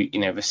to,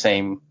 the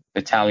same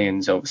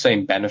battalions or the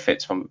same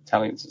benefits from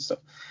battalions and stuff.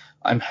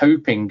 I'm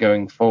hoping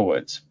going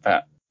forwards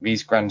that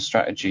these grand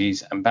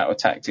strategies and battle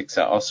tactics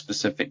that are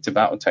specific to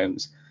battle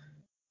tomes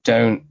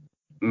don't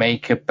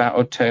make a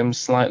battle tome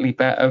slightly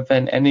better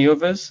than any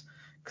others.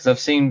 Because I've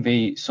seen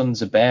the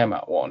Sons of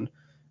Behemat one,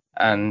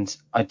 and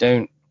I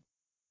don't.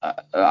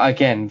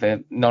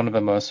 Again, none of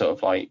them are sort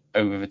of like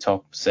over the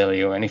top,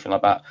 silly or anything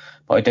like that.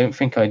 But I don't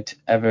think I'd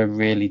ever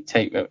really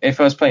take them if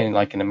I was playing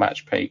like in a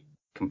match play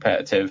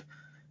competitive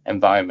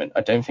environment.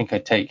 I don't think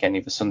I'd take any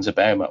of the Sons of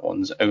Behemat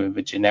ones over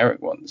the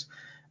generic ones,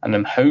 and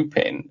I'm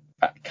hoping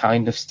that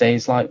kind of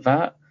stays like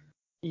that.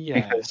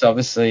 Yeah. Because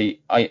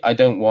obviously, I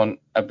don't want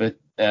a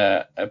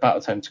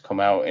battle tome to come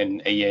out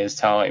in a year's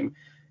time,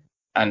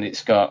 and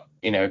it's got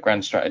a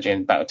grand strategy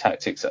and battle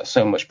tactics that are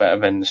so much better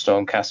than the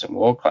Stormcast and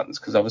Warclans.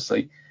 Because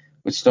obviously,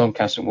 with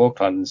Stormcast and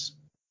Warclans,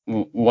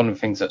 one of the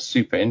things that's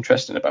super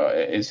interesting about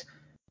it is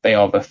they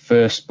are the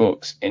first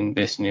books in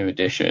this new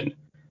edition,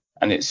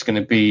 and it's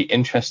going to be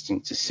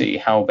interesting to see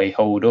how they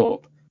hold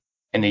up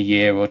in a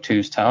year or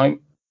two's time.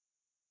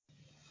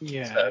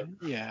 Yeah.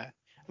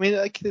 I mean,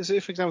 like, for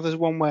example, there's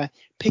one where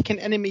pick an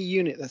enemy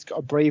unit that's got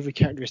a bravery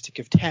characteristic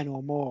of 10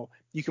 or more.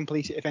 You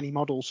complete it if any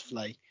models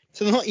flee.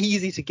 So they're not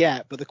easy to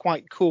get, but they're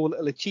quite cool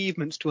little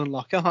achievements to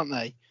unlock, aren't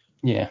they?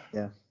 Yeah.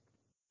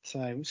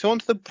 So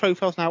onto the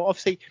profiles now.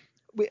 Obviously,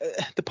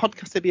 the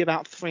podcast would be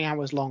about 3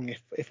 hours long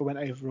if we went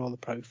over all the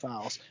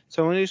profiles.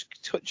 So I want to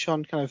just touch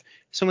on kind of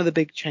some of the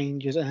big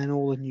changes and then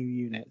all the new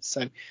units.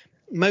 So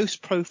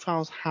most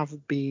profiles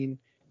have been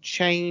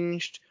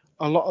changed.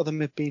 A lot of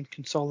them have been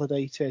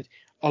consolidated.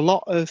 A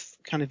lot of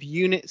kind of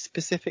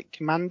unit-specific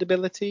command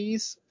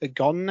abilities are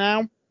gone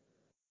now.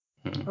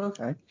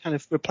 Okay. Kind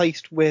of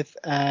replaced with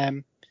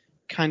kind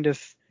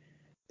of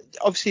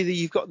obviously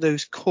you've got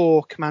those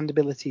core command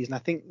abilities, and I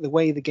think the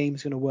way the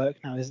game's going to work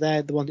now is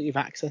they're the one that you've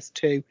access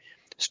to.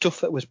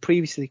 Stuff that was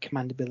previously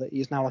command ability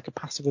is now like a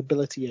passive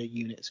ability a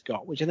unit's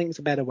got, which I think is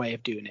a better way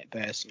of doing it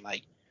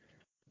personally.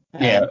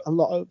 Yeah. A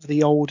lot of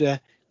the older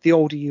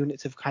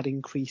units have had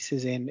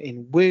increases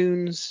in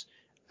wounds,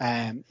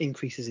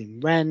 increases in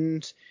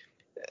rend.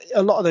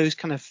 A lot of those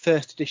kind of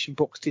first edition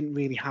books didn't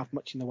really have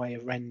much in the way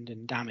of rend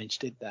and damage,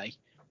 did they?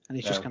 And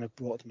it's just kind of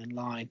brought them in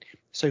line.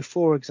 So,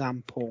 for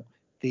example,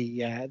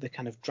 the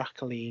kind of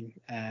Dracoline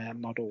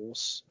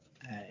models,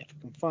 if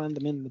we can find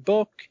them in the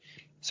book,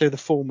 so the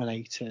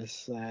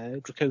Fulminators,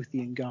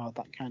 Dracothian Guard,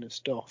 that kind of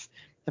stuff,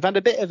 they've had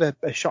a bit of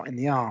a shot in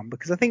the arm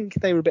because I think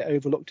they were a bit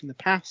overlooked in the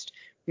past.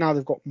 Now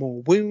they've got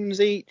more wounds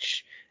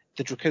each.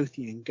 The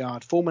Dracothian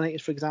Guard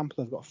Fulminators, for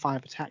example, have got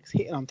 5 attacks,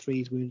 hitting on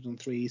 3s, wounds on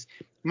 3s,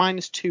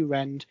 -2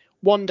 rend,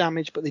 1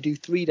 damage, but they do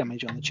 3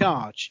 damage on the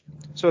charge.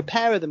 So a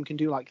pair of them can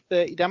do like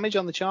 30 damage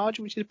on the charge,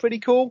 which is pretty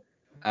cool.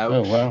 Ouch.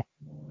 Oh wow.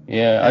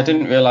 Yeah, I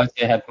didn't realise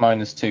they had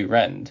 -2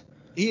 rend.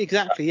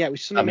 Exactly, yeah,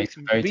 which something makes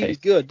them very really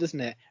tasty. good, doesn't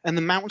it? And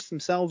the mounts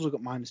themselves have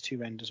got -2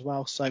 rend as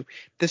well. So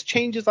there's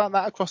changes like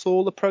that across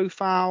all the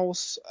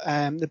profiles.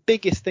 The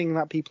biggest thing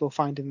that people will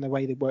find in the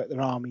way they work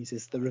their armies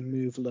is the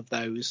removal of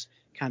those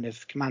kind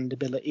of command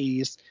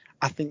abilities.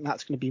 I think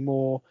that's going to be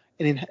more.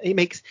 It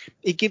makes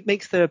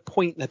the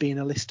point there being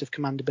a list of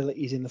command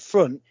abilities in the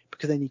front,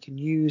 because then you can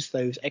use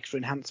those extra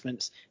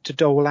enhancements to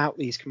dole out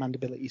these command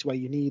abilities where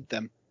you need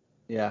them.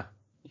 Yeah,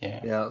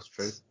 that's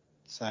true.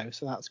 So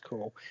that's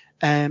cool.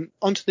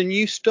 Onto the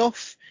new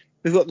stuff.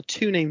 We've got the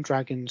 2 named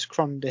dragons,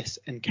 Krondys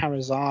and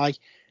Karazai.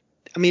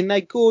 I mean,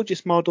 they're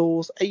gorgeous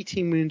models,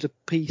 18 wounds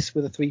apiece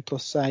with a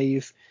 3+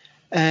 save.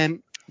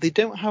 They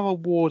don't have a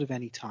ward of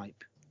any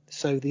type,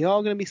 so they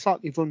are going to be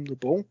slightly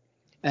vulnerable.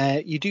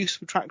 You do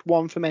subtract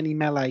 1 from any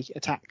melee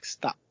attacks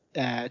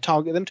that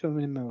target them to a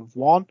minimum of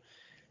 1.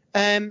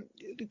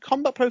 The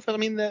combat profile, I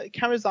mean, the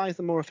Karazai is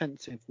the more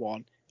offensive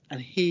one, and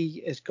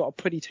he has got a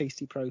pretty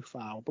tasty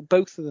profile. But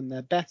both of them,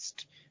 their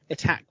best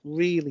attack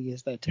really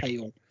is their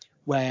tail,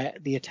 where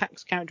the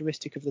attack's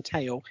characteristic of the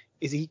tail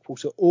is equal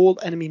to all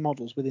enemy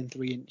models within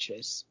 3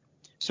 inches.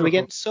 So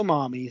against some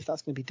armies,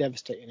 that's going to be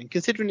devastating. And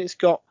considering it's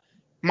got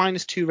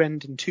 -2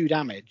 rend and 2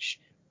 damage,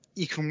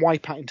 you can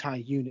wipe out entire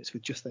units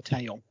with just their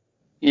tail.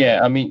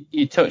 Yeah, I mean,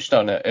 you touched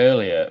on it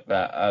earlier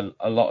that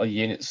a lot of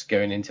units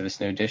going into this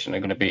new edition are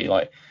going to be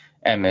like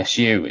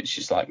MSU, which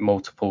is like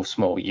multiple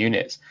small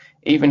units.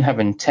 Even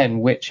having 10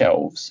 witch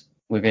elves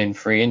within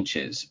 3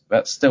 inches,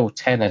 that's still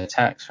 10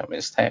 attacks from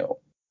its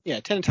tail. Yeah,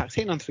 10 attacks,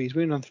 hitting on 3s,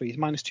 wound on 3s,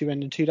 -2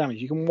 rend and 2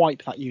 damage. You can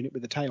wipe that unit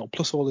with the tail,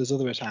 plus all those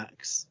other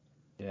attacks.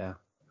 Yeah.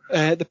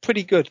 They're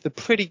pretty good.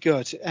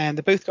 And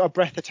they both got a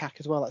breath attack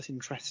as well. That's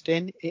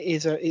interesting. It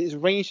is a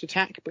ranged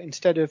attack, but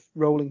instead of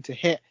rolling to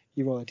hit,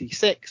 you roll a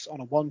d6. On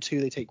a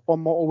 1-2, they take 1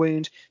 mortal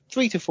wound,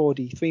 3 to 4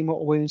 d3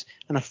 mortal wounds,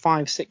 and a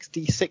 5-6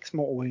 d6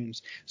 mortal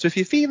wounds. So if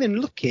you're feeling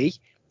lucky,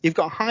 you've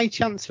got a high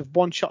chance of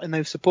one-shotting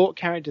those support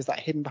characters that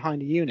are hidden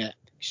behind a unit.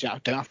 You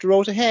don't have to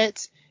roll to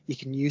hit. You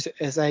can use it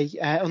as a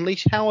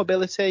Unleash Hell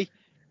ability.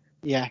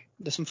 Yeah,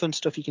 there's some fun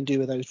stuff you can do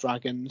with those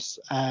dragons.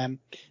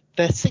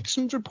 They're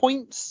 600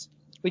 points,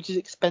 which is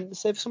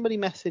expensive. Somebody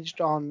messaged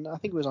on, I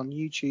think it was on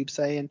YouTube,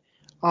 saying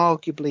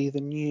arguably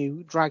the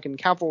new Dragon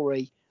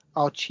Cavalry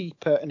are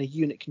cheaper and a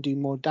unit can do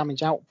more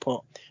damage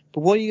output.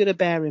 But what you're going to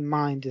bear in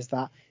mind is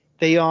that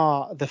They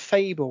are the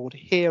fabled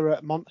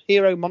hero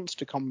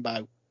monster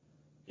combo.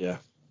 Yeah.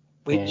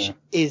 Which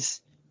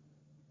is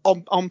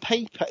on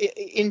paper,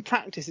 in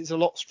practice, it's a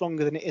lot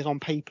stronger than it is on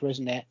paper,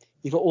 isn't it?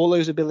 You've got all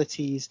those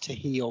abilities to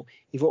heal.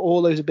 You've got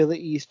all those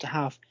abilities to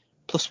have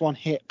 +1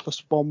 hit,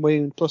 +1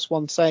 wound,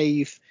 +1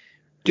 save,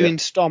 doing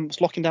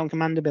stomps, locking down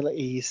command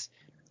abilities.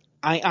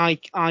 I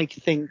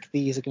think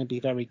these are going to be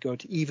very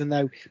good, even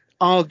though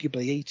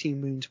arguably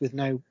 18 wounds with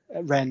no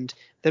rend,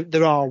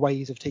 there are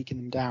ways of taking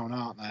them down,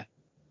 aren't there?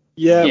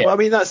 Yeah, but I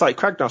mean, that's like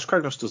Kragnos.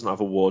 Kragnos doesn't have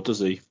a ward, does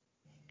he?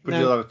 But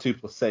he'll have a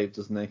 2+ save,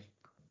 doesn't he?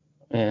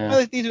 Yeah.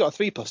 Well, he's got a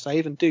 3+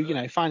 save and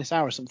do, finest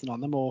hour or something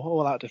on them, or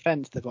all out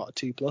defense, they've got a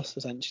 2+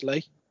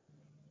 essentially.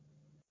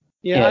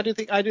 Yeah, I do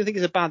think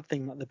it's a bad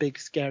thing that the big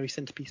scary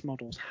centerpiece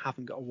models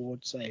haven't got a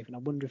ward save, and I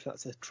wonder if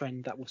that's a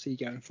trend that we'll see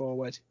going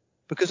forward.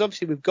 Because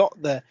obviously we've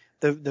got the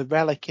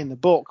relic in the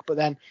book, but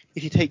then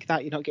if you take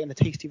that, you're not getting the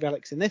tasty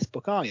relics in this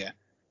book, are you?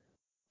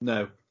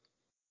 No.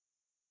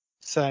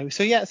 So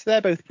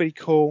they're both pretty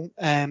cool.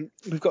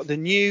 We've got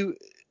the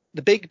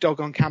big dog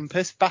on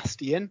campus,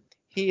 Bastion.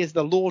 He is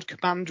the Lord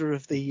Commander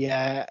of the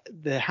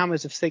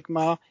Hammers of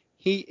Sigmar.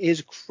 He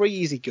is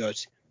crazy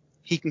good.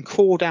 He can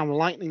call down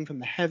lightning from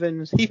the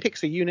heavens. He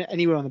picks a unit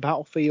anywhere on the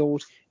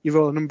battlefield. You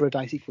roll a number of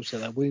dice equal to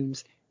their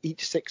wounds.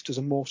 Each 6 does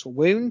a mortal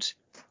wound.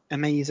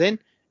 Amazing.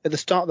 At the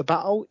start of the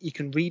battle, you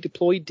can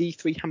redeploy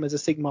D3 Hammers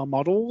of Sigmar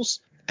models.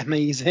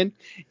 Amazing.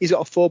 He's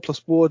got a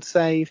 4+ ward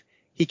save.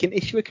 He can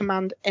issue a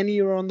command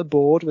anywhere on the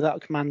board without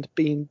a command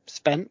being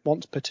spent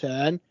once per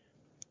turn.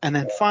 And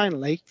then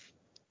finally,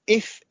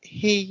 if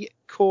he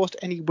caused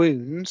any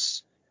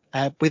wounds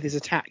with his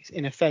attacks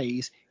in a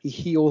phase, he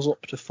heals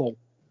up to full.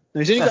 Now,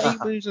 he's only got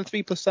 8 wounds and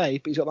 3+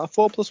 save, but he's got that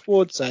 4+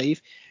 ward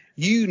save.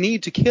 You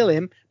need to kill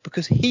him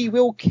because he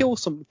will kill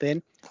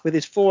something with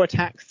his 4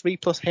 attacks,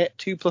 3+ hit,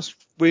 2+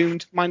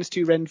 wound,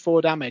 -2 rend,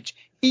 4 damage.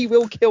 He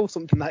will kill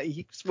something that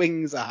he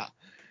swings at.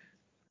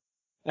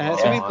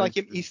 So we like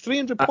him. He's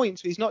 300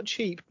 points, so he's not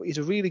cheap, but he's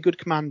a really good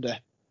commander.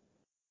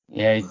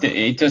 Yeah,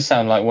 it does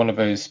sound like one of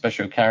those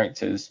special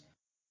characters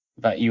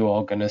that you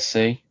are going to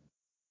see.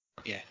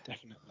 Yeah,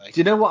 definitely. Do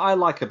you know what I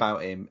like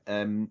about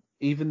him?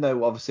 Even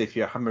though obviously if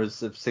you're a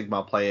Hammers of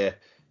Sigmar player,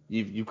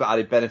 you've got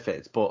added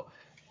benefits, but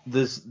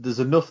there's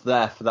enough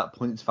there for that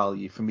points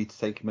value for me to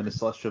take him in a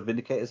Celestial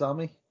Vindicators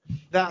army.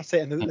 That's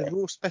it, and the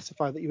rules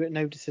specify that you're at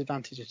no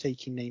disadvantage of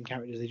taking name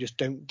characters. They just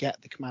don't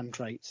get the command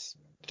traits.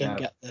 They don't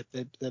get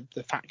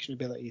the faction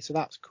ability, so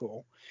that's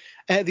cool.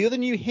 The other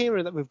new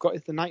hero that we've got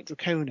is the Knight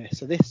Draconis.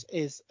 So this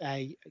is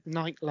a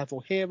Knight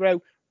level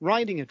hero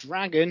riding a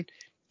dragon.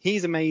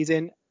 He's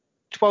amazing.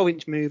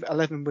 12-inch move,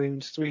 11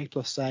 wounds,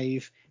 3+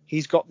 save.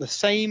 He's got the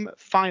same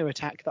fire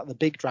attack that the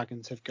big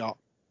dragons have got.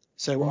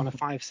 So on a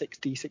 5/6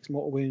 D6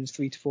 mortal wounds,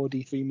 3-4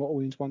 D3 mortal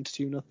wounds,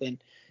 1-2 nothing.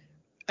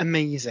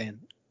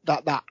 Amazing.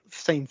 That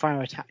same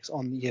fire attacks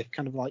on your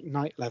kind of like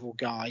Knight level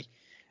guy.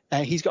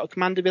 He's got a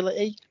command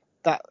ability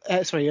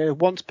a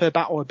once per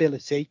battle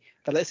ability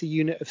that lets a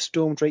unit of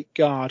Stormdrake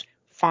Guard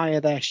fire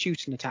their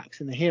shooting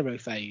attacks in the hero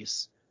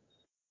phase.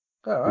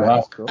 Oh, right, wow.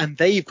 That's cool. And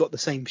they've got the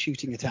same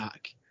shooting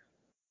attack.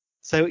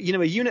 So, a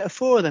unit of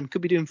 4 of them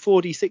could be doing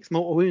 4d6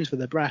 mortal wounds with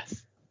their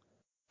breath.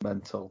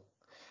 Mental.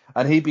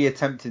 And he'd be a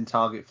tempting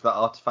target for that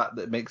artifact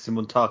that makes him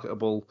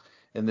untargetable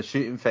in the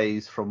shooting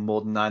phase from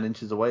more than 9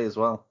 inches away as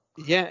well.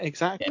 Yeah,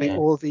 exactly. Yeah.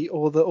 Or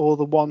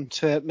the one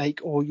to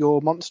make all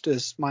your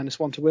monsters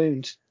 -1 to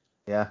wound.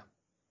 Yeah.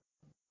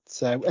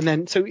 So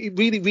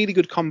really, really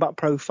good combat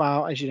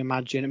profile, as you'd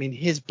imagine. I mean,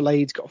 his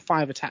blade's got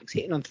 5 attacks,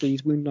 hitting on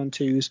 3s, wounding on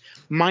 2s,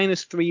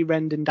 -3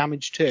 rend and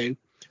damage 2.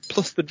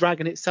 Plus the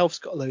dragon itself's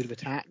got a load of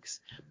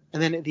attacks.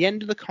 And then at the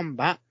end of the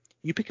combat,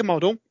 you pick a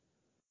model.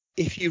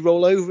 If you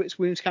roll over its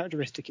wounds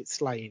characteristic, it's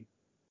slaying.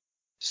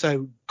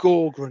 So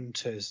Gore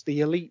Grunters, the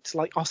elites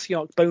like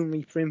Ossiarch Bone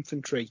Reaper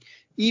Infantry,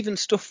 even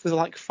stuff with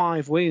like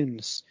 5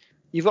 wounds.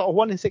 You've got a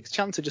 1 in 6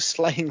 chance of just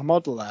slaying a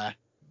model there.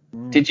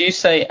 Did you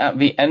say at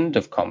the end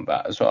of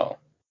combat as well?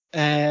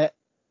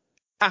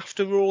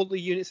 After all the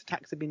units'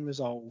 attacks have been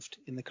resolved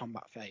in the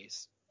combat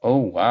phase. Oh,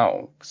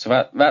 wow.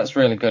 So that's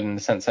really good in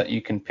the sense that you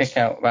can pick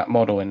out that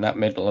model in that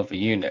middle of a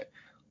unit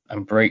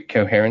and break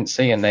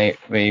coherency, and the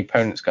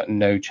opponent's got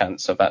no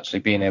chance of actually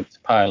being able to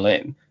pile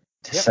in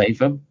to save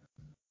them.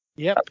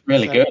 Yep. That's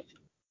really good.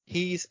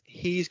 He's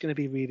going to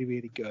be really,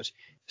 really good.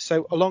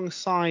 So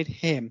alongside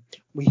him,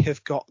 we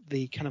have got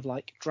the kind of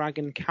like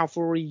Dragon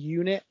Cavalry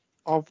unit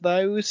of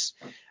those.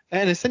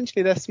 And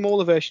essentially they're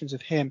smaller versions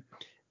of him.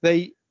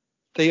 They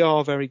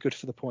are very good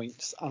for the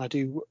points, and I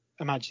do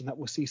imagine that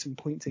we'll see some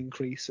points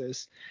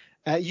increases.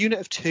 Unit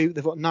of 2,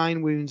 they've got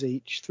 9 wounds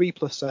each,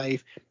 3+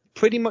 save,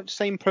 pretty much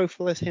same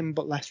profile as him,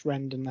 but less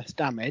rend and less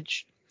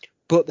damage.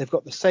 But they've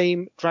got the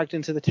same Dragged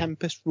into the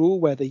Tempest rule,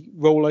 where they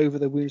roll over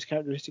the wounds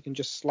characteristic and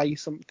just slay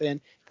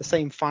something. The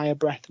same Fire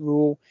Breath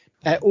rule.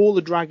 All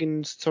the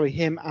dragons,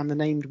 him and the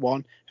named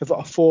one, have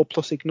got a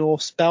 4+ ignore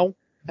spell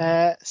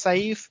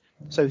save.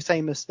 So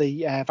same as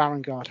the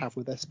Varangard have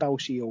with their spell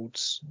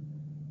shields.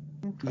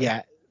 Okay.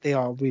 Yeah, they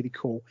are really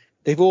cool.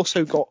 They've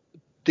also got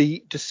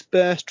the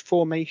dispersed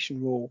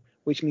formation rule,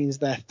 which means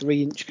they're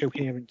 3-inch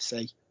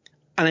coherency.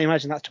 And I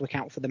imagine that's to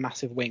account for the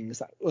massive wings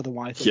that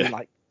otherwise would be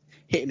like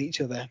hitting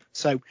each other.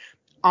 So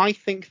I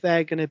think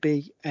they're going to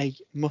be a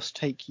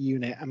must-take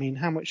unit. I mean,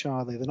 how much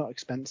are they? They're not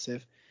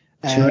expensive.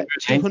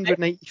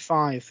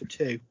 285 for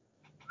 2.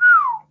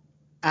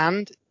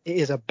 And it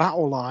is a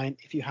battle line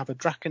if you have a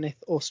Draconith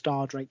or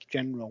Stardrake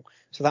General.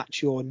 So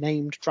that's your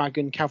named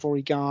Dragon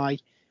Cavalry guy.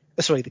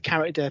 The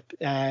character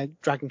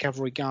Dragon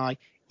Cavalry guy.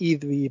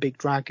 Either of your big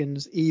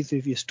dragons, either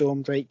of your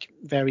Stormdrake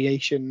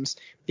variations.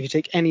 If you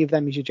take any of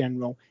them as your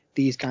general,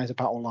 these guys are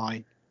battle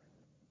line.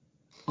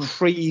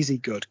 Crazy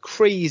good.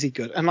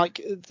 And like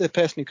the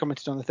person who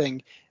commented on the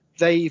thing,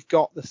 they've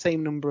got the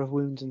same number of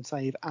wounds and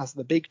save as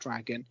the big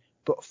dragon,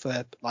 but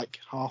for like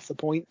half the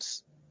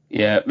points.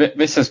 Yeah,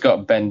 this has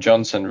got Ben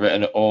Johnson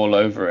written all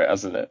over it,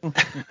 hasn't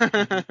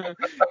it?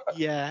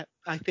 Yeah,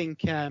 I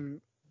think.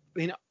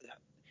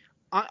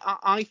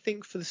 I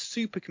think for the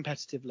super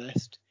competitive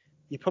list,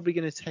 you're probably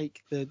going to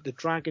take the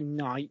Dragon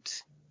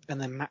Knight and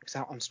then max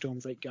out on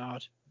Stormdrake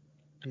Guard,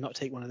 and not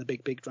take one of the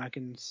big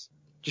dragons.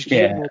 Just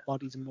give more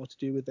bodies and more to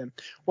do with them.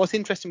 What's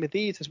interesting with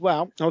these as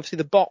well, obviously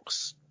the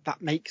box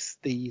that makes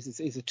these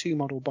is a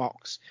 2-model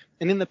box.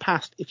 And in the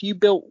past, if you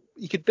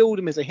could build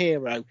them as a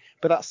hero,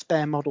 but that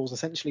spare model's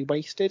essentially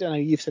wasted. I know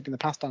you've said in the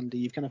past, Andy,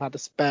 you've kind of had a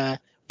spare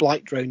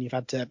Blight drone you've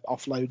had to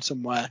offload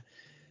somewhere.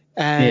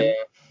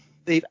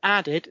 They've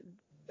added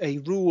a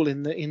rule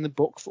in the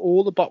book for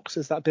all the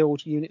boxes that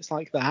build units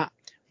like that,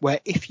 where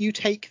if you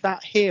take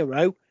that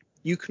hero,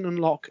 you can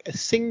unlock a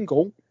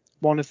single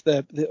one of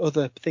the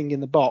other thing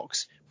in the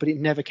box, but it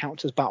never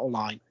counts as battle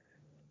line.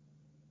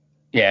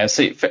 Yeah,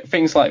 see,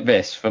 things like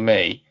this, for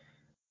me,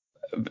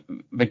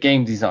 the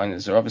game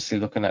designers are obviously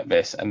looking at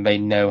this and they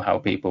know how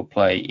people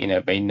play. You know,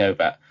 they know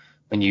that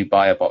when you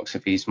buy a box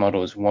of these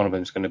models, one of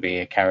them's going to be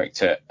a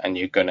character and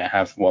you're going to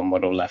have one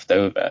model left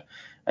over.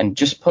 And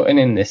just putting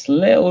in this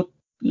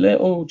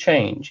little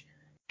change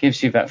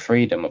gives you that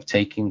freedom of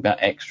taking that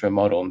extra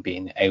model and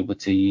being able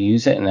to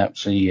use it and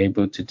actually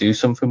able to do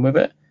something with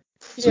it.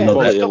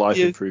 Quality of life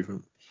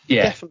improvement.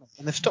 Yeah, definitely.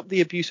 And they've stopped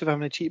the abuse of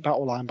having a cheap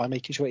battle line by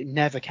making sure it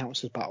never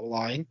counts as battle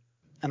line.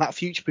 And that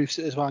future-proofs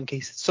it as well in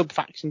case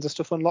sub-factions and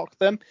stuff unlock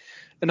them.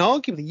 And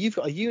arguably, you've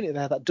got a unit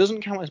there that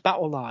doesn't count as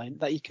battle line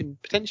that you can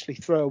potentially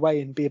throw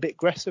away and be a bit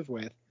aggressive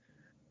with.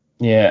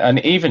 Yeah,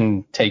 and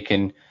even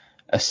taking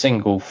a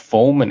single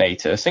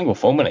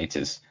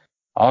Fulminator's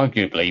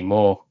arguably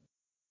more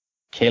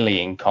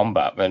killy in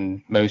combat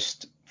than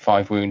most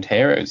 5-wound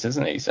heroes,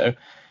 isn't he? So,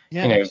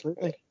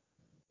 absolutely.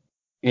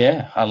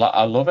 Yeah,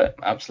 I love it.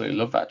 Absolutely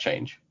love that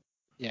change.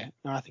 Yeah,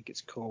 no, I think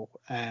it's cool.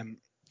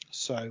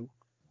 So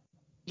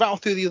rattle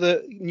through the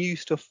other new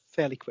stuff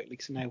fairly quickly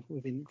because I know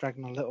we've been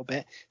dragging on a little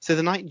bit. So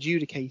the Knight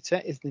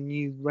Judicator is the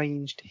new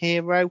ranged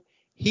hero.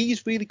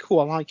 He's really cool.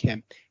 I like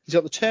him. He's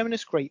got the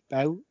Terminus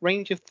Greatbow,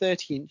 range of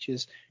 30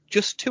 inches,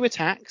 just 2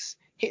 attacks,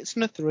 hits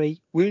on a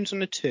 3, wounds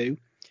on a 2,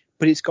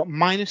 but it's got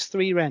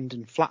 -3 rend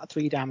and flat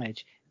 3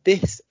 damage.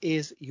 This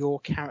is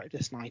your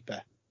character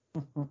sniper.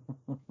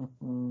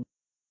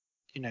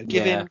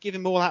 Give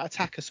him all out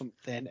attack or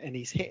something, and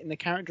he's hitting the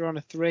character on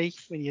a 3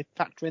 when you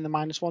factor in the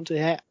 -1 to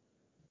hit,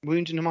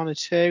 wounding him on a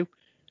 2.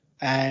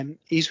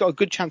 He's got a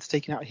good chance of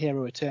taking out a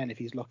hero a turn if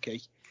he's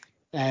lucky.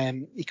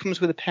 He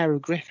comes with a pair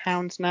of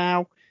Gryph-hounds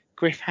now.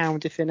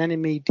 Gryph-hound, if an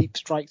enemy deep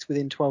strikes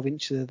within 12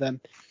 inches of them,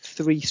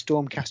 3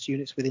 Stormcast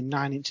units within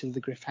 9 inches of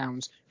the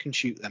Gryph-hounds can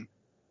shoot them.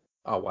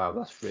 Oh wow,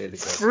 that's really good.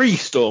 3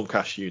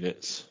 Stormcast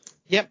units.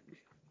 Yep.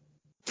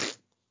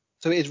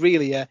 So it is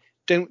really a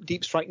don't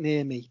deep strike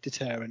near me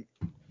deterrent.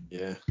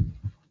 Yeah.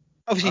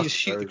 Obviously, you just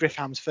shoot the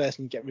Gryph-hounds first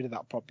and you get rid of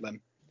that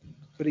problem.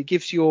 But it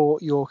gives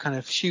your kind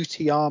of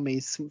shooty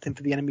armies something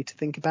for the enemy to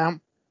think about,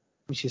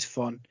 which is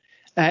fun.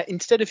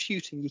 Instead of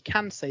shooting, you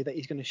can say that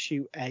he's going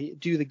to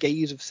do the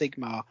Gaze of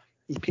Sigmar.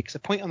 He picks a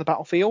point on the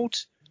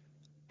battlefield.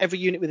 Every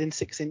unit within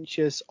 6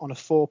 inches on a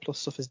 4+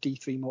 suffers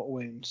D3 mortal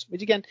wounds.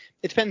 Which again,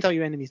 it depends how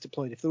your enemy's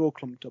deployed. If they're all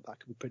clumped up, that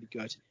could be pretty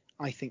good.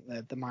 I think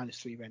the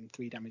 -3 rend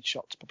 3 damage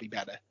shot's probably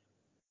better.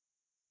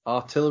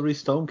 Artillery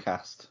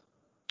Stormcast.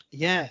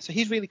 Yeah, so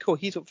he's really cool.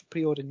 He's up for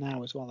pre-order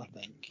now as well, I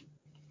think.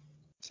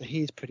 So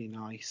he's pretty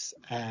nice.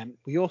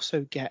 We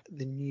also get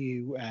the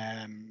new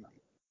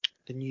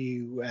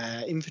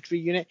infantry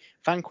unit,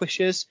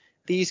 Vanquishers.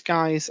 These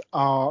guys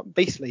are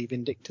basically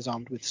Vindictors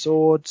armed with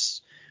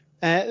swords.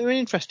 They're an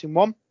interesting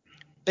one.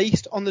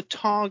 Based on the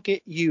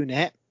target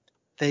unit,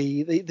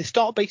 they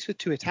start base with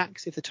 2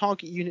 attacks. If the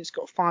target unit's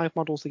got 5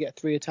 models, they get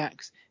 3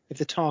 attacks. If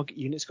the target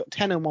unit's got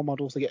 10 or more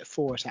models, they get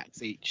 4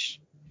 attacks each.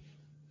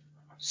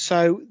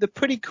 So they're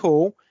pretty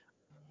cool.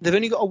 They've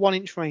only got a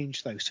 1-inch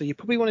range though, so you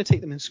probably want to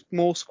take them in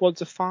small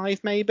squads of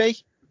 5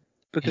 maybe.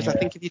 Because I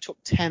think if you took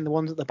 10, the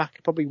ones at the back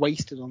are probably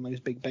wasted on those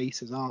big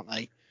bases, aren't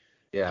they?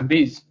 Yeah. And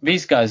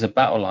these guys are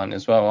battle line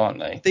as well, aren't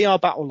they? They are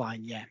battle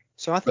line, yeah.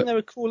 So I think they're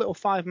a cool little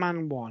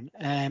 5-man one.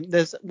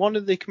 There's one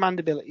of the command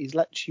abilities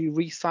lets you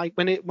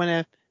recycle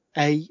when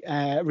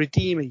a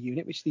redeemer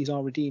unit, which these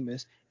are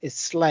redeemers, is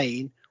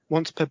slain.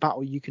 Once per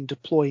battle, you can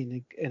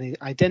deploy an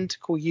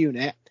identical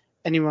unit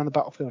anywhere on the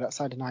battlefield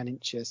outside of 9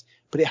 inches,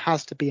 but it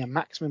has to be a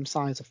maximum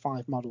size of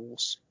 5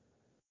 models.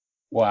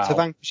 Wow. So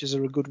Vanquishers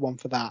are a good one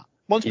for that.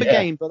 Once per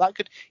Yeah. game, but that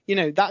could,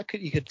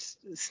 you could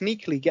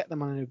sneakily get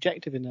them on an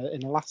objective in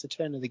a latter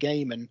turn of the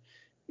game and,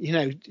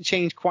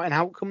 change quite an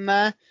outcome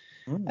there.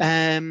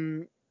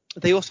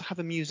 They also have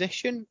a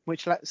musician,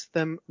 which lets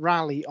them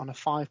rally on a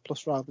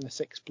 5+ rather than a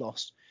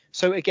 6+.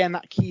 So again,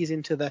 that keys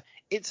into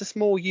it's a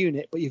small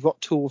unit, but you've got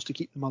tools to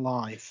keep them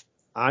alive.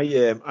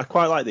 I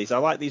quite like these. I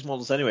like these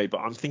models anyway, but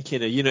I'm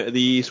thinking a unit of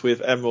these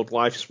with Emerald,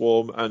 Life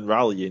Swarm, and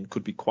Rallying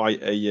could be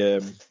quite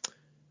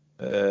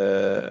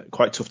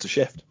tough to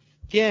shift.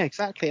 Yeah,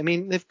 exactly. I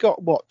mean, they've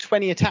got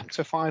 20 attacks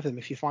for 5 of them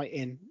if you fight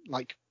in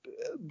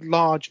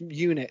large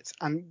units,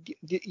 and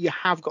you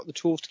have got the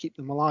tools to keep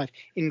them alive.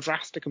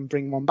 Indrasta can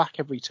bring one back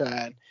every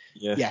turn.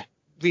 Yeah,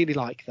 really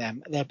like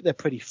them. They're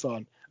pretty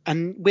fun.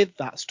 And with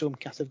that,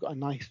 Stormcast have got a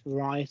nice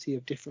variety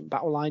of different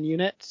battle line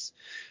units.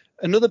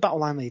 Another battle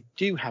line they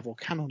do have or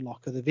can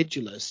unlock are the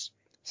Vigilers.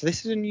 So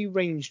this is a new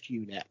ranged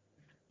unit.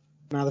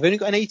 Now they've only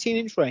got an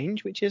 18-inch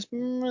range, which is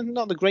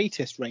not the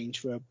greatest range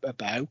for a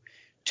bow.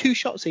 2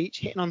 shots each,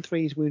 hitting on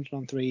 3s, wounded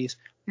on 3s,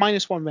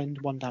 -1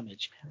 rend, 1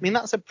 damage. I mean,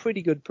 that's a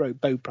pretty good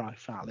bow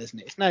profile, isn't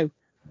it? It's no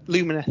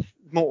Lumineth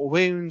mortal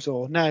wounds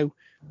or no,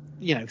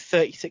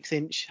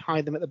 36-inch,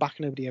 hide them at the back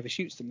and nobody ever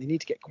shoots them. They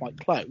need to get quite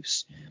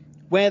close.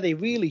 Where they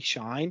really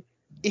shine,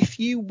 if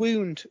you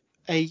wound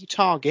a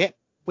target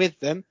with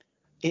them,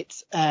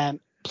 it's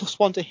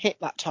 +1 to hit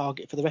that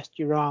target for the rest of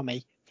your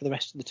army for the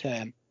rest of the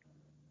term.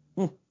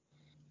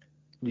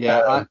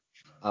 Yeah,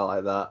 I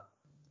like that.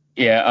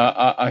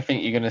 Yeah, I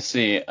think you're going to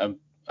see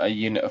a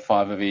unit of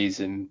 5 of these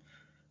in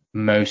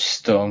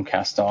most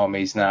Stormcast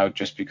armies now,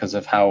 just because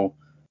of that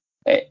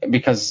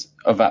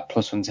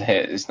 +1 to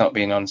hit. It's not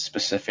being on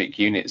specific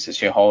units;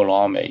 it's your whole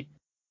army.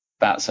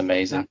 That's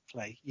amazing.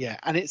 Exactly. Yeah,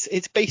 and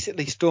it's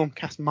basically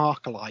Stormcast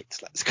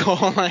Markalites, let's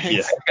call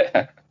it.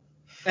 Yeah.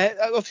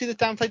 Obviously, the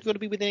downside's got to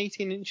be within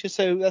 18 inches,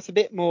 so that's a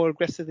bit more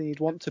aggressive than you'd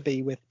want to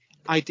be with.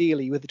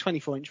 Ideally, with the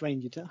 24-inch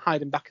range, you'd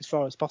hide them back as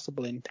far as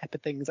possible in pepper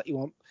things that you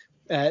want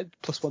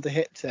 +1 to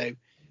hit to.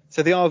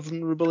 So they are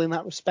vulnerable in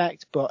that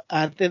respect, but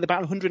they're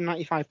about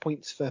 195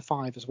 points for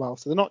 5 as well.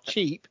 So they're not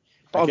cheap,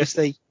 but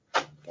obviously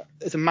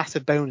it's a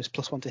massive bonus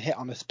 +1 to hit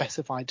on a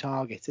specified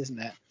target, isn't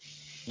it?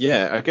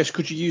 Yeah, I guess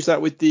could you use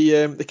that with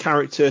the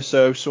character?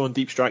 So someone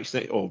deep strikes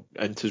or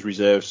enters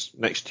reserves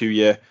next to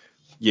you,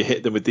 you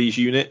hit them with these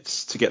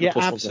units to get the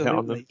 +1 to hit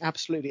on them.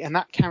 Absolutely, and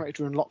that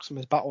character unlocks them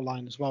as battle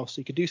line as well. So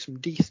you could do some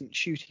decent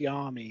shooty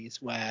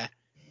armies where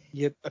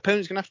your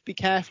opponent's going to have to be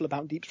careful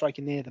about deep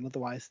striking near them,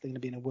 otherwise they're going to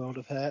be in a world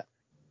of hurt.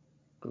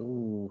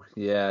 Ooh,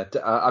 yeah.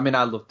 I mean,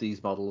 I love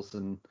these models,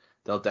 and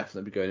they'll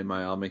definitely be going in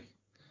my army.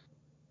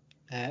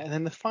 And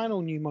then the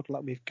final new model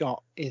that we've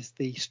got is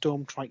the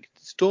Storm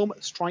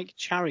Strike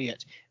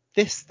Chariot.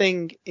 This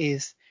thing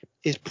is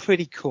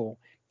pretty cool.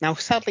 Now,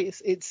 sadly,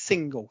 it's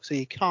single, so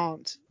you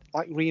can't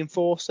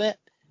reinforce it.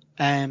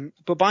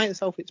 But by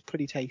itself, it's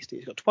pretty tasty.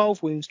 It's got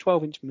 12 wounds,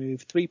 12-inch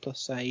move, 3+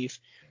 save.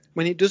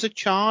 When it does a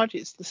charge,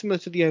 it's similar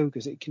to the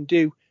ogres. It can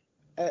do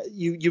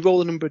you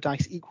roll a number of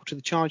dice equal to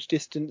the charge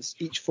distance.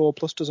 Each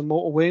 4+ does a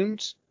mortal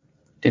wounds.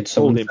 Did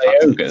someone say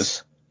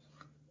ogres?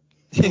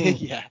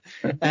 Yeah.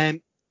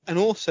 And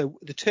also,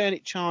 the turn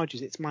it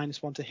charges, it's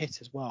 -1 to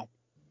hit as well,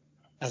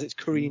 as it's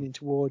careening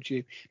towards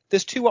you.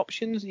 There's 2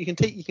 options. You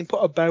can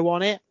put a bow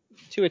on it,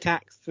 2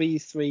 attacks,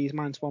 3s,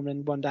 -1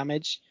 rend, 1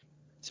 damage.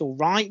 It's all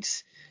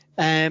right.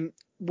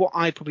 What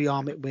I'd probably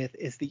arm it with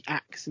is the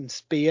axe and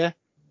spear.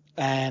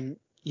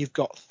 You've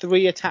got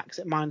 3 attacks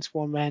at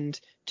 -1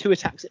 rend, 2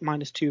 attacks at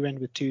 -2 rend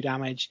with 2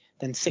 damage,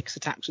 then 6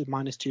 attacks with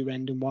 -2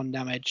 rend and 1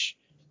 damage.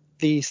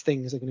 These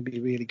things are going to be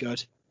really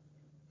good.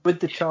 With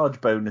the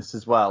charge bonus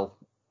as well,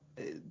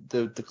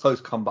 the close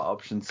combat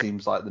option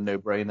seems like the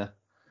no-brainer.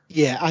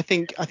 Yeah, I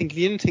think if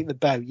you didn't take the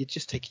bow, you'd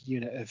just take a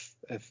unit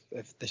of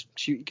the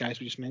shooty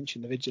guys we just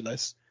mentioned, the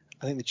Vigilers.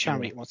 I think the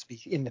Chariot wants to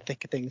be in the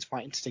thick of things,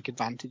 fighting to take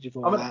advantage of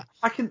all that.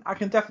 I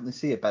can definitely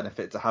see a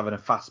benefit to having a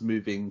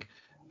fast-moving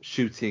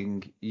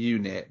shooting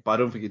unit, but I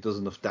don't think it does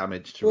enough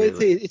damage to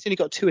really. It's only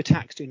got 2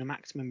 attacks doing a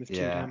maximum of 2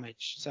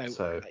 damage,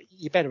 so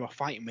you're better off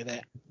fighting with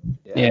it.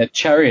 Yeah,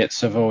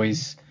 Chariots have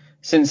always,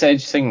 since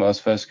Age of Sigmar's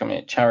first come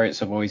in,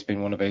 Chariots have always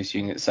been one of those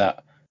units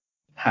that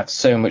have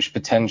so much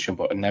potential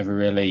but are never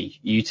really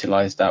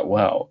utilised that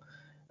well.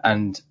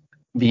 And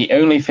the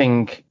only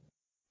thing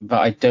that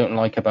I don't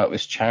like about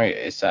this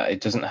Chariot is that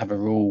it doesn't have a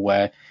rule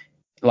where,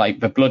 like,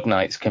 the Blood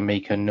Knights can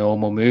make a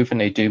normal move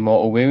and they do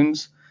mortal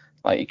wounds.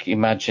 Like,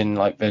 imagine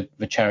like the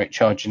Chariot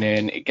charging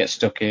in, it gets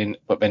stuck in,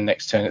 but then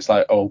next turn it's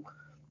like, oh,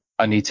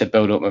 I need to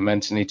build up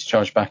momentum, I need to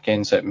charge back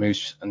in, so it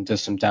moves and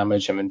does some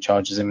damage and then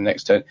charges in the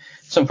next turn.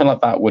 Something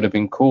like that would have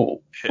been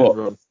cool.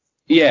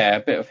 Yeah,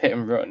 a bit of hit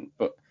and run.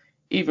 But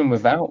even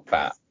without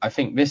that, I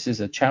think this is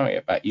a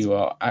Chariot that you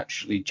are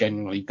actually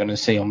genuinely going to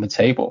see on the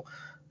table.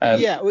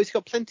 It's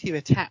got plenty of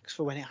attacks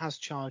for when it has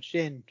charged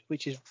in,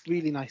 which is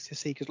really nice to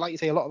see, because like you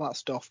say, a lot of that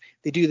stuff,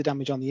 they do the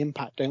damage on the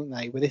impact, don't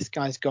they? Where this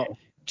guy's got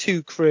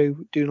 2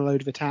 crew doing a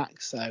load of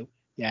attacks, so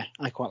yeah,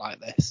 I quite like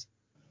this.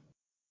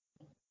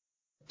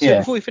 So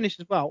before we finish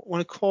as well, I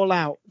want to call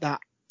out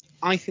that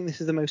I think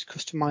this is the most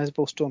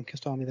customizable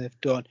Stormcast army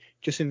they've done,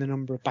 just in the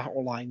number of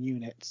battle line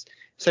units.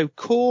 So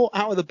core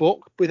out of the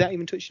book, without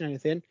even touching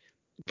anything,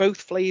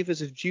 both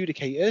flavors of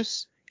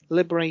Judicators,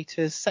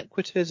 Liberators,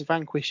 Sequitors,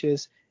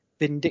 Vanquishers,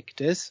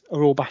 Vindictors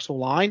are all battle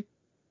line.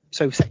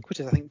 So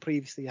Sequitors, I think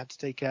previously had to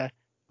take a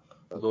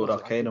Lord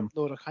Arcanum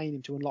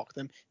to unlock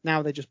them.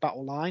 Now they're just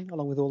battle line,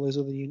 along with all those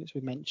other units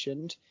we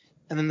mentioned.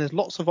 And then there's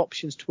lots of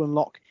options to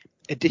unlock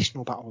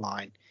additional battle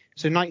line.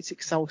 So Knights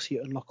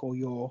Excelsior unlock all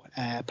your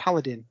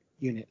Paladin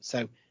units.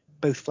 So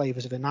both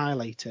flavors of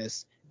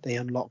Annihilators, they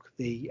unlock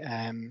the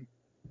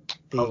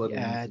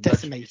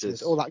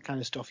Decimators, all that kind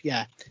of stuff.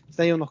 Yeah,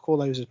 so they unlock all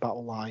those as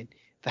battle line.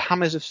 The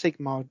Hammers of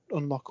Sigmar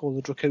unlock all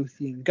the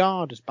Dracothian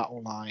Guard as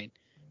battle line.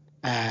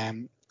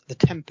 The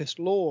Tempest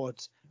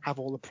Lords have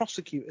all the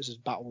Prosecutors as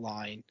battle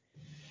line.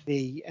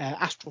 The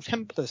Astral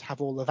Templars have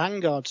all the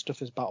Vanguard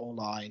stuff as battle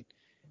line.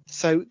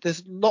 So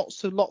there's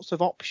lots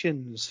of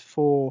options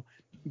for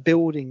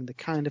building the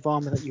kind of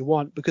armor that you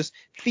want, because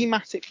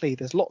thematically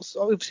there's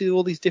obviously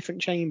all these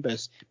different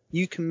chambers.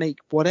 You can make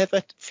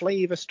whatever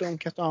flavor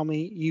Stormcast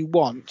army you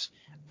want,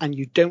 and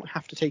you don't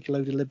have to take a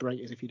load of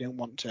Liberators if you don't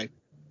want to.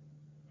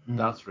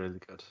 That's really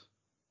good.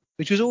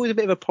 Which was always a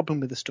bit of a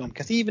problem with the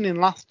Stormcast. Even in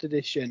last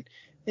edition,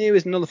 it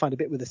was nullified a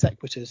bit with the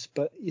Sequitors,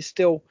 but you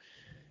still...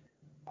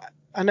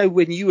 I know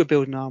when you were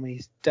building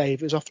armies,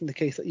 Dave, it was often the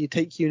case that you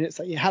take units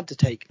that you had to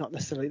take, not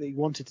necessarily that you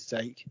wanted to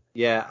take.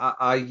 Yeah,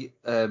 I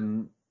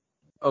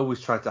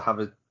always tried to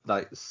have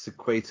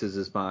Sequators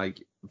as my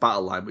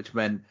battle line, which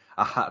meant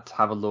I had to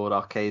have a Lord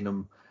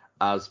Arcanum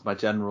as my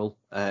general.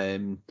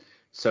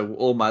 So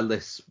all my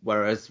lists,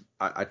 whereas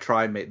I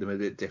try and make them a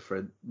bit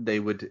different, they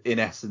would in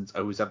essence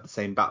always have the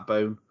same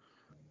backbone.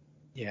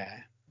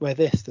 Yeah. Where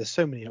there's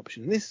so many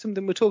options. And this is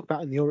something we'll talk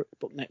about in the Auric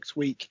book next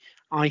week.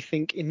 I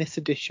think in this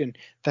edition,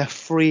 they're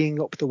freeing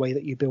up the way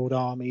that you build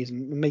armies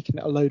and making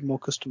it a load more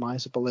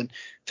customizable. And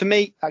for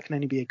me, that can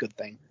only be a good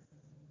thing.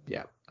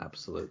 Yeah,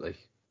 absolutely.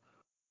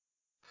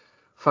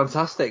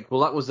 Fantastic.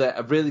 Well, that was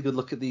a really good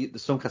look at the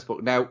Stormcast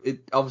book. Now,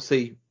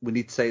 obviously, we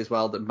need to say as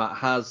well that Matt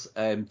has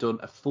done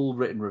a full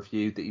written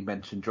review that you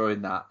mentioned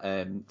during that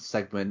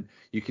segment.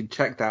 You can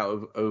check that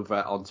out over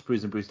on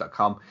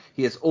spruesandbrews.com.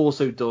 He has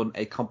also done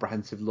a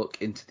comprehensive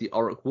look into the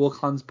Auric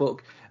Warclans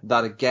book.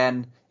 That,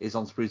 again, is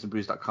on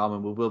spruesandbrews.com,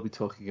 and we will be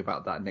talking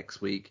about that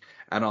next week.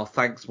 And our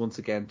thanks once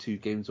again to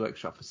Games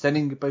Workshop for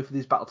sending both of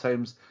these battle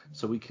tomes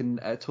so we can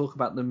talk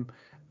about them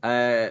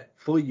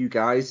for you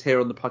guys here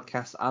on the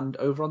podcast and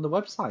over on the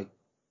website.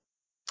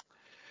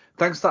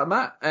 Thanks for that,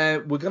 Matt.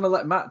 We're going to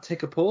let Matt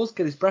take a pause,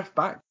 get his breath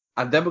back,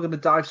 and then we're going to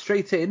dive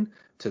straight in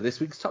to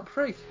this week's top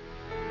 3.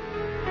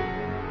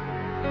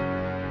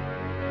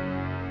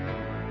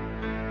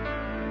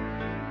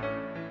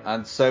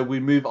 And so we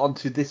move on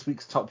to this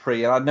week's top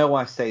 3. And I know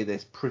I say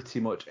this pretty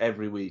much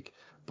every week,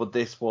 but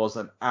this was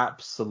an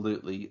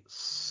absolutely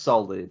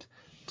solid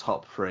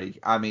top 3.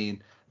 I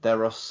mean,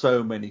 there are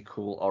so many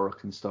cool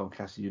Auric and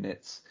Stormcast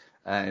units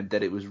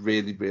that it was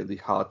really, really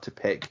hard to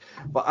pick.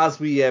 But as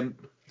we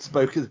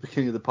spoke at the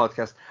beginning of the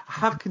podcast, I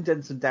have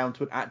condensed them down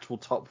to an actual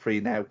top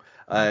 3 now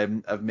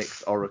of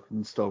mixed Auric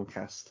and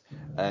Stormcast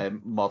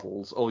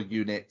models or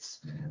units.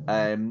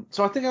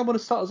 So I think I want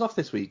to start us off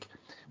this week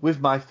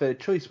with my third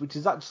choice, which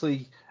is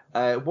actually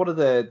one of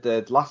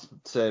the last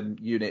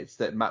units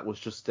that Matt was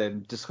just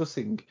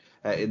discussing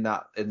in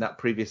that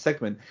previous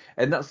segment,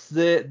 and that's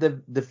the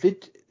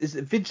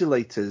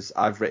Vigilators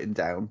I've written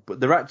down, but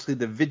they're actually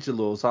the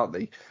Vigilors, aren't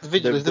they? The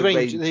Vigilors,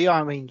 they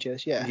are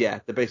Rangers, yeah. Yeah,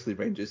 they're basically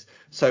Rangers.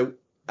 So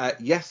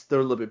yes, they're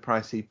a little bit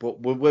pricey, but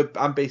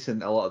I'm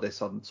basing a lot of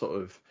this on sort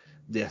of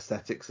the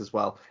aesthetics as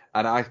well,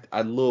 and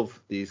I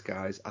love these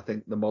guys. I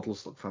think the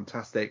models look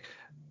fantastic.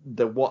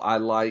 What I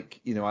like,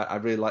 I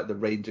really like the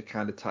Ranger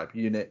kind of type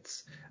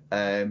units.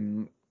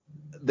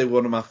 They were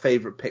one of my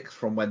favourite picks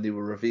from when they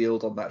were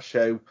revealed on that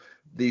show.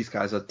 These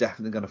guys are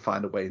definitely going to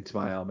find a way into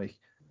my army.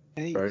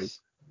 Nice. Very,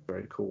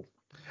 very cool.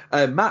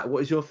 Matt,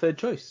 what is your third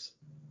choice?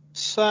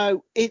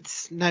 So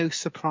it's no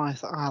surprise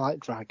that I like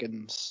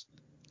dragons.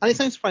 And it's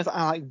no surprise that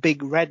I like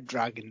big red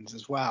dragons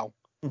as well.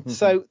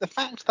 So the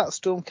fact that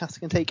Stormcast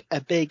can take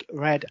a big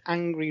red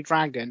angry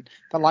dragon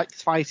that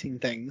likes fighting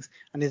things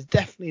and is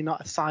definitely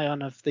not a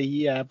scion of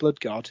the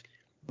Blood God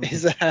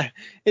is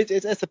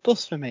it's a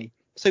plus for me.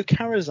 So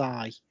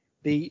Karazai,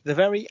 the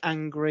very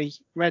angry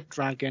red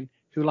dragon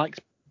who likes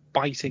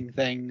biting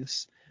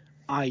things.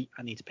 I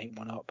need to paint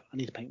one up.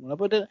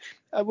 But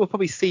we'll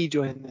probably see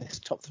during this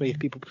top 3 if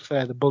people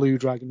prefer the blue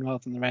dragon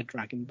rather than the red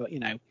dragon. But,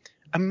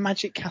 a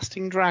magic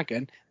casting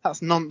dragon,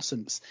 that's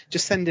nonsense.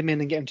 Just send him in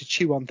and get him to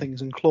chew on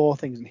things and claw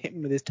things and hit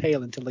him with his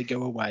tail until they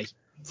go away.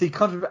 See,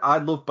 I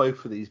love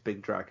both of these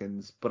big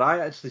dragons, but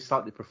I actually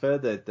slightly prefer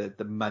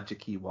the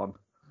magic-y one.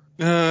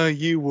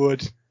 You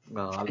would.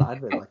 Well, I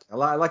really like it. I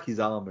like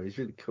his armor. He's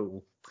really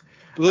cool.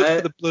 Blood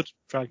for the blood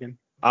dragon.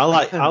 I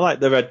like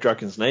the red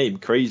dragon's name.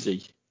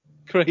 Crazy,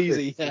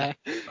 yeah.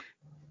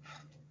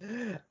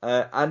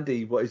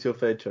 Andy, what is your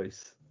third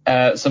choice?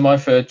 So my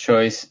third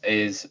choice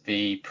is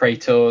the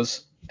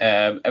Praetors.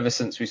 ever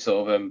since we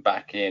saw them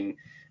back in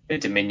the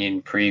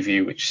Dominion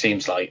preview, which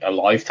seems like a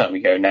lifetime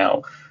ago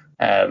now.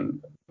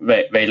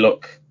 They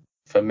look,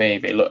 for me,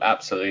 they look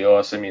absolutely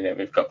awesome.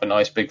 We've got the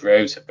nice big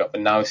robes, we've got the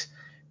nice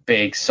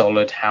big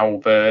solid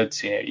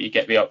halberds. You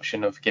get the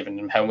option of giving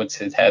them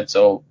helmeted heads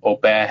or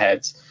bare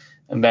heads,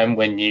 and then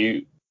when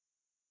you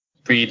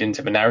read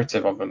into the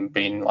narrative of them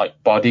being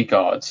like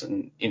bodyguards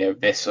and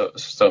this sort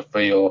of stuff for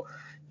your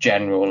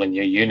general and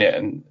your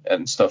unit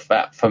and stuff,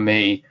 that for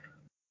me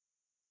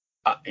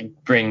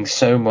it brings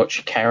so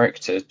much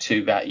character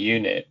to that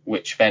unit,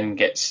 which then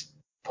gets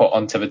put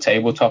onto the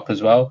tabletop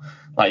as well.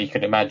 Like you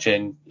can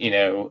imagine,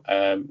 your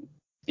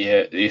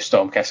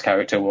Stormcast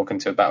character walking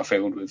to a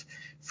battlefield with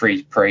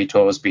 3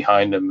 Praetors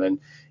behind them, and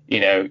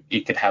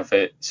you could have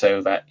it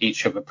so that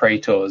each of the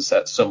Praetors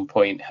at some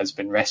point has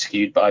been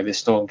rescued by the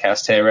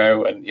Stormcast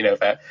hero, and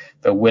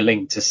they're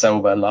willing to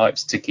sell their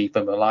lives to keep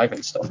them alive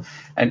and stuff.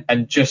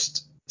 And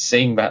just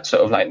seeing that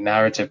sort of like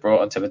narrative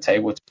brought onto the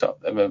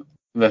tabletop, and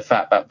the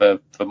fact that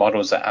the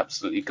models are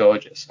absolutely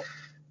gorgeous.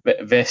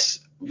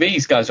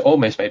 These guys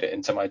almost made it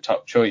into my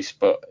top choice,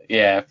 but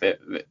yeah,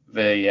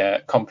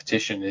 the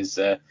competition is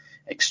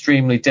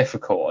extremely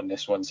difficult on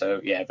this one.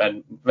 So yeah,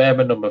 then they're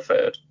the number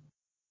 3rd.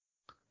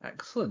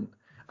 Excellent.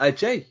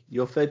 Jay,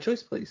 your 3rd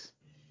choice, please.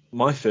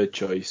 My 3rd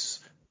choice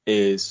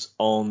is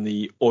on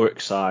the Auric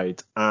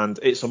side, and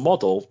it's a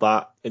model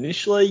that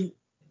initially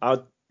I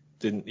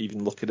didn't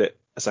even look at it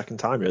a second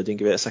time. Really didn't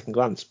give it a second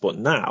glance, but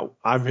now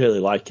I really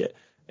like it.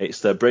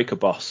 It's the Breaker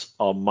Boss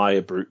on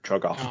Maya Brute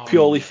Troggoth,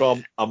 purely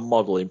from a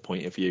modelling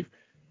point of view.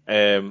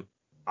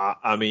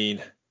 I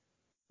mean,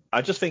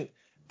 I just think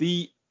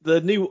the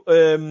new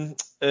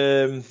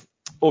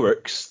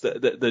Uruks,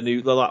 the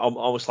new, they're like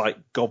almost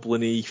like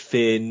goblin-y,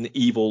 thin,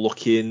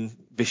 evil-looking,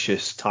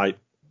 vicious type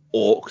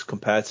orcs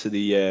compared to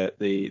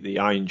the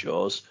Iron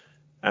Jaws.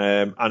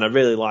 And I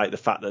really like the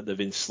fact that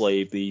they've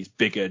enslaved these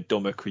bigger,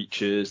 dumber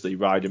creatures. They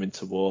ride them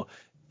into war.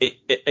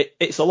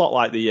 It's a lot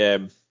like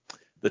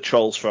the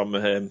trolls from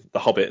the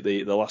Hobbit,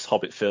 the last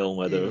Hobbit film,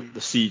 where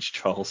the siege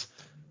trolls.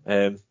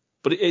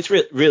 But it's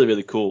really,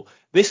 really cool.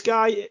 This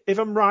guy, if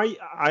I'm right,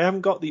 I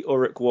haven't got the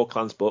Uruk War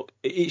Clans book.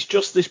 It's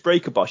just this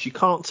Breaker Boss. You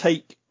can't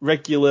take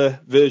regular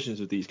versions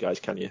of these guys,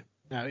 can you?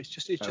 No, it's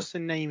just a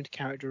named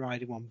character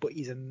riding one, but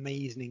he's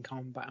amazing in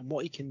combat, and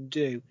what he can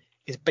do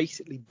is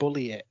basically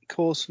bully it,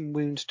 cause some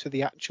wounds to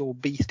the actual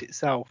beast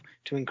itself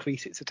to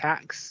increase its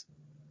attacks.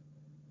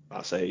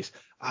 That's ace.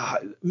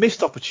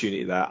 Missed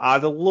opportunity there.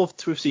 I'd have loved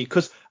to have seen,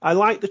 because I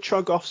like the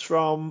Troggoths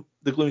from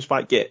the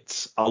Gloomspite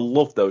Gits. I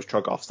love those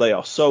Troggoths. They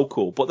are so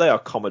cool, but they are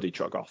comedy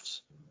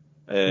Troggoths.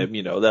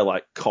 They're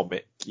like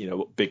comic,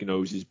 big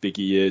noses, big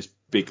ears,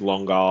 big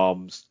long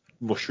arms,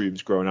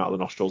 mushrooms growing out of the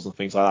nostrils and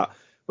things like that.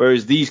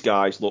 Whereas these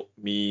guys look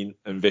mean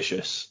and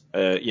vicious.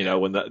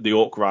 When the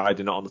Orc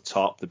Rider not on the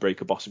top, the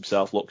Breaker Boss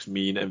himself looks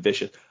mean and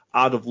vicious.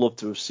 I'd have loved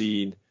to have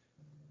seen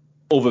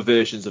other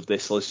versions of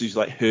this. So this is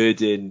like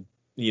herding,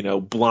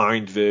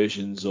 blind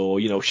versions or,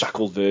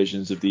 shackled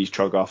versions of these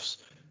Troggoths.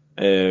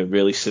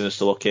 Really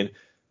sinister looking.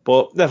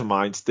 But never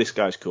mind, this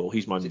guy's cool.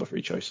 He's my number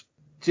 3 choice.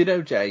 Do you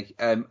know, Jay,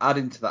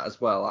 adding to that as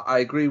well, I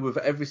agree with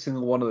every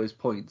single one of those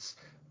points.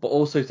 But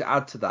also to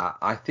add to that,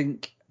 I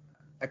think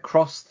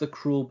across the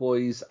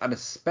Kruleboyz, and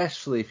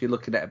especially if you're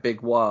looking at a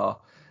big war,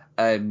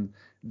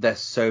 there's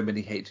so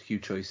many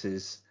HQ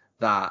choices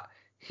that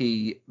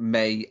he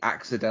may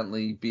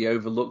accidentally be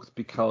overlooked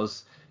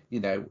because,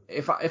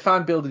 if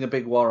I'm building a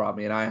big war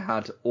army and I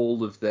had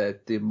all of the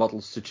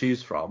models to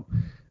choose from,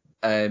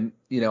 I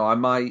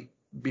might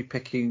be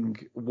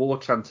picking war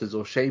chanters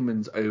or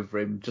shamans over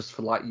him just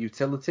for like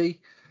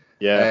utility.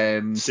 Yeah,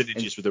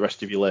 synergies with the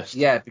rest of your list.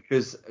 Yeah,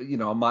 because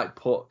I might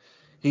put,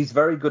 he's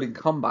very good in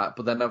combat,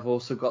 but then I've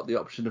also got the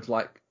option of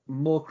like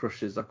more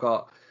crushers. I've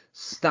got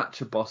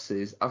snatcher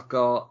bosses. I've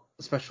got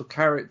special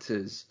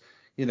characters.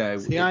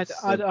 See,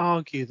 I'd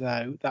argue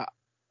though that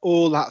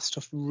all that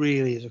stuff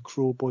really is a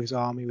Kruleboyz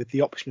army with the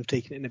option of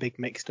taking it in a big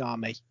mixed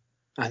army.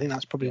 I think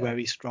that's probably where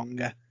he's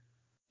stronger.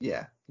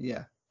 Yeah,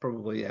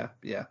 probably,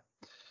 yeah.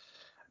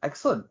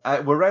 Excellent.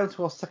 We're round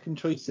to our second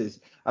choices,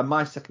 and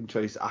my second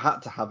choice, I had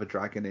to have a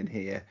dragon in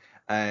here.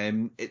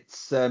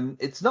 It's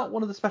not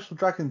one of the special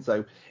dragons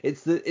though.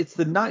 It's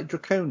the Knight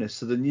Draconis,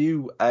 so the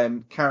new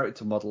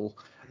character model.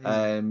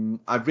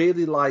 I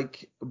really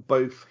like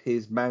both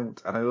his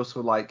mount, and I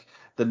also like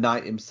the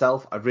knight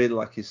himself. I really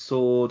like his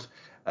sword.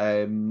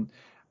 I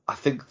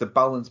think the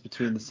balance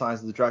between the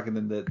size of the dragon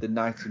and the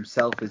knight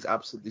himself is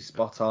absolutely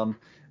spot on.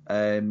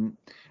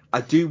 I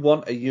do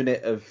want a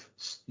unit of,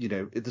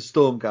 the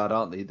Storm Guard,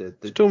 aren't they? The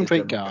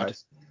Stormdrake Guard.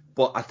 Guys.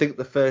 But I think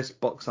the first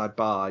box I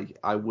buy,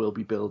 I will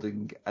be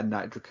building a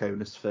Knight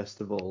Draconis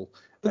first of all.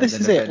 But this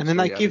is it, and then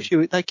that gives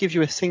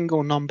you a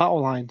single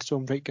non-battle line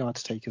Stormdrake Guard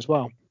to take as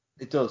well.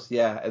 It does,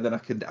 yeah, and then I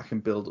can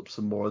build up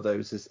some more of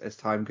those as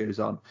time goes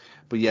on.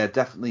 But yeah,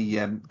 definitely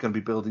going to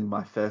be building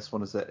my first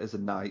one as a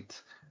knight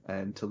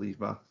to lead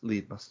my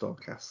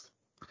Stormcast.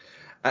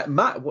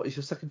 Matt, what is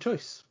your second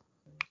choice?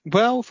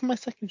 Well, for my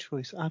second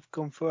choice, I've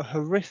gone for a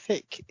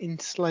horrific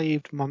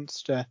enslaved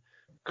monster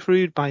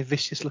crewed by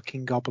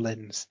vicious-looking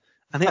goblins,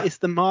 and it is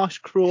the Marsh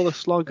Crawler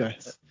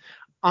Sloggoth.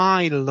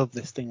 I love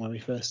this thing when we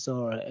first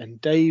saw it,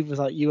 and Dave was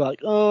like, "You were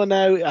like, oh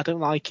no, I don't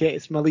like it.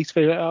 It's my least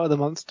favorite out of the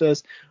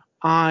monsters."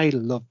 I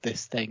love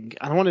this thing,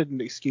 and I wanted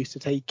an excuse to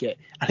take it.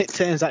 And it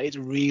turns out it's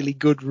really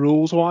good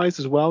rules-wise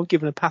as well,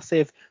 given a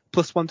passive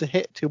 +1 to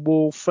hit to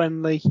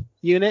wall-friendly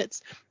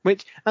units,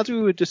 which, as we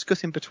were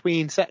discussing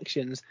between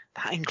sections,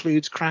 that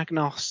includes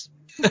Kragnos.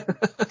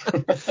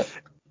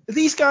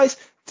 These guys,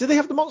 do they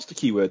have the monster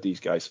keyword, these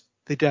guys?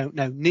 They don't.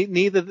 No,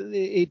 neither.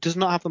 It does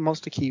not have the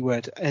monster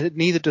keyword.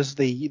 Neither does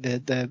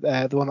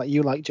the one that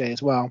you like, Jay,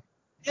 as well.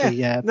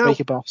 Yeah. The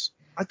Breaker Boss.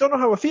 I don't know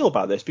how I feel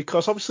about this,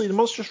 because obviously the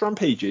monstrous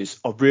rampages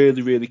are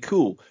really, really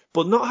cool,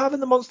 but not having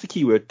the monster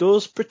keyword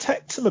does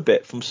protect them a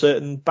bit from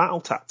certain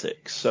battle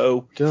tactics.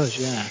 So It does,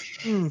 yeah.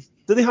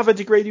 Do they have a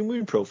degrading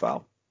wound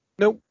profile?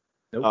 Nope.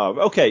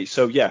 Oh, okay.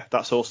 So yeah,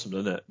 that's awesome,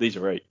 isn't it? These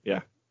are great.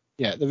 Yeah.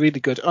 Yeah, they're really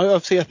good.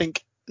 Obviously, I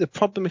think the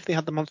problem if they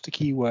had the monster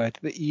keyword,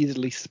 they're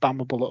easily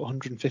spammable at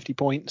 150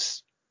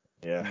 points.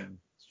 Yeah.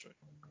 That's true.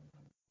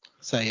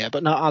 So yeah,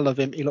 but no, I love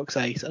him. He looks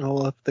ace, and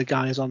all of the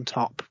guys on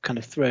top kind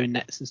of throwing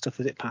nets and stuff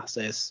as it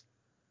passes.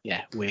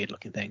 Yeah, weird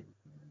looking thing.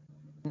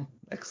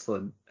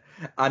 Excellent.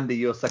 Andy,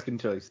 your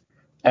second choice.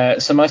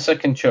 So my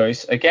second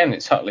choice, again,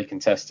 it's hotly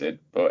contested,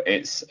 but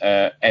it's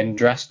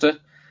Endrasta,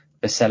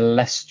 the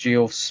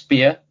Celestial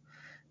Spear.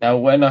 Now,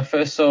 when I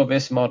first saw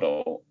this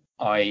model,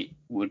 I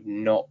would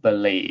not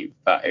believe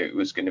that it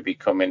was going to be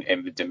coming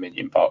in the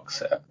Dominion box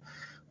set.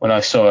 When I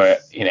saw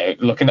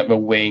it, looking at the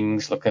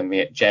wings, looking at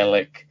the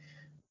angelic,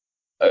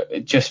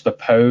 just the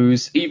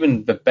pose,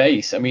 even the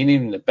base. I mean,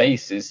 even the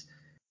base is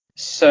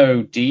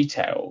so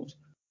detailed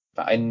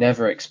that I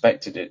never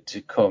expected it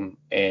to come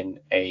in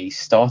a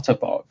starter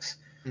box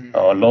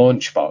or a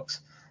launch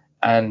box.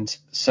 And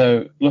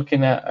so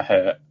looking at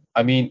her,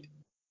 I mean,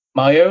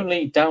 my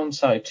only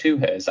downside to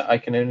her is that I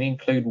can only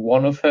include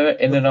one of her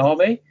in an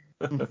army.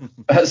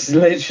 That's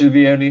literally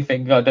the only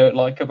thing I don't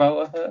like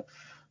about her.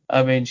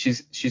 I mean,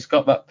 she's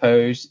got that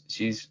pose.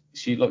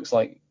 She looks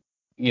like,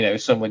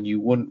 someone you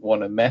wouldn't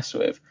want to mess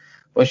with,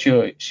 but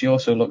she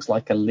also looks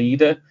like a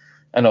leader.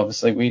 And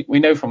obviously we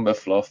know from the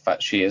fluff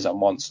that she is a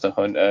monster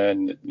hunter,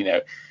 and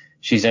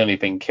she's only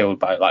been killed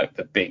by like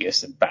the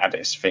biggest and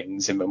baddest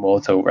things in the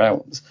mortal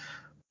realms.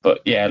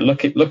 But yeah,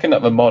 looking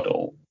at the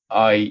model,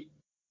 I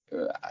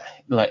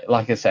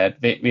like I said,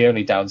 the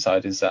only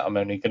downside is that I'm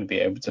only going to be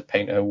able to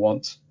paint her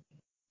once.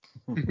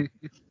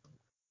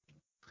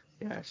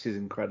 Yeah, she's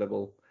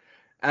incredible.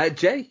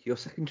 Jay, your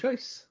second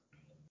choice.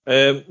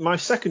 My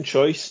second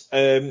choice,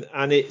 and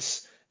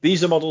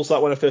these are models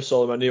that when I first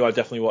saw them, I knew I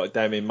definitely wanted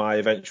them in my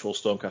eventual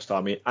Stormcast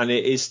army, and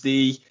it is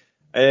they've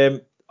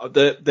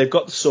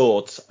got the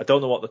swords. I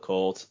don't know what they're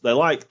called. They're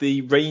like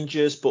the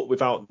Rangers, but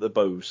without the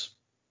bows.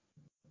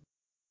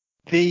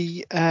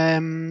 The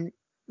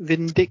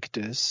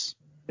Vindictors.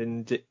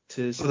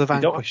 Vindictors. Or the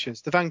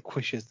Vanquishers. The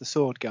Vanquishers, the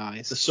sword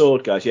guys. The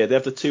sword guys, yeah. They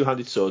have the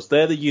two-handed swords.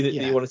 They're the unit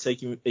that you want to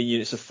take in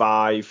units of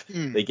 5.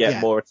 They get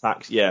more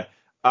attacks. Yeah.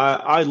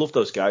 I love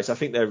those guys. I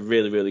think they're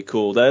really, really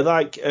cool. They're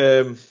like...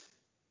 they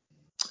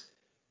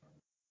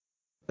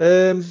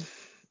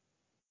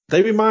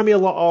remind me a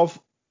lot of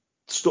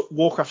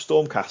Warcraft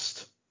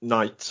Stormcast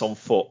knights on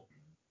foot.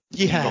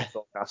 Yeah. Not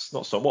Stormcast,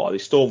 not Storm. What are they?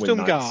 Stormwind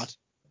knights.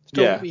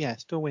 Stormguard. Yeah,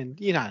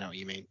 Stormwind. I know what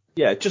you mean.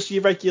 Yeah, just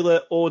your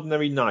regular,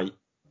 ordinary knight,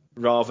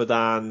 rather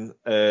than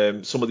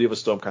some of the other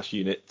Stormcast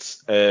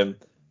units.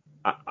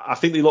 I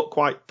think they look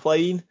quite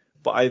plain,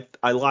 but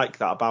I like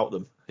that about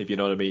them, if you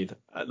know what I mean.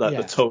 Like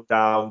the tone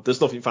down,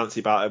 there's nothing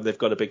fancy about them. They've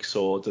got a big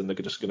sword, and they're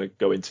just going to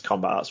go into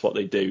combat. That's what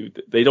they do.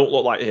 They don't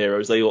look like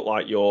heroes. They look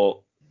like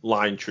your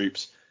line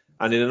troops.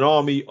 And in an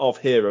army of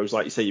heroes,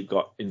 like you say, you've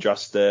got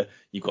Indrasta,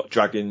 you've got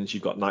dragons,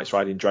 you've got knights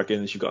riding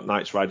dragons, you've got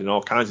knights riding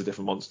all kinds of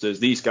different monsters.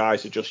 These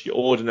guys are just your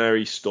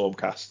ordinary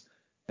Stormcast,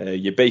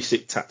 your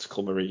basic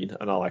tactical marine,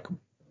 and I like them.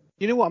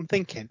 You know what I'm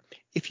thinking?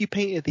 If you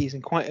painted these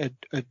in quite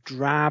a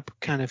drab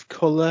kind of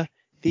colour,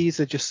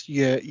 these are just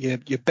your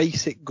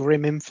basic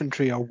grim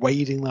infantry are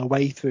wading their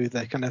way through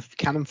the kind of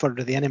cannon fodder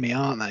of the enemy,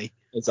 aren't they?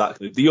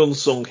 Exactly. The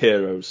unsung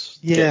heroes.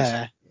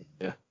 Yeah.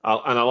 Yeah.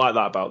 And I like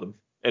that about them.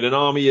 In an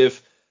army of...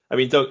 I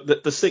mean,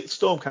 the sixth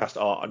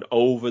Stormcast are an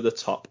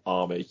over-the-top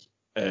army.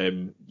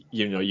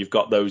 You've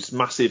got those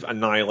massive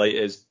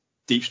annihilators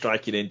deep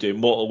striking in, doing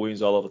mortal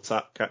wounds all over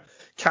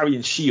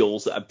carrying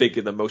shields that are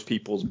bigger than most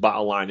people's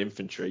battle line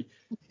infantry,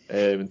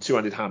 and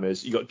two-handed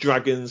hammers. You've got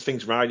dragons,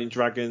 things riding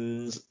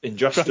dragons,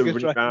 Indrasta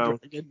running around.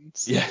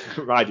 Yeah,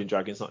 riding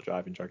dragons, not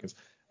driving dragons.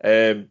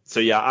 So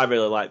yeah, I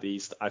really like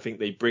these. I think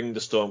they bring the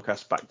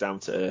Stormcast back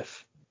down to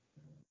earth.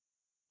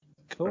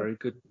 Cool.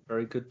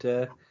 Very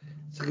good.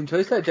 Second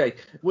choice there, Jay.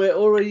 We're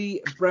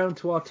already round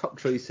to our top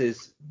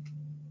choices,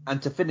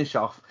 and to finish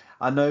off,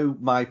 I know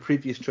my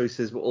previous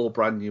choices were all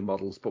brand new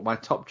models, but my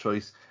top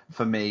choice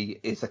for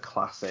me is a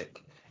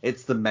classic.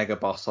 It's the Mega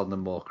Boss on the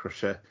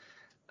Maw-Krusha.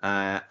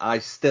 I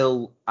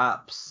still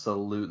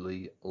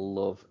absolutely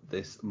love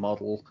this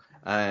model.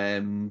 I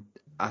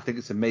think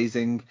it's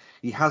amazing.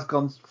 He has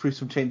gone through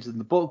some changes in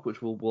the book,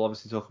 which we'll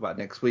obviously talk about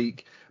next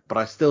week. but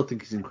I still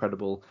think he's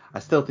incredible. I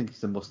still think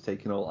he's a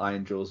must-take in all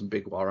Iron Jaws and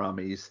Big War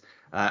armies,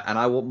 and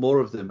I want more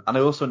of them. And I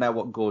also now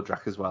want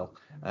Gordrak as well.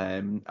 I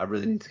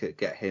really need to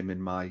get him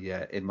in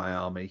my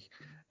army.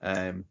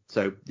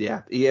 So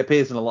yeah, he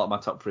appears in a lot of my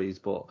top threes,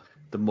 but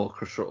the Maw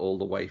Crusher all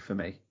the way for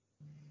me.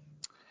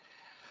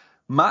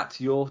 Matt,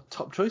 your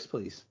top choice,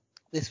 please.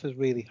 This was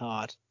really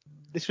hard.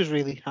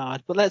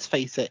 But let's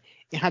face it,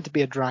 it had to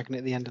be a dragon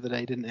at the end of the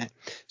day, didn't it?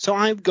 So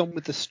I've gone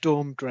with the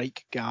Storm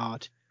Drake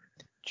Guard,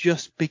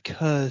 just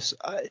because.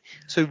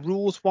 So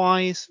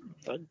rules-wise,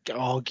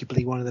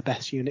 arguably one of the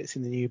best units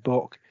in the new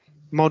book.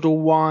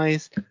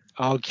 Model-wise,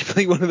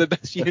 arguably one of the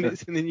best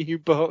units in the new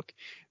book.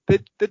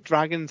 The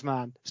dragons,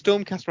 man,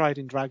 Stormcast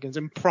riding dragons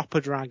and proper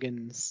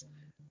dragons.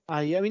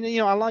 I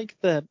mean, I like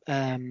the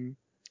kind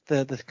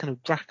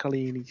of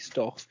Dracoline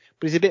stuff,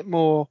 but it's a bit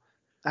more.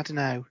 I don't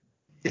know.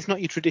 It's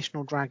not your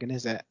traditional dragon,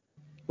 is it?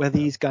 Where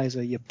these guys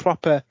are your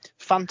proper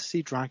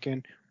fantasy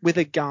dragon with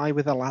a guy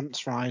with a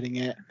lance riding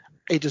it.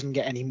 It doesn't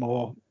get any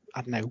more,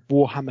 I don't know,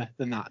 Warhammer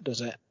than that, does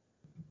it?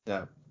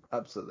 No,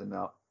 absolutely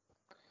not.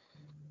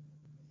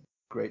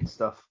 Great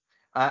stuff.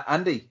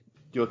 Andy,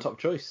 your top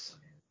choice.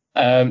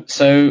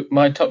 So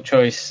my top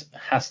choice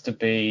has to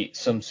be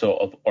some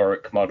sort of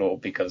Auric model,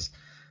 because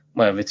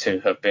my other two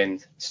have been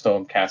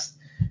Stormcast.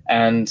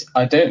 And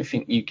I don't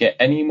think you get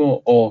any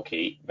more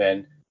Orky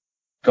than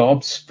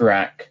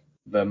Gobsprak,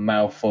 the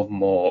Mouth of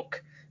Mork.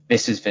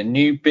 This is the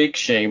new big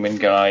shaman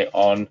guy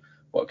on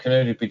what can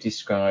only be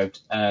described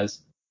as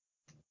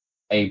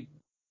a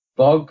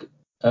bog.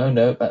 Oh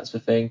no, that's the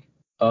thing.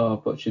 Oh, I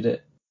butchered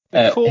it.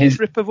 Corpse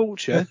Ripper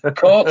Vulture.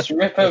 Corpse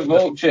Ripper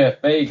Vulture.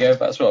 There you go.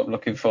 That's what I'm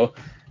looking for.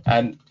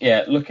 And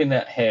yeah, looking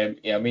at him,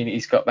 I mean,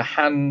 he's got the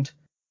hand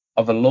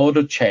of a Lord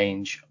of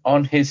Change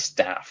on his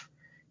staff.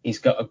 He's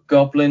got a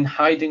goblin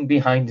hiding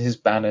behind his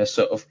banner,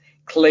 sort of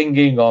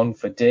clinging on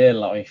for dear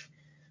life.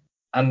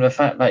 And the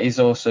fact that he's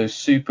also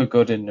super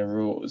good in the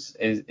rules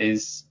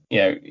is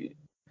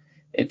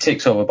it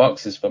ticks all the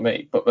boxes for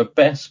me. But the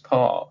best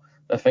part,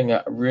 the thing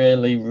that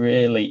really,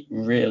 really,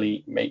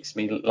 really makes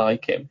me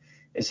like him,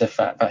 is the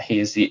fact that he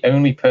is the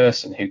only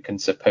person who can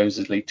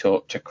supposedly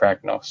talk to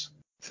Kragnos.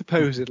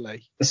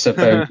 Supposedly,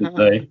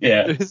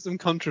 yeah. There is some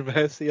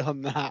controversy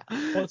on that.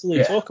 What do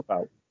they talk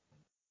about?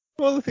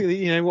 Well, the thing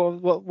that,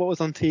 what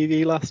was on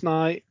TV last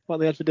night, what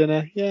they had for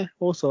dinner, yeah,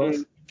 all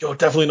sorts. You're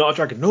definitely not a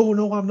dragon.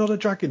 No, I'm not a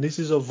dragon. This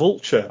is a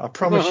vulture. I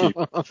promise you.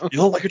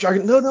 You look like a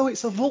dragon. No,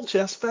 it's a vulture.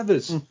 That's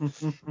feathers.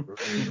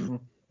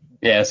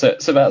 Yeah, so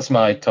that's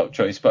my top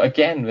choice. But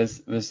again,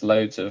 there's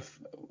loads of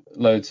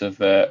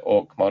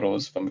orc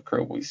models from the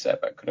Krulby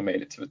set that could have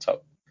made it to the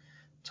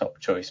top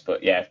choice.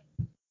 But yeah,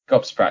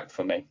 Gobsprak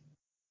for me.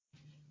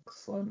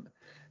 Excellent.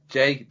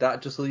 Jay,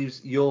 that just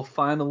leaves your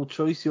final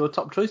choice, your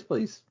top choice,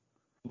 please.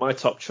 My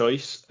top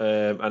choice,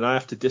 and I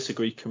have to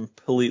disagree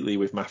completely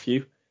with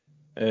Matthew,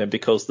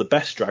 because the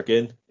best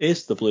dragon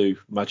is the blue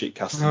magic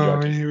casting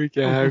dragon. Here we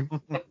go.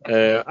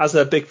 As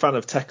a big fan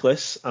of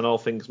Teclis and all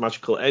things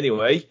magical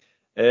anyway,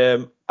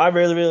 I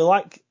really, really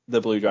like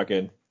the blue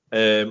dragon.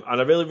 And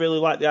I really, really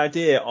like the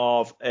idea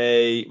of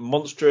a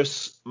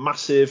monstrous,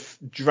 massive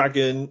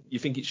dragon. You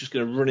think it's just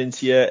going to run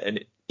into you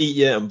and eat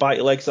you and bite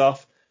your legs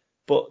off.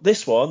 But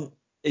this one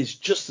is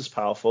just as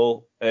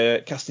powerful,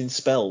 casting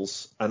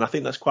spells. And I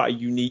think that's quite a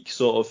unique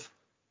sort of,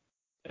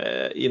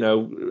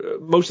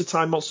 most of the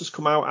time monsters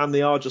come out and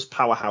they are just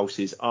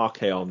powerhouses.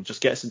 Archaon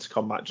just gets into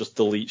combat, just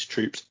deletes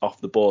troops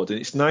off the board. And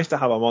it's nice to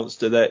have a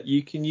monster that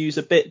you can use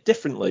a bit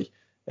differently.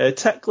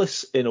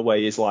 Teclis, in a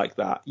way, is like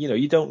that.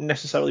 You don't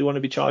necessarily want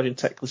to be charging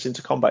Teclis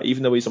into combat,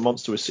 even though he's a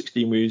monster with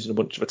 16 moves and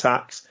a bunch of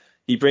attacks.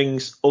 He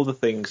brings other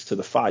things to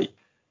the fight.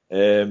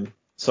 So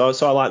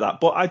I like that.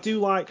 But I do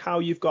like how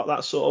you've got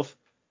that sort of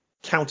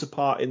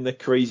counterpart in the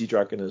Crazy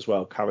Dragon as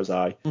well,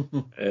 Karazai.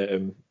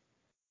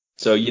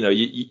 So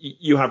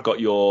you have got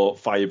your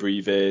fire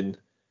breathing,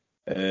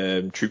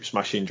 troop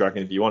smashing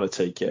dragon if you want to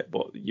take it,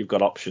 but you've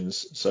got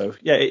options. So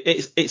yeah,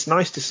 it's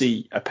nice to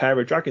see a pair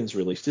of dragons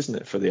released, isn't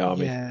it, for the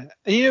army? Yeah,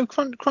 and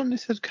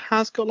Kragnos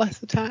has got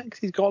less attacks,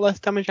 he's got less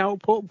damage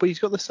output, but he's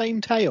got the same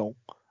tail,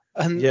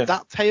 and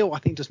that tail I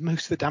think does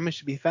most of the damage,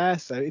 to be fair.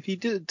 So if he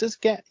does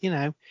get,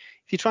 if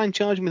you try and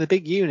charge him with a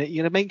big unit,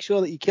 you're gonna make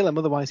sure that you kill him,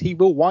 otherwise he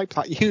will wipe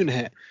that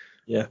unit.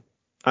 Yeah.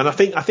 And I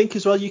think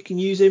as well you can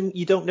use him.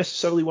 You don't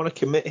necessarily want to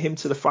commit him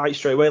to the fight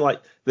straight away.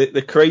 Like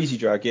the Crazy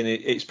Dragon,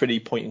 it's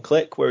pretty point and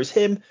click. Whereas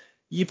him,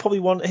 you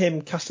probably want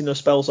him casting those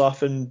spells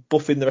off and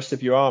buffing the rest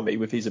of your army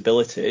with his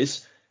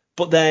abilities.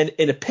 But then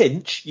in a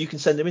pinch, you can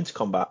send him into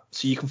combat,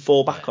 so you can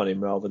fall back on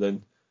him rather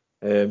than.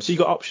 So you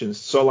got options.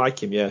 So I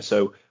like him, yeah.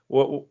 So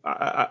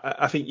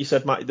I think you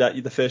said, Matt,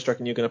 that the first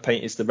dragon you're going to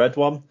paint is the red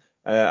one,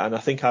 and I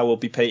think I will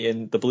be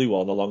painting the blue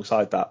one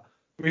alongside that.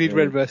 We need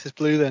red versus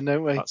blue then,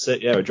 don't we? That's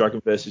it, yeah, a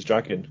dragon versus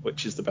dragon.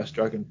 Which is the best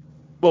dragon?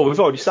 Well, we've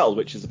already settled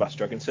which is the best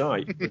dragon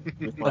tonight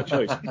with my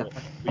choice. But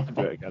we can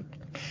do it again.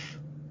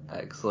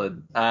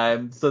 Excellent.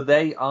 So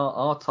they are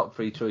our top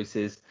three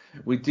choices.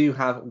 We do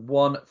have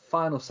one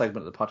final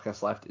segment of the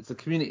podcast left. It's a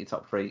community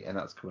top three, and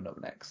that's coming up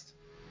next.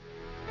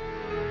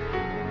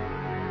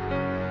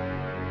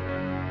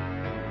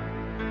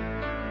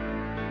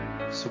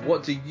 So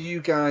what do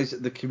you guys,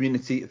 the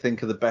community,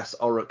 think are the best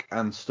Orruk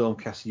and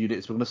Stormcast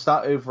units? We're going to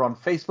start over on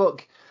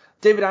Facebook.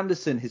 David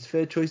Anderson, his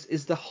third choice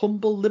is the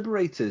Humble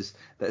Liberators.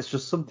 There's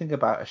just something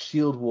about a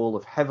shield wall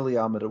of heavily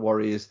armoured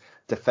warriors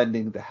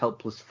defending the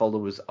helpless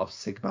followers of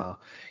Sigmar.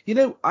 You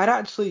know, I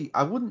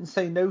wouldn't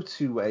say no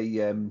to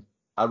a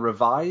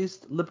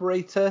revised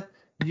Liberator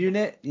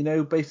unit, you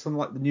know, based on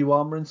like the new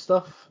armour and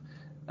stuff.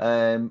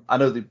 I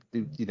know they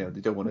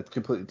don't want to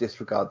completely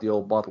disregard the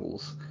old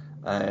models,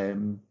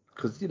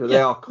 because they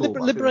are cool.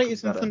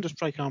 Liberators and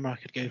Thunderstrike armor I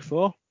could go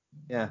for.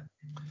 Yeah.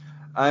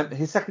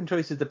 His second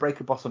choice is the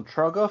Breaker Boss on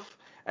Troggoth.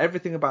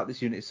 Everything about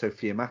this unit is so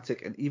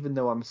thematic, and even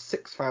though I'm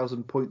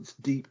 6,000 points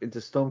deep into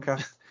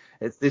Stormcast,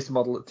 it's this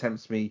model that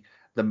tempts me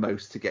the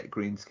most to get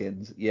green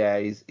skins. Yeah,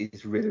 he's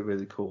really,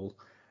 really cool.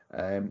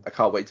 I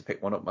can't wait to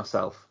pick one up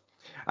myself.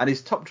 And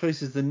his top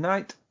choice is the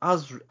Knight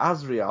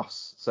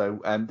Asrios.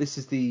 So this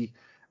is the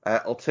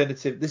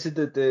alternative. This is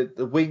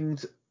the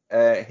winged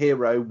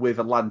hero with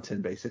a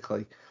lantern,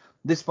 basically.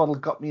 This model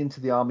got me into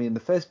the army in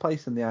the first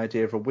place, and the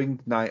idea of a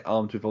winged knight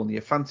armed with only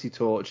a fancy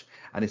torch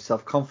and his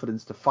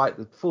self-confidence to fight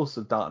the force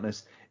of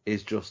darkness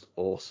is just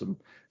awesome.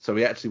 So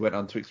he actually went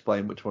on to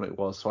explain which one it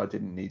was, so I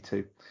didn't need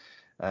to.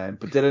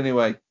 But did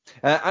anyway.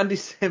 Andy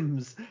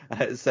Sims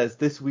says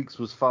this week's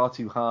was far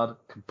too hard.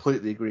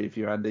 Completely agree with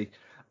you, Andy.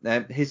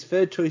 His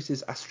third choice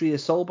is Astria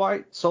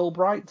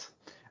Soulbright.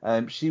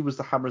 She was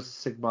the Hammers of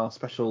Sigmar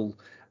special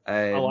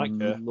I like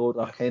her. Lord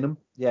Arcanum.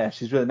 Yeah,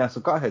 she's really nice.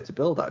 I've got her to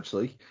build,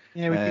 actually.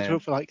 Yeah, we picked her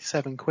up for like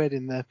 £7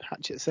 in the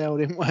Hatchet sale,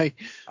 didn't we?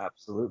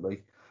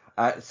 Absolutely.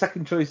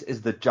 Second choice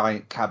is the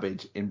Giant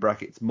Cabbage, in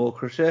brackets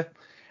Maw-Crusher.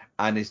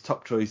 And his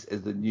top choice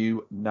is the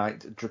new Knight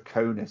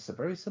Draconis. So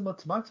very similar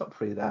to my top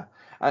three there.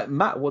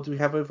 Matt, what do we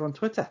have over on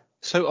Twitter?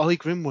 So Ollie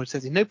Grimwood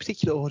says, in no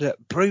particular order,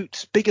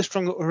 Brutes, bigger,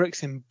 stronger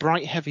Uruks in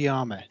bright, heavy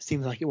armour.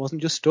 Seems like it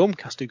wasn't just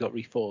Stormcast who got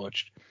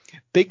reforged.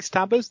 Big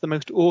Stabbers, the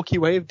most orky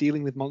way of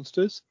dealing with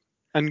monsters.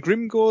 And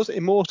Grimgor's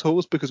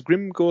Immortals, because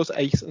Grimgor's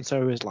ace and so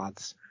are his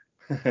lads.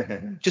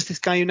 Just this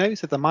guy you know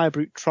said the Mire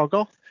Brute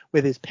Troggoth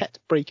with his pet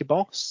Breaker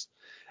Boss.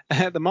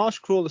 The Marsh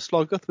Crawler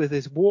Sloggoth with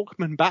his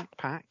Walkman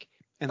backpack.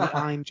 And the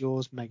Iron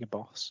Jaws Mega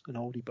Boss, an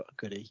oldie but a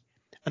goodie.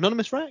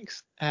 Anonymous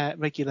Rex,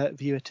 regular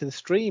viewer to the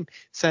stream,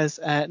 says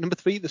number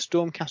 3, the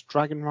Stormcast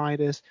Dragon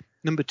Riders.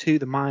 Number 2,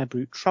 the Mire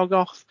Brute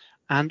Troggoth.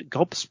 And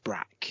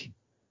Gobsprak.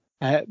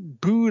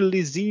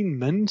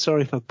 Bulizinman,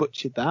 sorry if I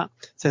butchered that,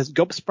 says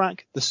Gobsprak,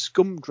 the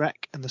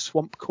Scumdrek and the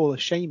Swamp Caller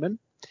Shaman.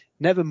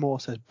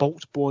 Nevermore says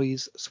Bolt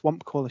Boys,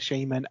 Swamp Caller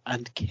Shaman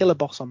and Killer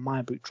Boss on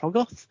Mire Brute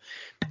Troggoth.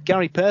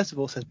 Gary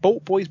Percival says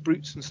Bolt Boys,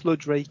 Brutes and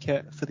Sludge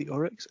Raker for the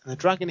Uruks. And the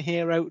Dragon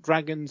Hero,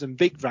 Dragons and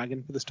Big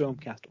Dragon for the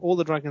Stormcast. All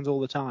the dragons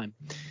all the time.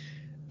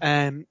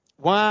 Mousebait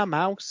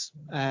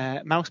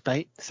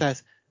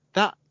says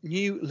that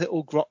new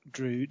little grot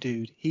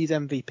dude, he's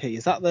MVP.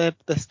 Is that the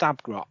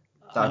Stab Grot?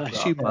 I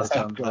assume that's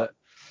Stab Grot.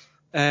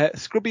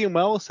 Scrubby and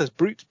Wells says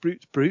Brutes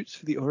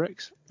for the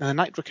Uruks, and the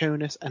Knight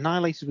Draconis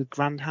annihilated with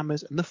Grand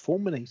Hammers and the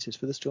Fulminators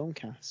for the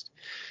Stormcast.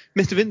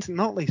 Mr. Vincent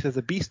Notley says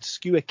the Beast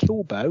Skewer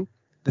Killbow,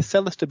 the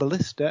Celesta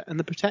Ballista and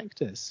the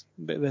Protectors.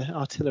 A bit of an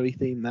artillery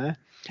theme there.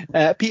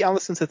 Pete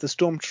Allison says the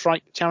Storm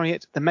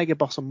Chariot, the Mega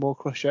Boss on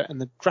Maw-Crusher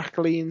and the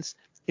Dracolines,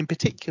 in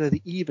particular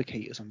the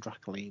Evocators on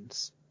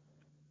Dracolines.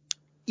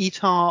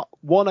 Etar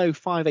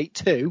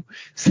 10582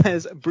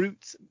 says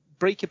Brutes,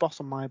 Breaker Boss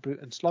on Mire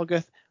Brute and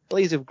Sloggoth.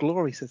 Blaze of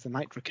Glory says the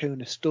Knight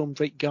Draconis, Storm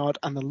Drake Guard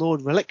and the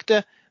Lord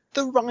Relictor.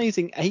 The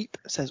Rising Ape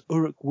says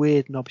Uruk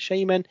Weird Knob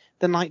Shaman.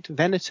 The Knight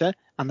Venator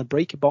and the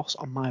Breaker Boss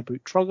on Mire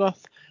Brute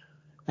Troggoth.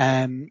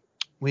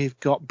 We've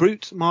got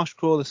Brutes, Marsh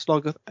Crawler,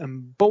 Sloggoth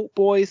and Bolt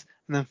Boys.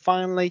 And then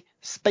finally,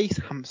 Space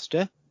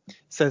Hamster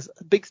says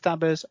Big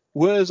Stabbers,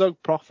 Wurzog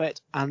Prophet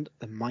and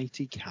the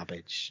Mighty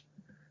Cabbage.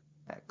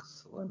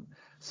 Excellent.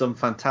 Some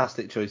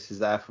fantastic choices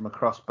there from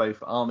across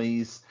both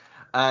armies.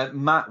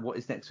 Matt, what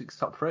is next week's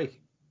top 3?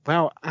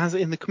 Well, as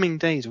in the coming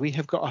days, we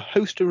have got a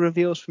host of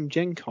reveals from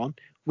Gen Con.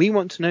 We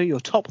want to know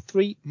your top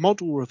 3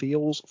 model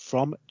reveals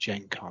from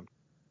Gen Con.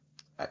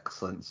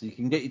 Excellent. So you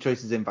can get your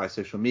choices in via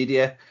social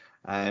media.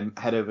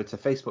 Head over to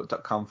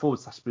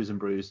facebook.com/Sprues and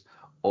Brews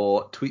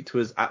or tweet to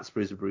us at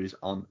Sprues and Brews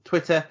on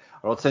Twitter.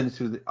 Or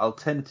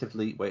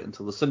alternatively, wait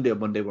until the Sunday or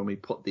Monday when we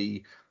put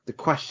the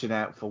question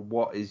out for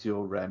what is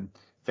your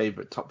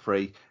favourite top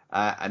 3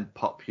 and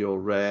pop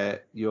your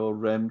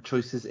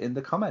choices in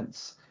the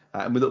comments.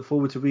 And we look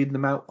forward to reading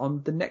them out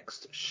on the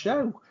next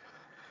show.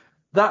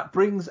 That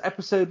brings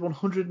episode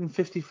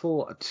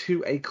 154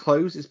 to a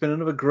close. It's been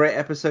another great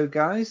episode,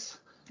 guys.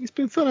 It's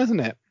been fun, hasn't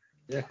it?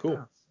 Yeah,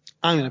 cool.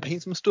 I'm going to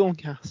paint some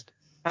Stormcast.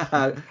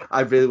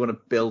 I really want to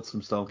build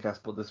some Stormcast,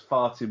 but there's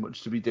far too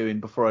much to be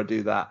doing before I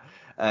do that.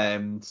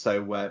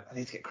 So I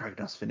need to get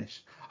Kragnos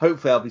finished.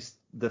 Hopefully,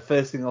 the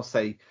first thing I'll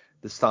say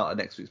the start of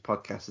next week's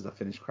podcast as I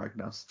finish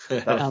Kragnos.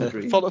 That was the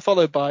dream.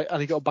 Followed by,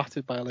 and he got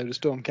battered by a load of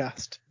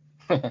Stormcast.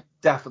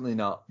 Definitely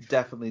not.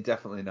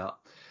 Definitely not.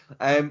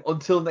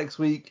 Until next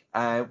week,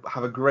 have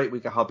a great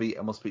week of hobby,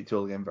 and we'll speak to you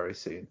all again very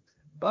soon.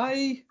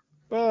 Bye.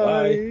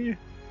 Bye.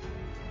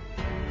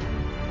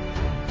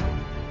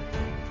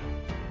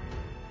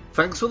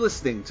 Thanks for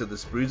listening to the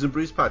Sprues and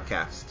Brews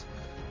podcast.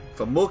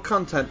 For more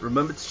content,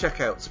 remember to check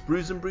out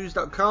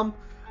spruesandbrews.com,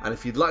 and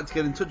if you'd like to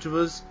get in touch with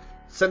us,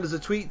 send us a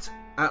tweet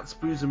at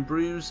Sprues and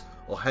Brews,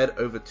 or head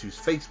over to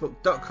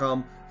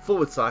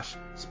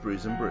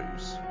facebook.com/Sprues and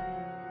Brews.